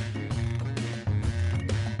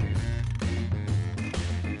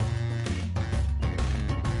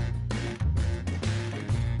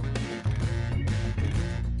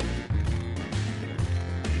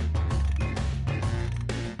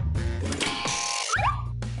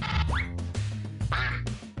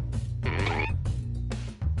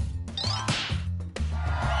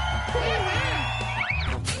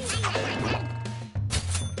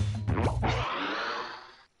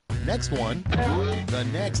 Next one, the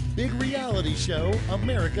next big reality show,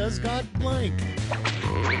 America's Got Blank.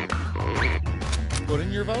 Put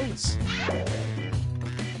in your votes.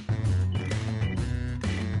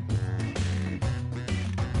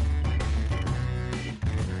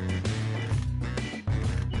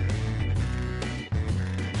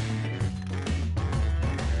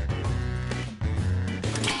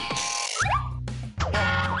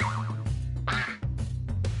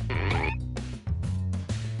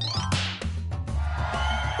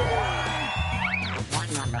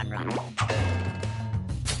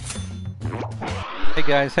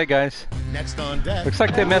 Hey guys. Next on deck. Looks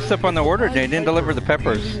like they messed up on the order. They didn't deliver the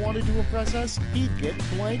peppers. If he wanted to impress us, he'd get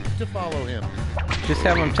Blank to follow him. Just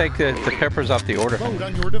have them take the peppers off the order. Vote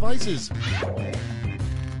on your devices.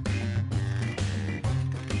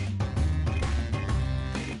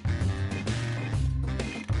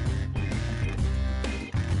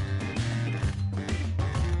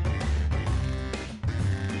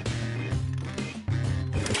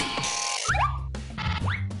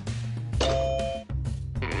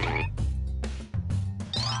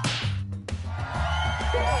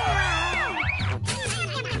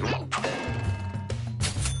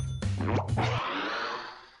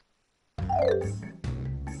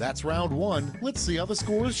 That's round one. Let's see how the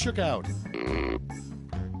scores shook out.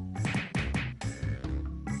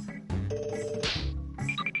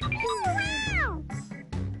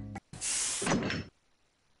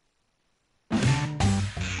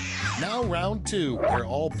 Now round two, where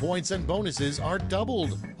all points and bonuses are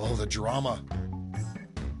doubled. Oh, the drama.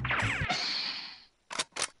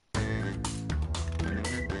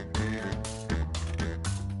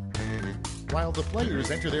 While the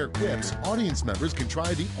players enter their quips, audience members can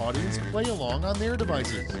try the audience play-along on their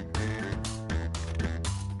devices.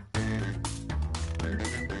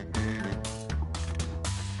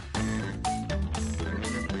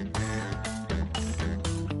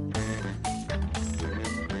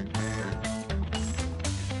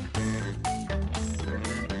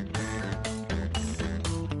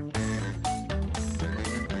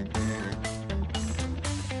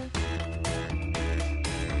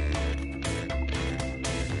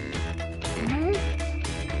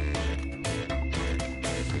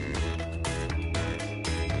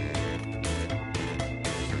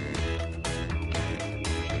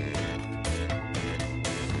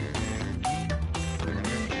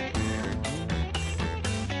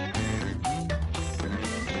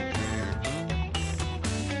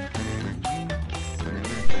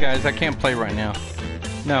 Guys, I can't play right now.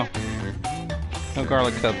 No. No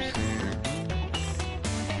garlic cups.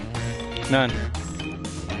 None.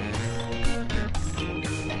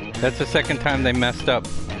 That's the second time they messed up.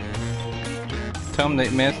 Tell them they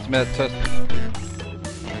messed up.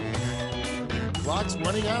 Clock's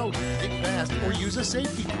running out. Think fast or use a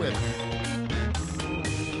safety quip.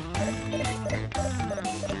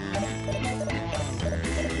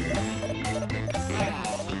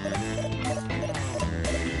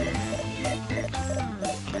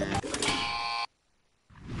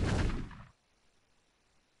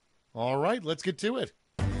 All right, let's get to it.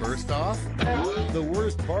 First off, the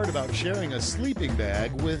worst part about sharing a sleeping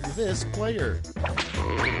bag with this player.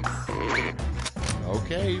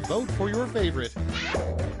 Okay, vote for your favorite.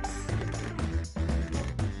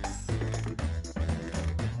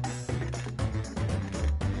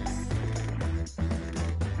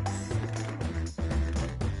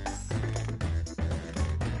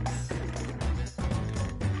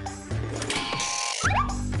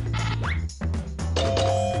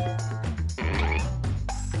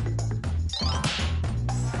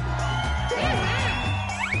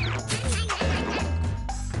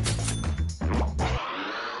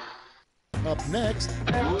 Up next,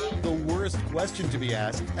 the worst question to be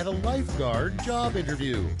asked at a lifeguard job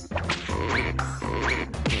interview.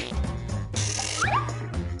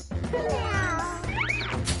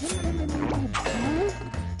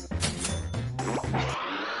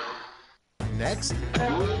 Next,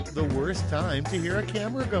 the worst time to hear a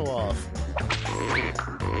camera go off.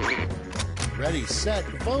 Ready, set,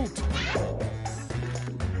 vote!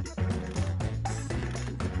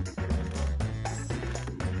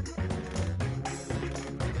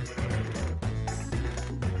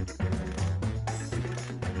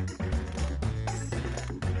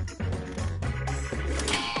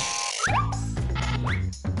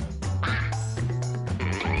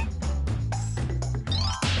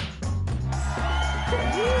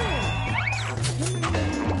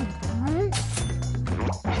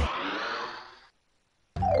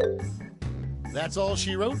 That's all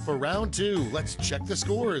she wrote for round two. Let's check the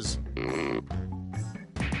scores.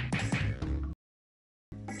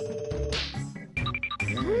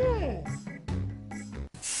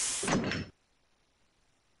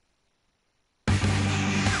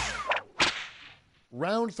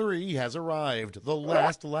 Round 3 has arrived. The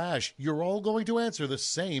last lash. You're all going to answer the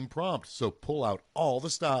same prompt, so pull out all the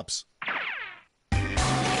stops.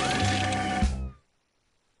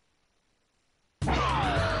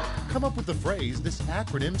 Come up with the phrase this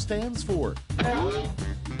acronym stands for.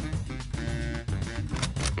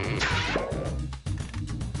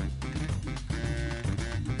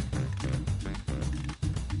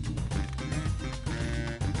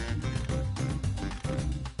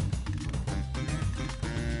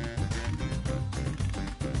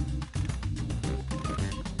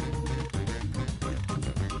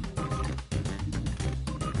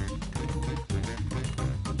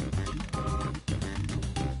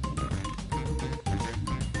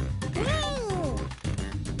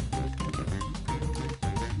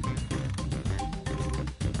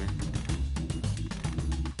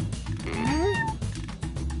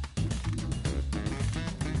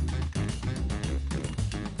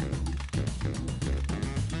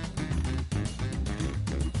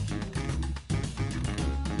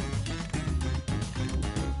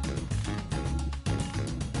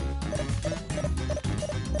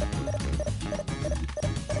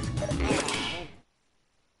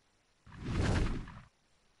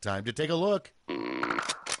 Time to take a look.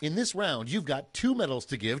 In this round, you've got 2 medals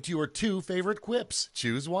to give to your 2 favorite quips.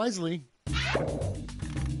 Choose wisely.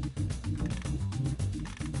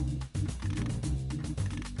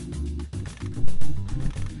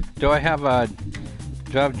 Do I have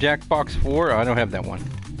Jackbox 4? I don't have that one.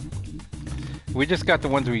 We just got the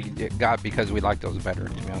ones we got because we like those better,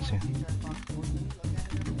 to be honest with you.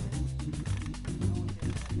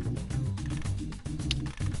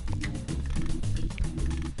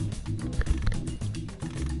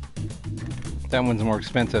 That one's more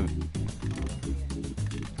expensive.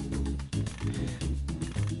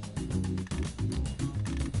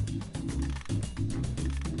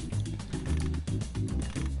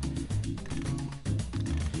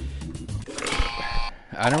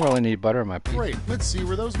 I don't really need butter on my pizza. Great, let's see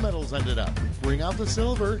where those medals ended up. Bring out the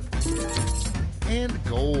silver and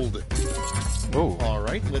gold. Oh. All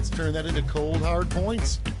right, let's turn that into cold, hard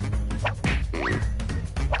points.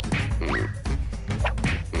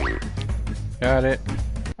 Got it.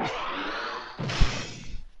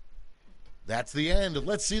 That's the end.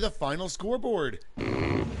 Let's see the final scoreboard.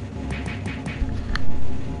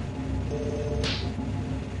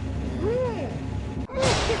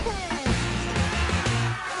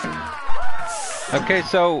 Okay,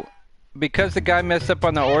 so because the guy messed up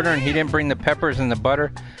on the order and he didn't bring the peppers and the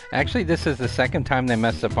butter, actually this is the second time they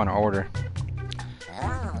messed up on an order.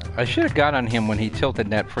 I should have got on him when he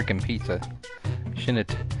tilted that freaking pizza.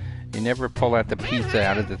 Shouldn't have. You never pull out the pizza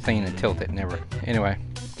out of the thing and tilt it, never. Anyway.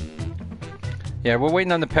 Yeah, we're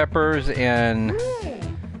waiting on the peppers and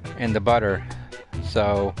the butter.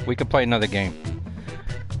 So we can play another game.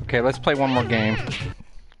 Okay, let's play one more game.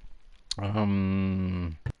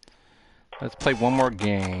 Let's play one more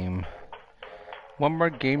game. One more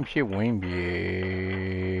game, she win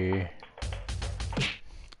be.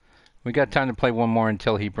 We got time to play one more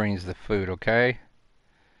until he brings the food, okay?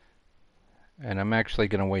 And I'm actually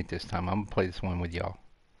going to wait this time. I'm going to play this one with y'all.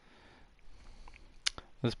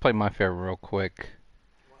 Let's play my favorite real quick.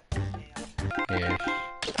 Ish.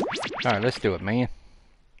 Alright, let's do it, man.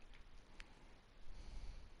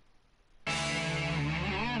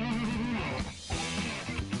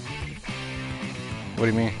 What do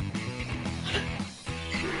you mean?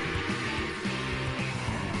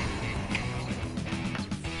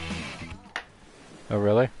 Oh,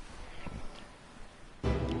 really?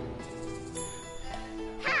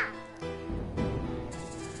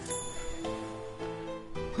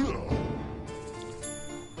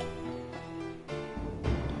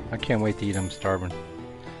 I can't wait to eat. I'm starving.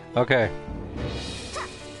 Okay.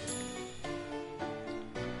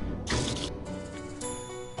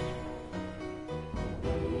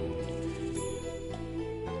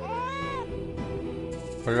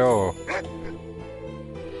 Hello.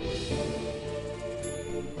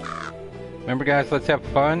 Remember, guys, let's have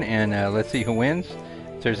fun and let's see who wins.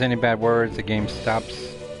 If there's any bad words, the game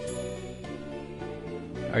stops.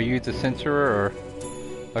 Are you the censorer or?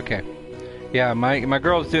 Okay. Yeah, my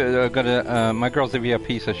girl's my girl's a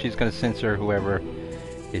VIP, so she's gonna censor whoever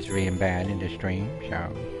is being bad in the stream. So.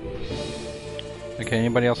 Okay,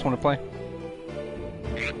 anybody else want to play?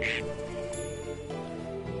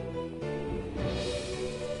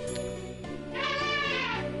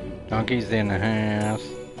 Donkey's in the house.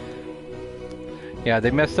 Yeah,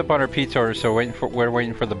 they messed up on our pizza order, so we're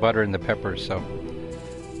waiting for the butter and the peppers. So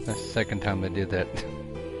that's the second time they did that.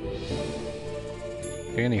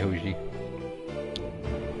 Anywho,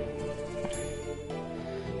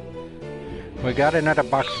 We got another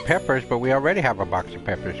box of peppers, but we already have a box of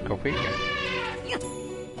peppers. Go figure.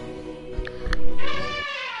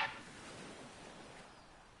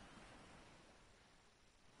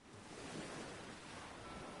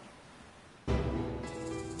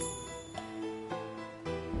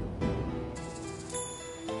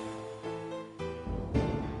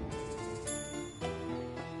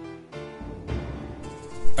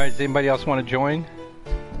 Alright, does anybody else want to join?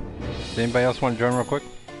 Does anybody else want to join real quick?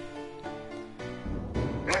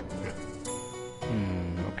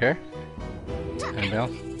 Okay. Anybody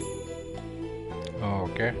else? Oh,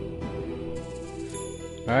 okay.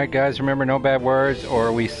 Alright guys, remember no bad words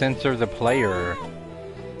or we censor the player.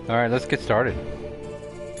 Alright, let's get started.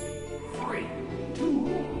 3, 2,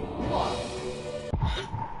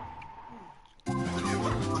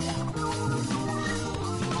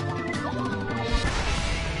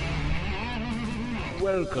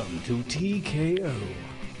 Welcome to TKO.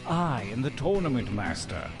 I am the tournament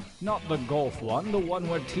master. Not the golf one, the one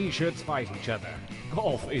where t-shirts fight each other.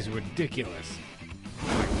 Golf is ridiculous.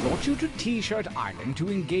 I brought you to T-Shirt Island to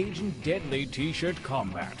engage in deadly t-shirt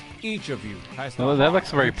combat. Each of you has the Well, that heart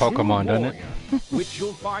looks very of a true Pokemon, doesn't it? warrior, which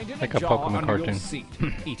you'll find in Like a a jar Pokemon under your cartoon. seat.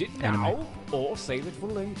 Eat it now, or save it for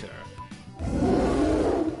later.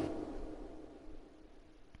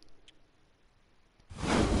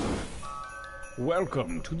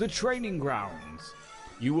 Welcome to the training grounds.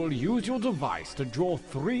 You will use your device to draw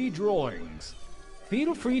 3 drawings.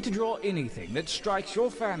 Feel free to draw anything that strikes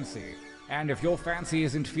your fancy. And if your fancy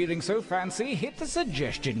isn't feeling so fancy, hit the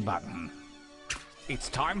suggestion button. It's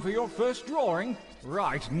time for your first drawing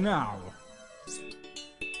right now.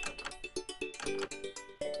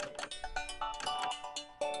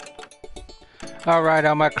 Alright,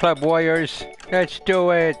 all my club warriors, let's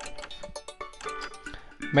do it!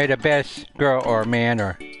 May the best girl or man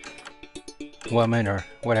or woman or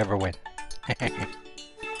whatever win.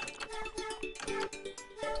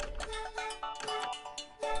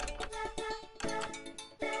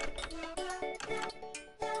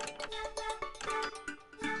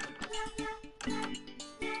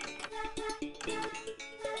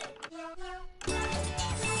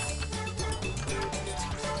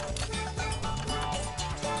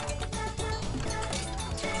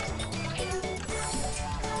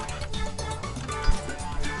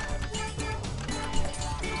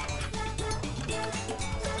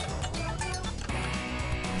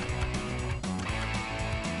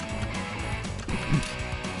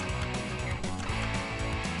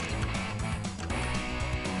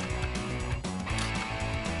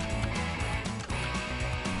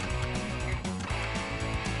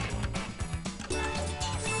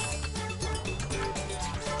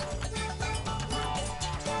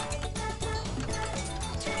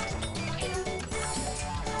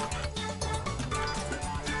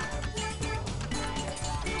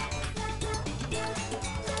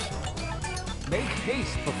 Make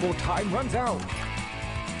haste before time runs out.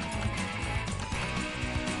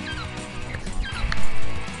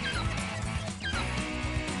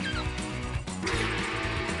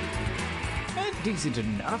 Decent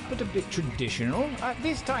enough, but a bit traditional.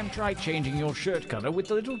 This time try changing your shirt color with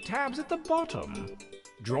the little tabs at the bottom.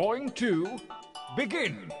 Drawing 2,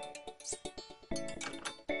 begin!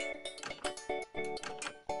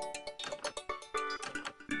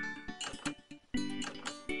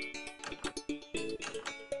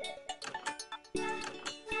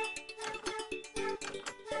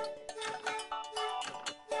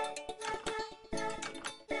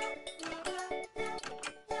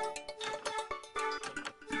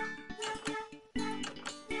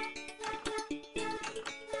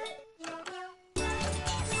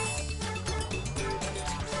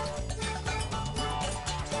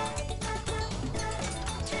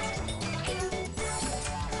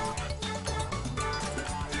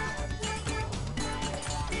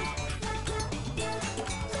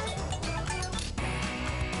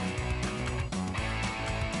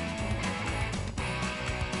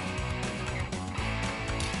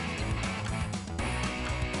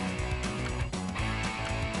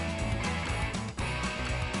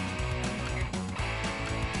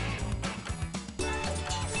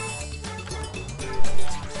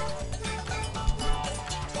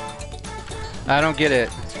 I don't get it.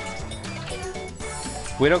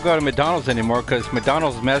 We don't go to McDonald's anymore because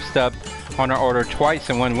McDonald's messed up on our order twice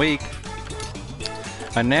in 1 week.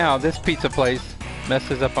 And now this pizza place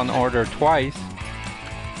messes up on the order twice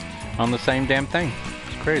on the same damn thing.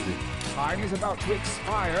 It's crazy. Time is about to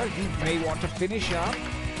expire. You may want to finish up.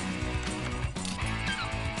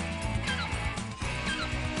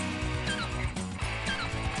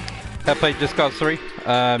 Have played Just Cause 3?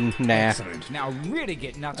 Nah. Excellent. Now really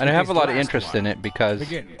get nuts. I don't with have a this lot of last interest one. in it because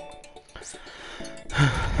Begin.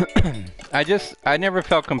 I never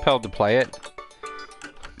felt compelled to play it.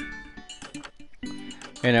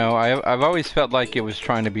 You know, I've always felt like it was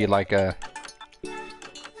trying to be like an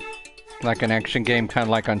action game, kind of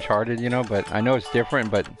like Uncharted, you know. But I know it's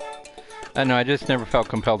different. But I don't know, I just never felt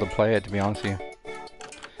compelled to play it, to be honest with you.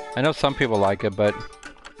 I know some people like it, but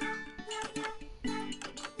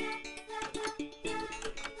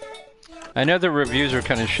I know the reviews are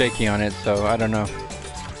kind of shaky on it, so I don't know.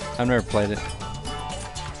 I've never played it.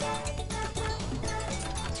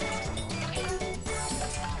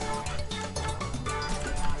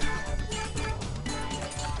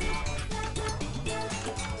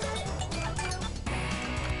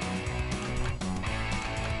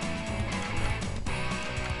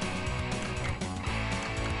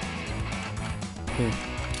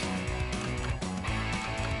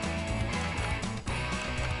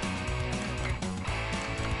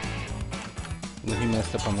 He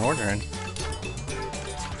messed up on the ordering.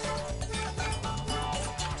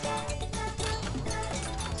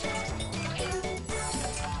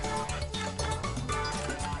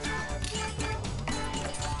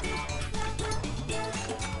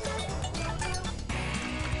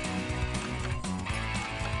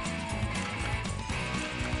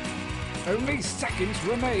 Only seconds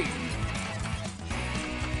remain.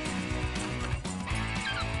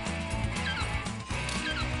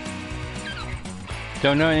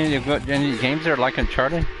 Don't know any games that are like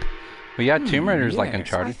Uncharted? Well, yeah, Tomb Raider's like Yes,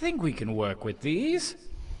 Uncharted. I think we can work with these.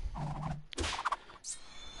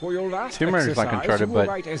 For your last Tomb Raider's like exercise, Uncharted, you will but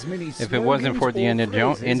write as many if it wasn't for the slogans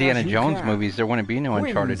or phrases Indiana as you Jones can. movies, there wouldn't be no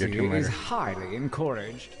Uncharted or Whimsy Tomb is Raider. highly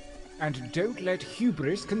encouraged. And don't let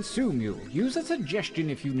hubris consume you. Use a suggestion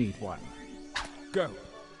if you need one. Go.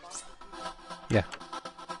 Yeah.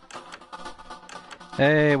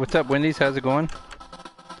 Hey, what's up, Wendy's? How's it going?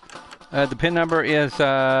 The pin number is,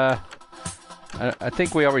 I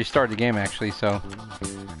think we already started the game, actually, so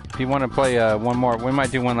if you want to play one more, we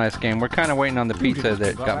might do one last game. We're kind of waiting on the pizza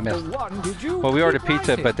that got messed. Well, we ordered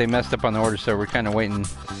pizza, but they messed up on the order, so we're kind of waiting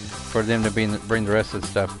for them to bring the rest of the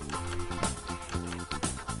stuff.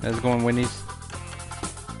 How's it going, Wendy's?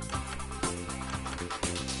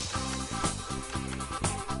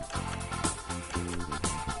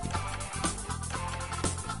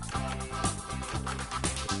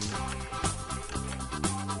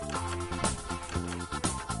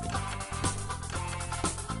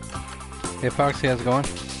 Hey, Foxy, how's it going?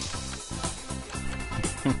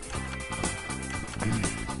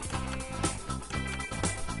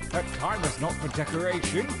 That time is not for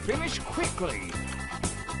decoration. Finish quickly.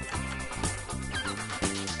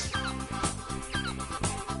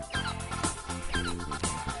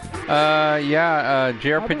 Yeah, I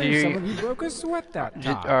believe some of JRPG, you broke a sweat that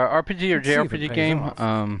time. RPG or Let's see if it JRPG pays game.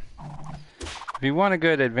 off. If you want a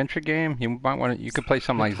good adventure game, you might want to. You could play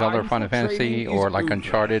something like Zelda or Time Final for Fantasy training or is like over.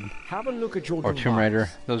 Uncharted Have a look at your or Tomb Raider.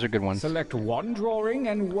 device. Those are good ones. Select one drawing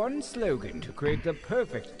and one slogan to create the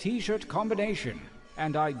perfect t-shirt combination.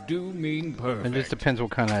 And I do mean perfect. It just depends what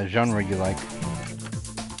kind of genre you like.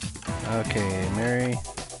 Okay, Merry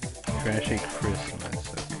Trashy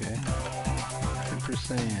Christmas. Okay.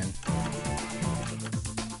 2%.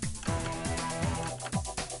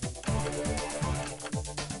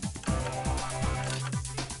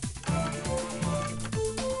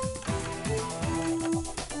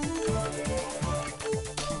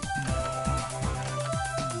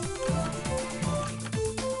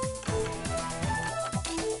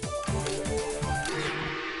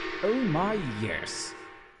 Oh my yes.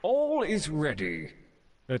 All is ready.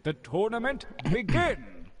 Let the tournament begin.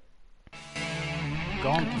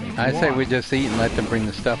 Gauntlet I say one. we just eat and let them bring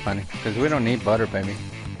the stuff, honey. Because we don't need butter, baby.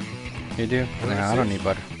 You do? No, I don't need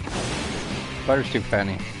butter. Butter's too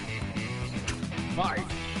fatty. Fight.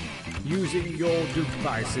 Using your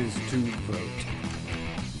devices to vote.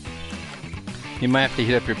 You might have to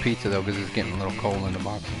heat up your pizza, though, because it's getting a little cold in the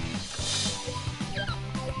box.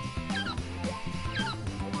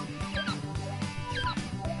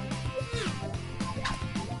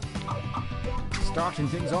 Starting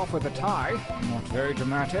things off with a tie. Not very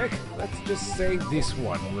dramatic. Let's just say this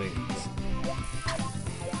one wins.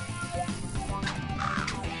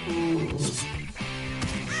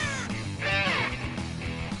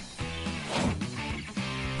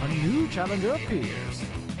 A new challenger appears.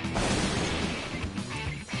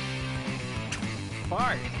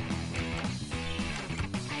 Fight.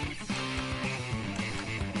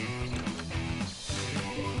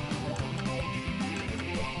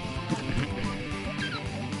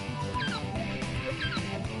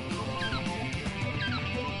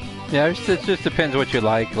 Yeah, it just depends what you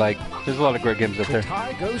like. Like, there's a lot of great games out The there.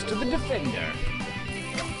 tie goes to the defender.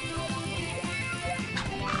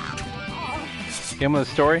 Game with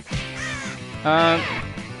a story?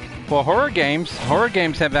 Well, horror games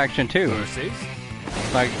have action too. Versus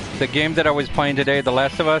Like the game that I was playing today, The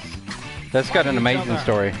Last of Us, that's got an amazing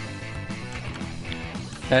story.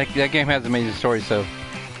 That game has an amazing story, so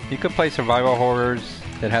you could play survival horrors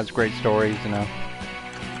that has great stories, you know.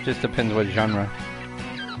 Just depends what genre.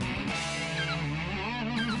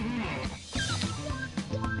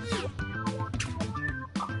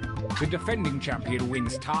 the defending champion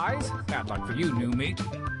wins ties. Bad luck for you, new meat.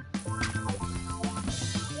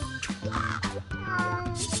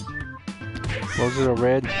 Roses are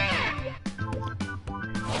red.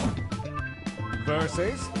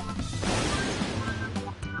 Versus.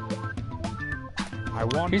 I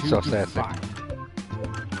want He's you so to sassy. fight.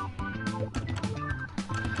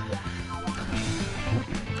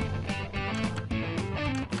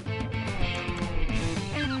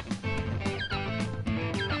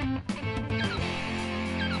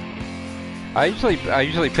 I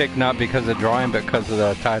usually pick not because of drawing, but because of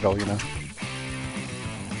the title, you know.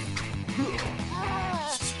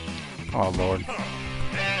 Oh Lord.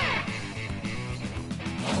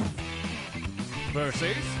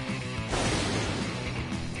 Versus.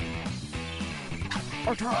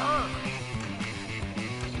 Attack!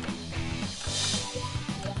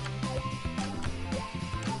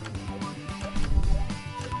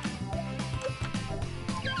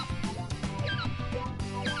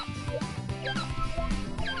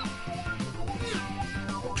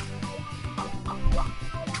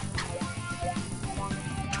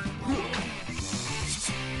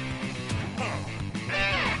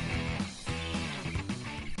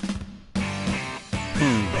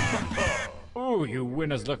 Oh, you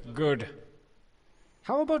winners look good.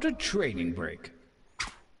 How about a training break?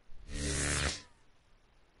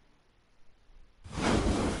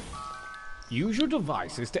 Use your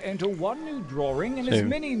devices to enter one new drawing and as Two.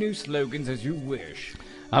 many new slogans as you wish.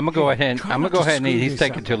 I'm gonna go ahead. Try I'm not gonna go to ahead and eat. screw He's this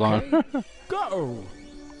taking up, too long. okay? Go!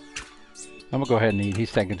 I'm gonna go ahead and eat.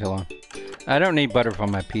 He's taking too long. I don't need butter for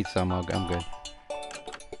my pizza. I'm good.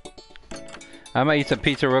 I'm gonna eat some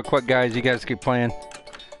pizza real quick, guys. You guys keep playing.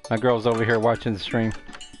 My girl's over here watching the stream.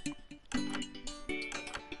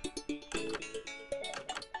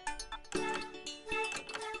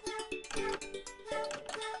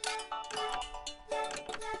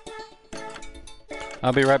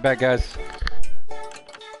 I'll be right back, guys.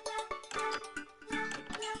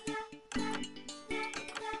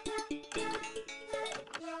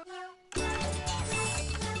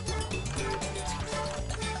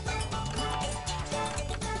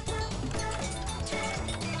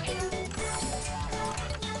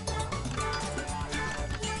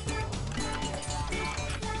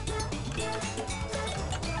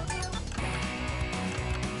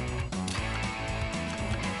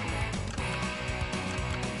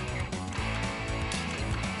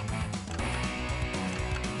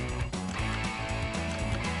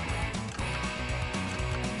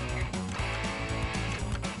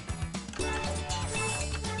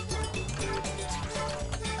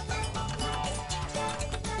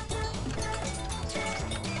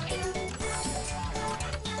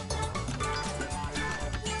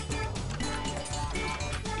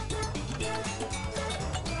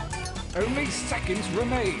 Only seconds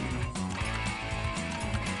remain.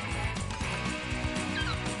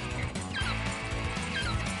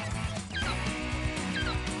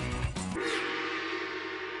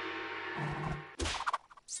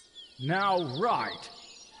 Now, right.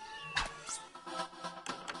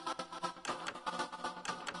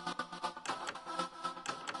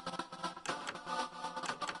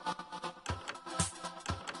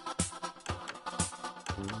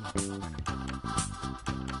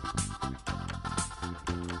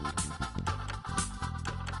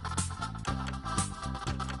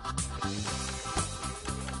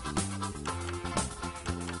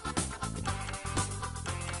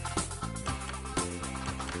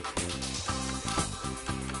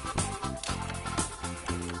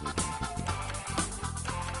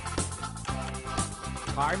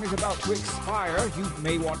 Time is about to expire. You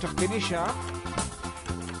may want to finish up.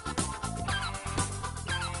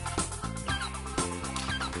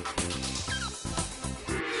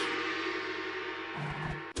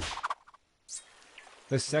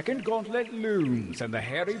 The second gauntlet looms, and the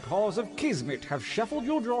hairy paws of Kismet have shuffled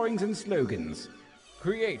your drawings and slogans.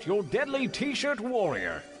 Create your deadly T-shirt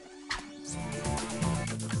warrior.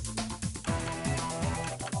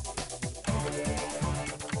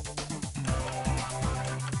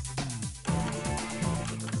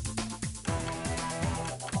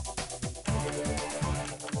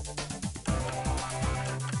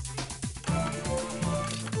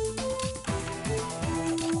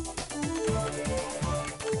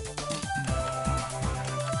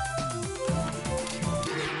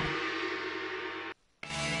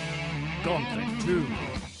 Gauntlet 2.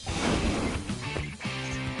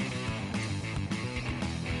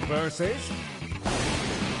 Versus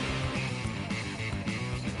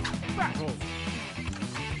Battle.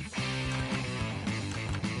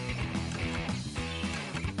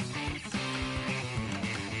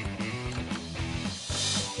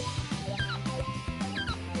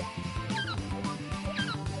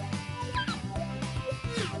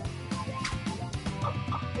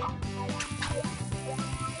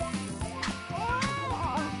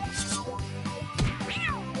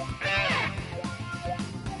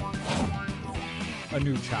 A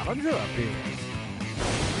new challenger appears.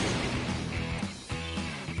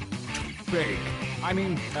 Big.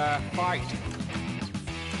 Fight.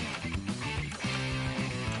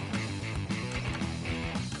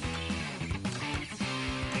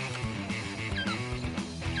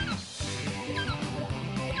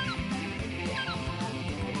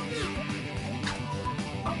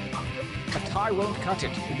 A tie won't cut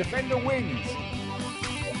it. The defender wins.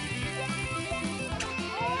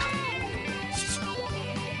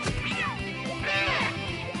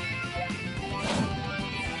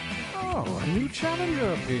 Oh, a new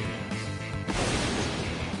challenger appears.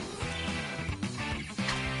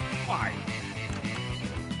 Fight.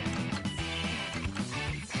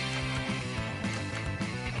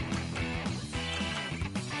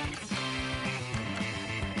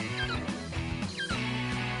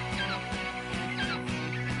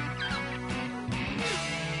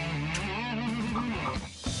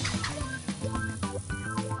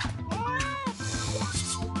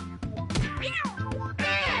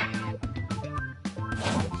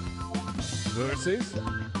 Versus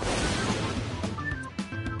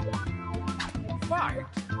Fight.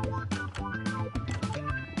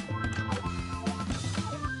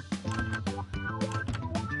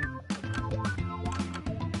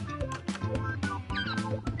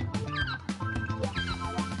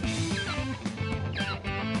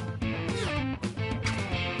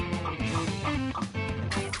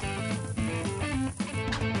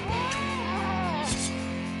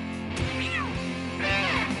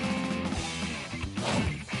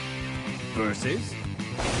 Versus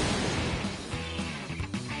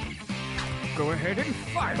Go ahead and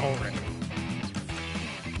fight already.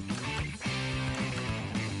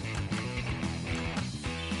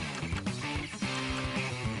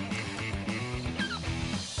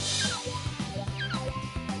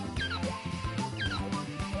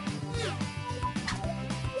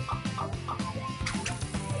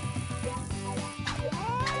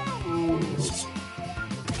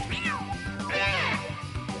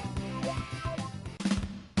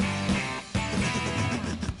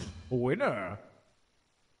 Winner.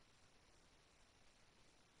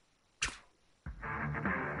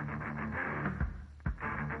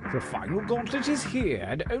 The final gauntlet is here,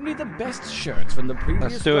 and only the best shirts from the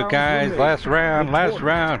previous Let's do it, guys. Last round, last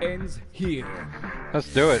round. Ends here.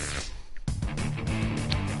 Let's do it.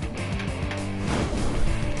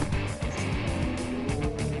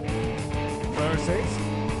 Versus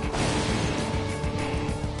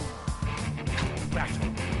Battle.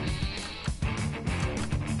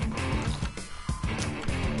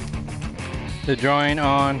 The drawing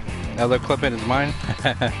on other clipping is mine.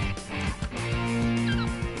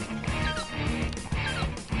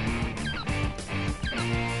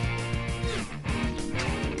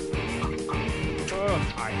 Ugh,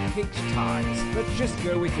 I hate ties. Let's just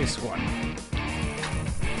go with this one.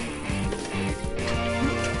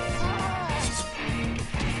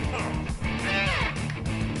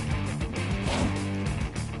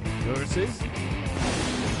 Versus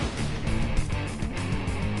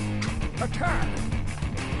Attack.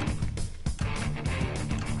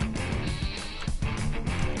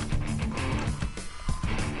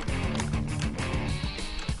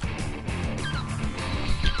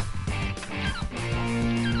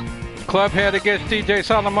 Clubhead against DJ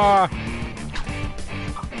Salamar.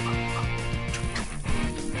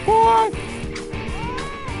 What?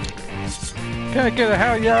 Can I get a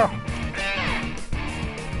hell yeah?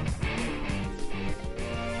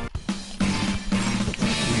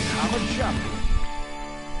 We have a champion.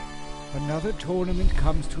 Another tournament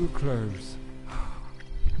comes to a close.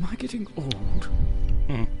 Am I getting old?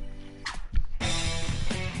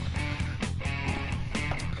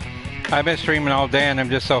 I've been streaming all day and I'm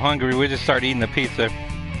just so hungry. We just started eating the pizza.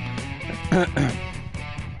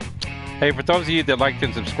 Hey, for those of you that liked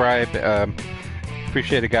and subscribed,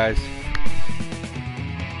 appreciate it, guys.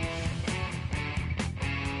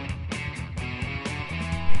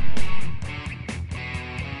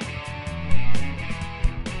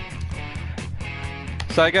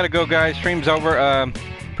 So I gotta go, guys. Stream's over.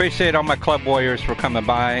 Appreciate all my club warriors for coming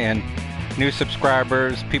by, and new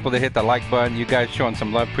subscribers, people that hit the like button. You guys showing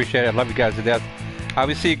some love. Appreciate it. I love you guys to death. I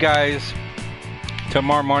will see you guys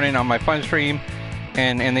tomorrow morning on my fun stream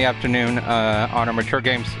and in the afternoon on our mature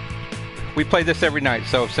games. We play this every night,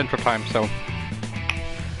 so Central Time. So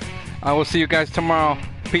I will see you guys tomorrow.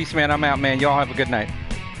 Peace, man. I'm out, man. Y'all have a good night.